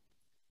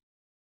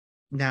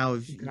 Now,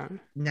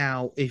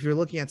 if you're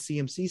looking at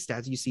CMC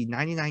stats, you see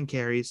 99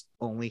 carries,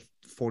 only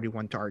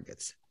 41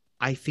 targets.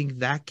 I think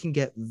that can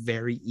get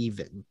very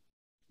even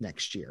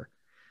next year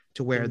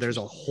to where there's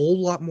a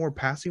whole lot more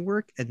passing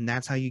work, and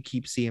that's how you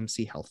keep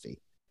CMC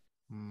healthy.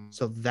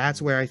 So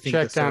that's where I think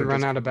check down,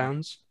 run out of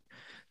bounds.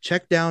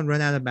 Check down, run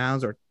out of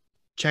bounds, or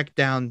check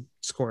down,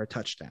 score a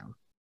touchdown.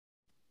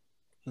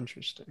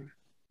 Interesting.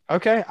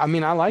 Okay. I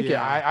mean, I like it.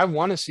 I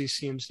want to see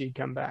CMC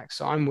come back,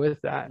 so I'm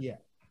with that. Yeah.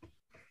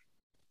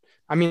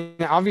 I mean,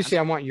 obviously,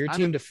 I want your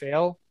team to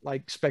fail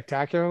like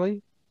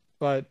spectacularly,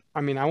 but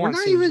I mean, we're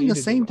not even in the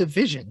same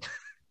division.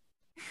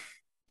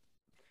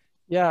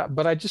 Yeah,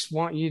 but I just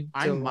want you to.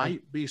 I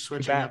might be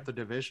switching up the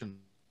divisions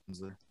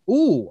there.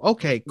 Ooh,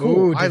 okay,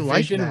 cool. I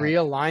like that.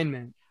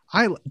 Realignment.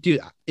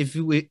 Dude, if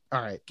we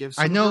all right, give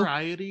some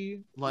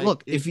variety. Like,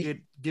 look, if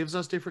it gives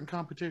us different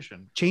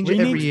competition, change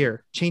it every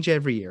year. Change it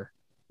every year.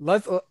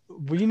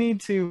 We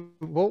need to.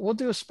 We'll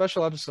do a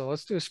special episode.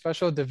 Let's do a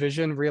special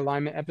division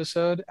realignment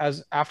episode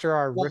as after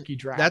our rookie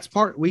draft. That's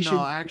part we should.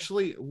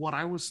 Actually, what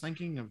I was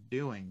thinking of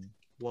doing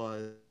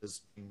was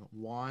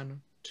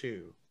 1,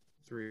 2,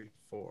 3,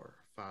 4,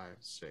 5,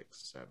 6,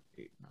 7,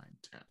 8, 9,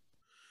 10.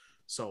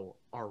 So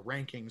our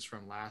rankings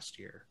from last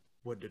year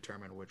would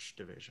determine which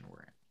division we're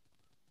in.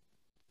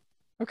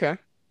 Okay.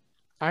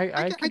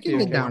 I can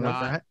get down with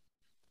that.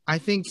 I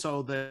think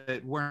so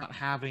that we're not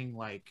having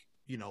 1-5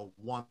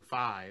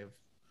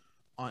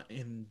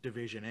 in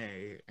Division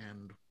A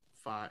and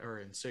 5 or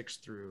in 6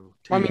 through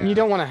 10. I mean, you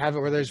don't want to have it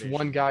where there's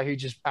one guy who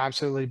just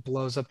absolutely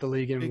blows up the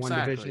league in one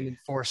division and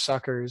 4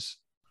 suckers.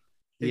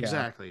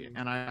 Exactly,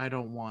 and I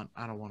don't want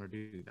to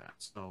do that.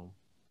 So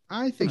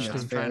I think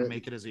I'm trying to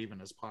make it as even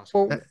as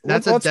possible. Well,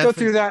 let's go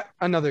through that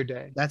another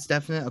day. That's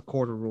definitely a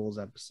quarter rules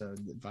episode.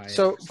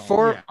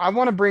 I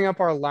want to bring up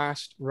our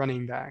last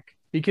running back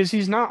because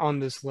he's not on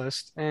this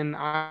list, and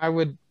I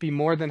would be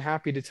more than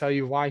happy to tell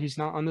you why he's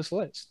not on this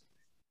list.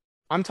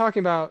 I'm talking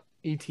about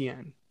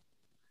ETN.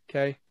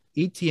 Okay.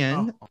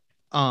 ETN.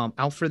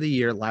 out for the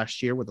year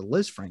last year with a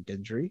Liz Frank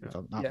injury, if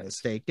I'm not Yes.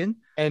 mistaken.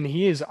 And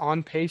he is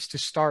on pace to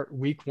start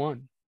week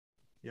 1.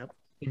 Yep.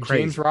 And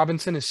Crazy. James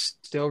Robinson is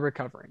still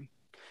recovering.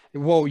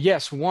 Well,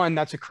 yes,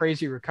 that's a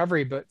crazy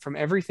recovery, but from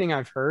everything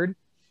I've heard,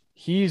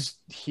 he's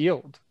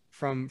healed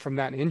from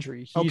that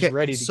injury. He's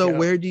ready to go. So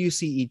where do you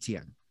see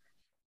ETN?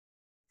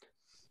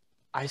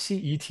 I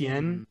see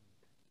ETN.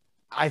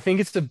 I think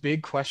it's the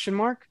big question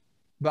mark,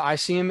 but I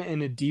see him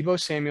in a Deebo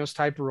Samuels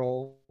type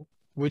role,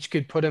 which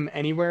could put him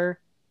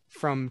anywhere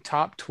from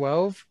top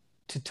 12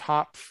 to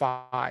top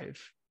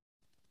 5.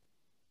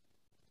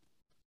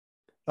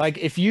 Like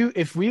if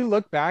we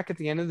look back at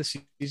the end of the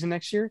season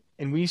next year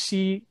and we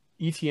see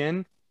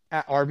ETN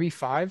at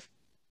RB5,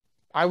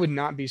 I would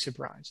not be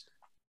surprised.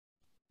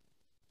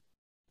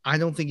 I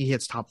don't think he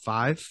hits top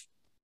 5.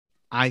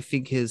 I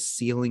think his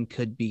ceiling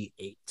could be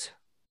 8.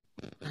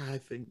 I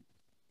think.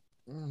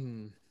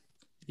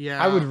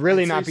 Yeah. I would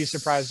really I'd not say be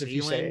surprised if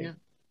you say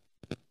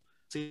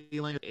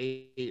ceiling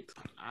 8.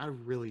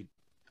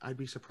 I'd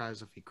be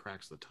surprised if he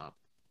cracks the top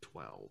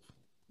 12.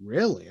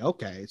 Really?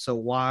 Okay. So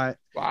why?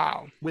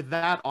 wow. With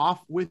that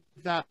offense.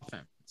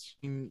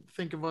 I mean,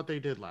 think of what they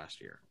did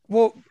last year.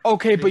 Well,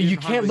 okay, They but you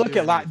didn't can't hardly look do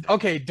at anything.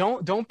 okay,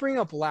 don't bring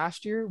up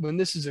last year when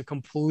this is a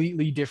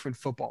completely different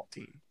football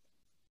team.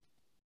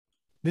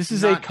 This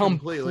is a Not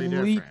completely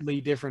completely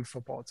different. different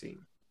football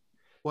team.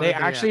 What They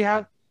did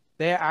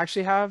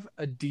actually have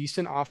a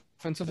decent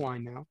offensive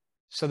line now.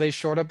 So they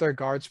shored up their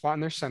guard spot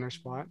and their center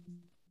spot.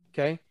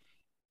 Okay.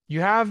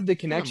 You have the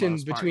connection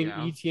most part, between yeah.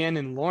 ETN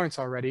and Lawrence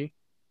already.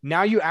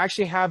 Now you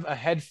actually have a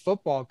head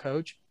football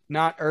coach,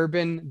 not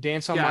Urban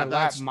Dance on My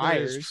Lap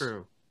Myers. That is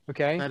true.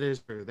 Okay. That is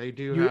true. They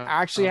do. You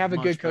actually have a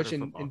much good coach better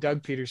in football Doug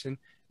coach. Peterson.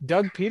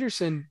 Doug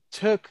Peterson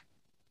took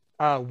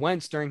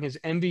Wentz during his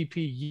MVP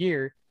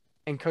year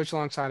and coached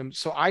alongside him.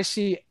 So I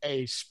see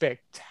a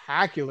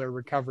spectacular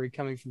recovery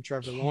coming from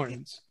Trevor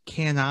Lawrence,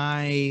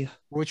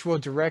 which will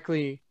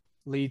directly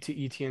lead to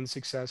ETN's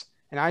success.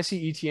 And I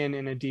see ETN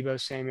in a Deebo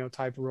Samuel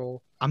type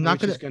role,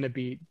 which is going to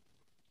be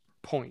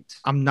points.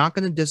 I'm not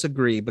going to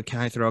disagree, but can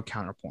I throw a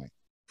counterpoint?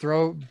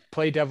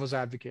 Play devil's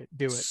advocate.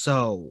 Do it.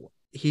 So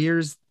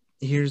here's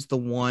the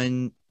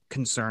one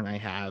concern I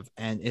have,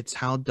 and it's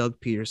how Doug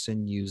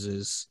Peterson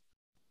uses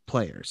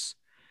players.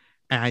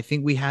 And I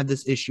think we had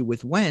this issue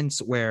with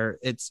Wentz where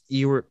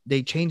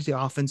they changed the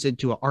offense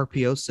into an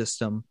RPO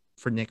system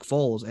for Nick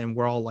Foles, and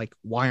we're all like,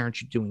 why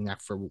aren't you doing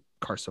that for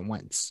Carson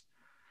Wentz?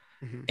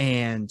 Mm-hmm.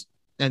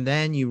 And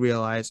then you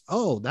realize,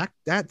 oh,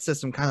 that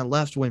system kind of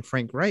left when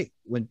Frank Reich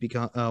went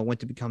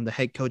to become the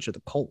head coach of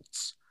the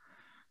Colts.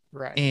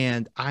 Right.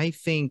 And I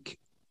think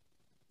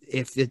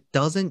if it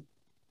doesn't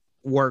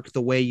work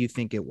the way you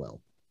think it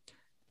will,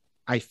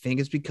 I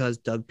think it's because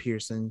Doug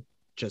Pearson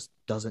just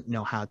doesn't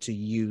know how to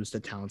use the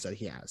talents that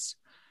he has.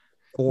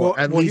 Or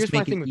at least here's my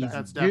make thing it with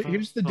easy. that.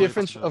 Here's the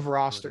difference of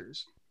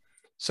rosters.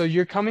 So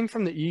you're coming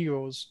from the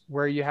Eagles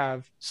where you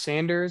have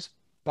Sanders,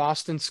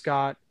 Boston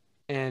Scott,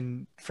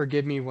 and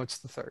forgive me, what's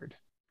the third?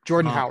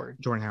 Jordan Howard.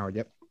 Jordan Howard,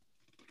 yep.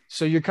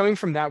 So you're coming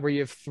from that where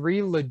you have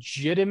 3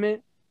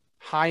 legitimate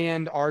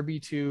high-end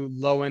RB2,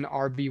 low-end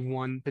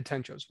RB1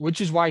 potentials, which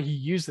is why he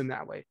used them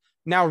that way.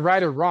 Now,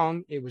 right or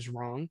wrong, it was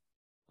wrong.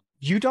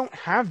 You don't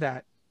have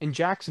that in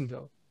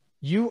Jacksonville.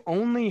 You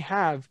only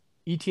have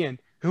ETN.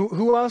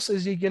 Who else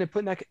is he going to put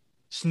in that?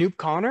 Snoop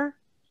Connor?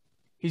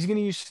 He's going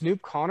to use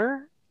Snoop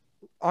Connor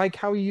like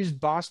how he used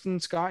Boston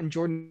Scott and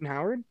Jordan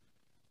Howard?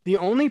 The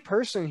only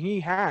person he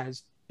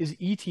has is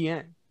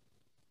ETN.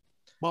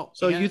 Well,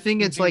 so you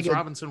think it's James like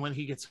Robinson when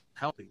he gets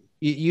healthy?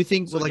 You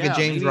think so like a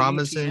James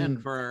Robinson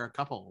ETN for a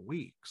couple of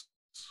weeks,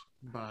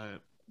 but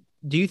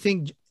do you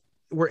think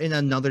we're in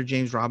another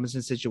James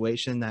Robinson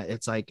situation that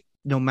it's like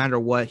no matter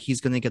what,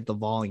 he's going to get the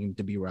volume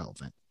to be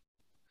relevant?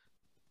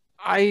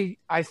 I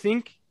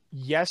think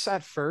yes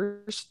at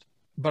first,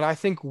 but I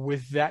think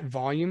with that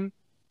volume,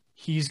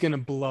 he's going to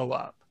blow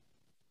up.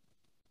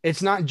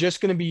 It's not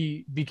just going to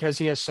be because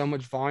he has so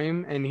much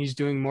volume and he's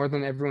doing more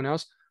than everyone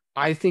else.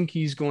 I think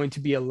he's going to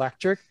be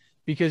electric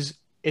because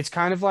it's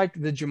kind of like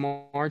the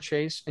Jamar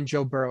Chase and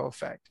Joe Burrow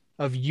effect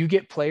of you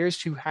get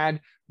players who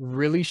had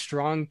really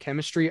strong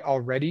chemistry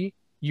already.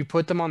 You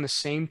put them on the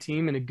same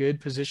team in a good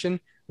position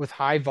with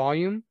high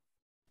volume,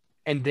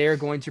 and they're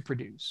going to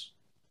produce.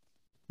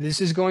 This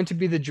is going to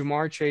be the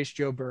Jamar Chase,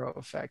 Joe Burrow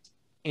effect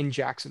in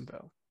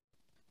Jacksonville.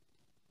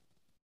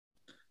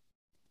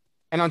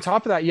 And on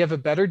top of that, you have a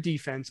better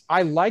defense.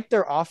 I like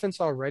their offense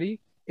already.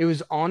 It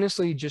was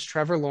honestly just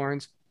Trevor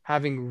Lawrence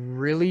having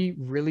really,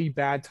 really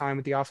bad time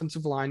with the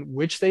offensive line,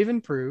 which they've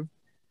improved,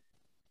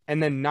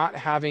 and then not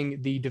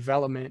having the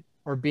development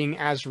or being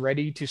as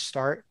ready to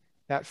start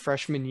that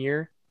freshman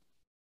year.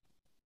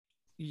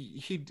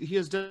 He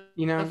has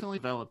definitely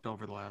developed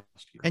over the last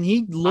year. And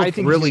he looked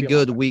really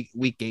good week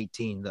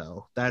 18,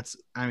 though.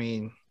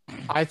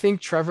 I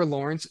think Trevor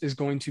Lawrence is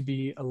going to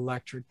be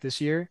electric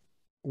this year,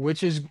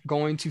 which is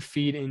going to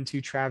feed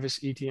into Travis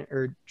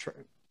Etienne.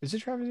 Is it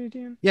Travis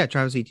Etienne? Yeah,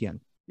 Travis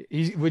Etienne.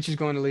 Which is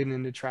going to lead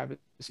into Travis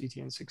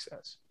Etienne's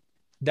success.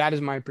 That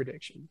is my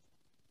prediction.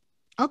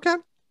 Okay.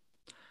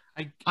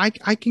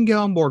 I can get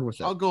on board with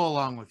it. I'll go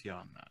along with you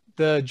on that.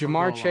 The go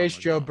Jamar along Chase,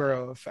 with Joe you on that.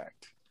 Burrow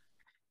effect.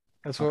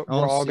 That's what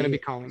Oh, we're all going to see, be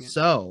calling it.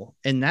 So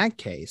in that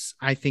case,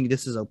 I think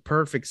this is a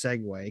perfect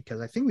segue because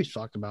I think we've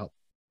talked about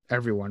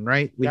everyone,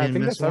 right? We Yeah, I didn't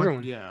think miss that's one.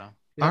 everyone. Yeah.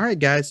 Yeah. All right,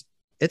 guys,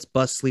 it's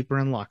bust, sleeper,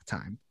 and lock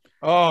time.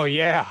 Oh,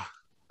 yeah.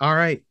 All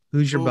right,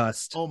 who's your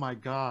bust? Oh my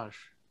gosh.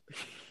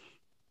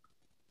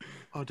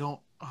 Oh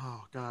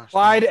gosh.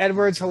 Clyde don't-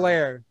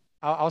 Edwards-Helaire.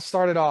 I'll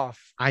start it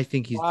off. I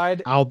think he's.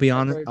 Clyde I'll be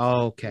honest.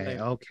 Edwards-Helaire.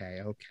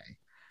 Okay.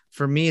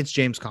 For me, it's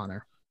James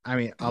Conner. I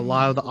mean, a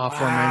lot of the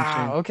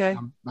aforementioned. Okay.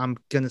 I'm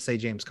gonna say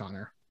James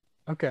Conner.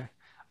 Okay.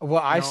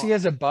 What I No. see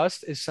as a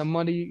bust is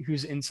somebody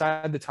who's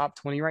inside the top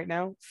 20 right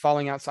now,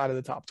 falling outside of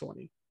the top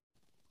 20.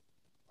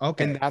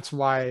 Okay. And that's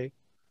why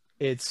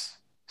it's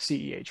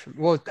CEH.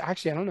 Well,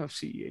 actually, I don't know if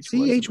CEH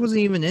CH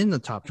wasn't even in the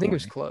top 20. I think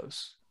it was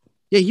close.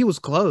 Yeah, he was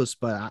close,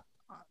 but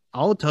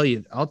I'll tell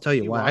you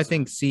He what. I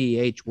think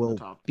CEH will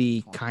top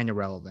be 20. kind of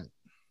relevant.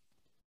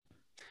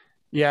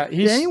 Yeah,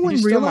 he's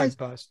still my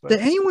bust. But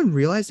Did anyone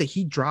realize that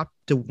he dropped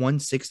to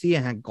 160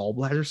 and had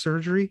gallbladder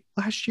surgery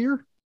last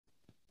year?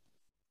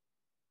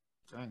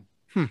 Dang.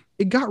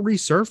 It got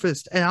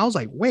resurfaced, and I was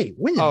like, "Wait,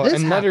 when did this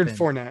and happen?" Leonard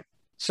Fournette.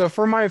 So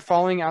for my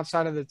falling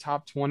outside of the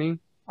top 20,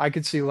 I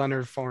could see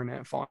Leonard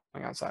Fournette falling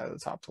outside of the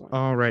top 20.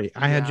 Alrighty,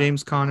 I had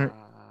James Conner,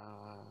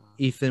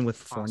 Ethan with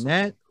possible.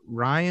 Fournette,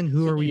 Ryan.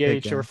 Who are we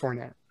CEH picking? or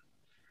Fournette?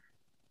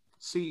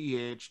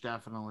 CEH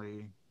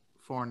definitely.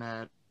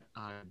 Fournette,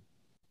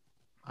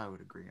 I would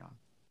agree on.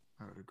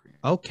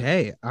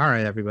 Okay, all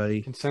right,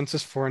 everybody.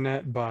 Consensus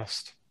Fournette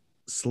bust.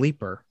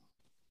 Sleeper.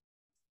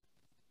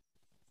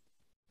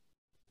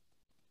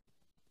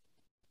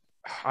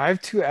 I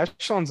have two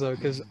echelons though,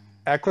 because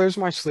Eckler's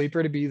my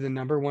sleeper to be the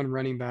number one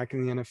running back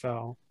in the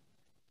NFL.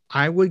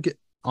 I would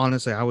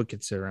honestly, I would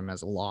consider him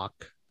as a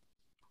lock.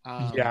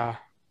 Yeah.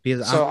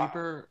 Because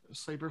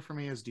Sleeper for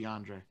me is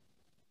DeAndre.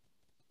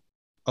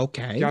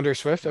 Okay. DeAndre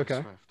Swift.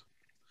 Okay.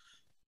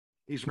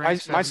 He's My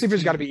ranked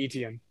sleeper's got to 17. be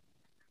ETN.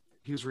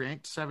 He's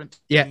ranked 17.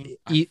 Yeah,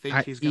 I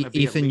think he's going to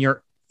be Ethan.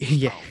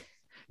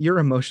 You're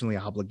emotionally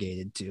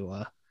obligated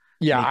to.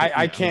 Yeah, make it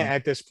I ETN. can't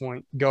at this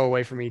point go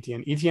away from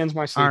ETN. ETN's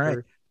my All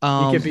sleeper.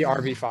 right. He could be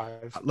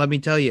RB5. Let me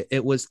tell you,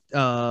 it was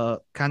kind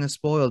of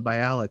spoiled by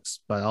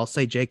Alex, but I'll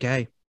say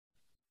JK.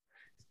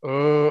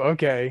 Oh,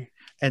 okay.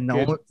 And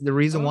the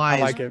reason why I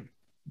like it.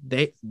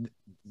 They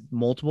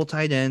multiple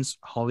tight ends,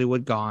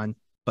 Hollywood gone,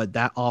 but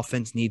that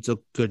offense needs a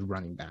good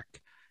running back.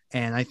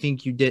 And I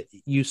think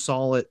you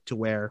saw it to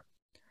where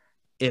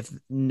if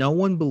no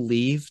one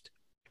believed,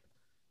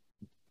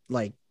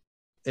 like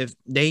if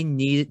they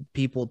needed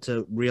people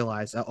to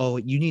realize, oh,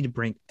 you need to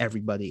bring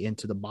everybody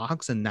into the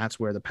box, and that's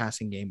where the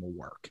passing game will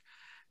work.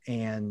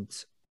 And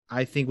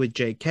I think with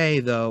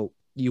JK, though,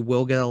 you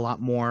will get a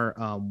lot more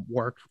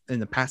work in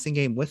the passing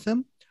game with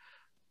him,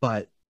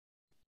 but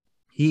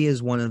he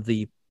is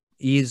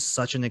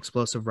such an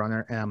explosive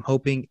runner, and I'm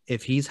hoping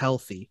if he's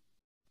healthy,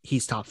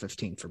 he's top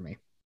 15 for me.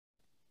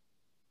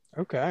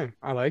 Okay,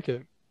 I like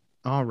it.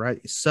 All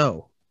right,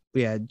 so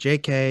we had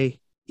JK,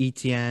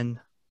 ETN,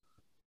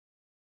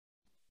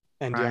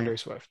 and DeAndre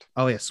Swift.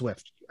 Oh yeah,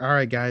 Swift. All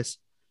right, guys,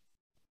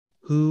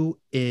 who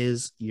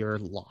is your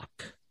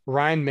lock?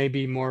 Ryan may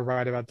be more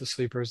right about the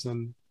sleepers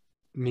than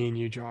me and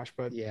you, Josh,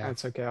 but yeah,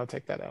 that's okay. I'll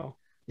take that L.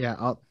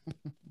 Yeah,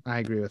 I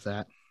agree with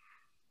that.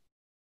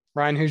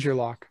 Ryan, who's your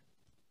lock?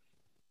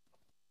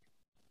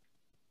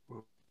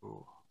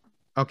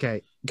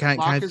 Okay,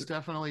 lock is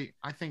definitely.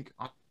 I think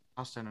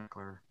Austin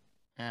Eckler,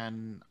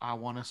 and I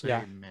want to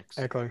say Mix.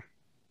 Eckler.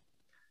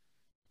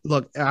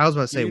 Look, I was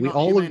about to say we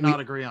may not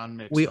agree on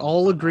Mix. We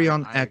all agree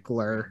on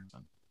Eckler.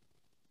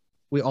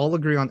 We all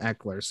agree on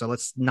Eckler, so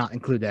let's not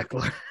include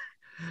Eckler.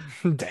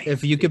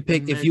 If you could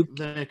pick,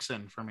 the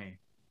Mixon for me,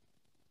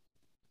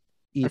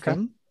 Ethan.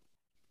 Okay.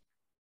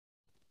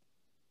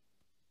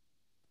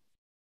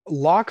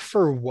 Lock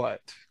for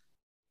what?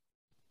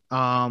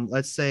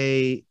 Let's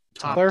say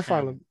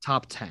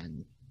top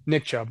 10.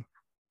 Nick Chubb.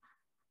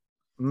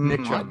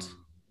 Nick Chubb.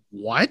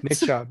 What? Nick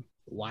Chubb.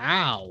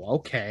 Wow.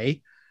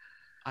 Okay.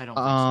 I don't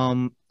think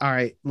so. All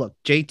right. Look,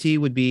 JT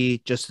would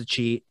be just a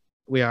cheat.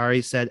 We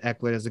already said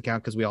Eckler doesn't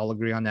count because we all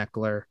agree on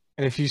Eckler.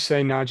 And if you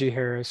say Najee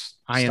Harris,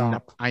 I am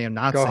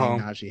not Go saying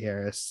home. Najee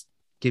Harris.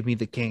 Give me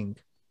the King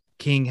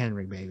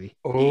Henry, baby.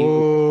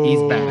 Oh,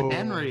 he's back.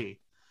 Henry.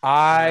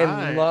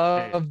 I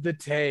love the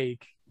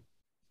take.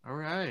 All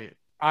right.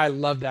 I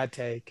love that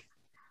take.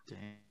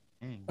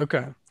 Dang.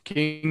 Okay.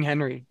 King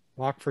Henry,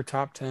 lock for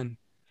top 10.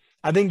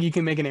 I think you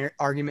can make an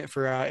argument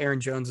for Aaron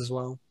Jones as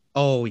well.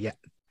 Oh, yeah.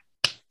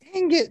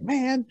 Dang it,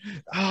 man.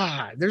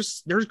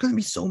 There's going to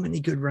be so many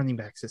good running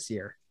backs this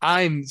year.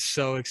 I'm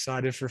so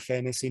excited for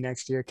fantasy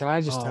next year. Can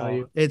I just tell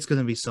you? It's going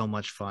to be so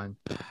much fun.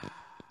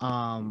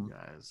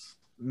 Guys.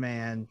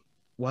 Man.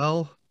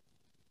 Well,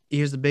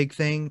 here's the big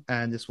thing,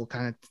 and this will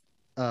kind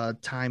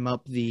of time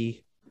up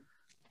the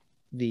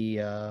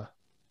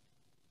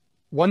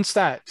one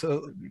stat.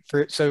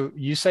 So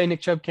you say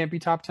Nick Chubb can't be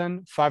top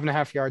 10,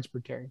 5.5 yards per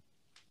carry.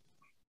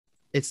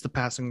 It's the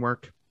passing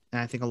work, and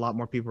I think a lot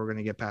more people are going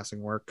to get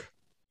passing work.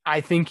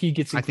 I think he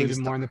gets I think included it's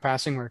more in the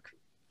passing work.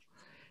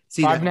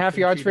 See, 5.5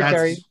 yards per that's-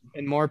 carry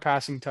and more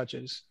passing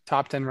touches.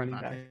 Top 10 running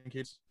I back. think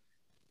it's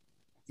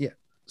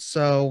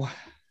So,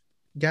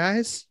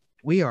 guys,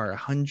 we are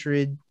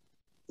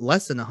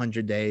less than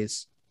 100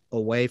 days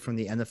away from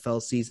the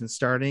NFL season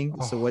starting.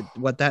 Oh. So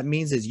what that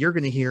means is you're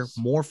going to hear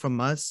more from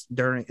us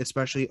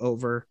especially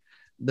over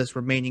this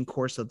remaining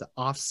course of the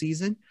off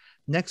season.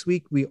 Next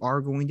week, we are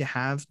going to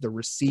have the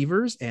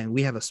receivers, and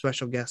we have a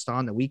special guest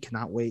on that we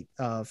cannot wait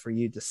for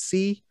you to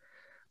see.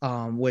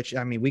 Which,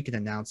 I mean, we can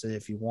announce it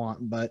if you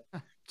want, but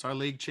it's our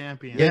league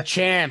champion. The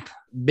champ.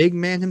 big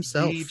man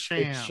himself. The The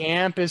champ.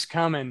 champ is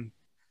coming.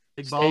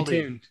 Big Stay Baldy.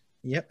 tuned.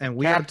 Yep,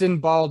 and Captain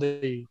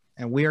Baldy.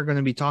 we are going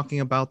to be talking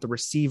about the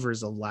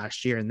receivers of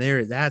last year, and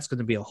that's going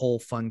to be a whole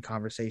fun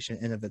conversation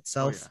in of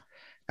itself. Oh,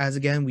 yeah. As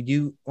again, we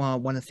do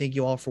want to thank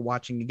you all for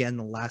watching again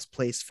the Last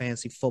Place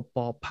Fantasy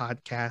Football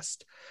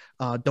podcast.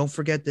 Don't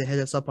forget to hit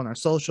us up on our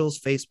socials: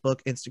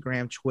 Facebook,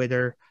 Instagram,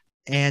 Twitter,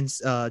 and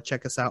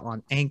check us out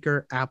on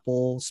Anchor,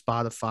 Apple,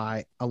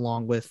 Spotify,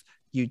 along with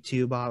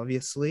YouTube,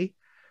 obviously.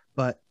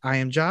 But I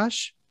am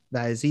Josh,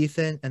 that is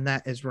Ethan, and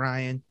that is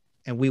Ryan,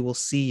 and we will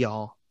see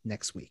y'all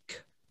next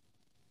week.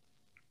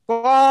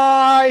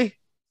 Bye.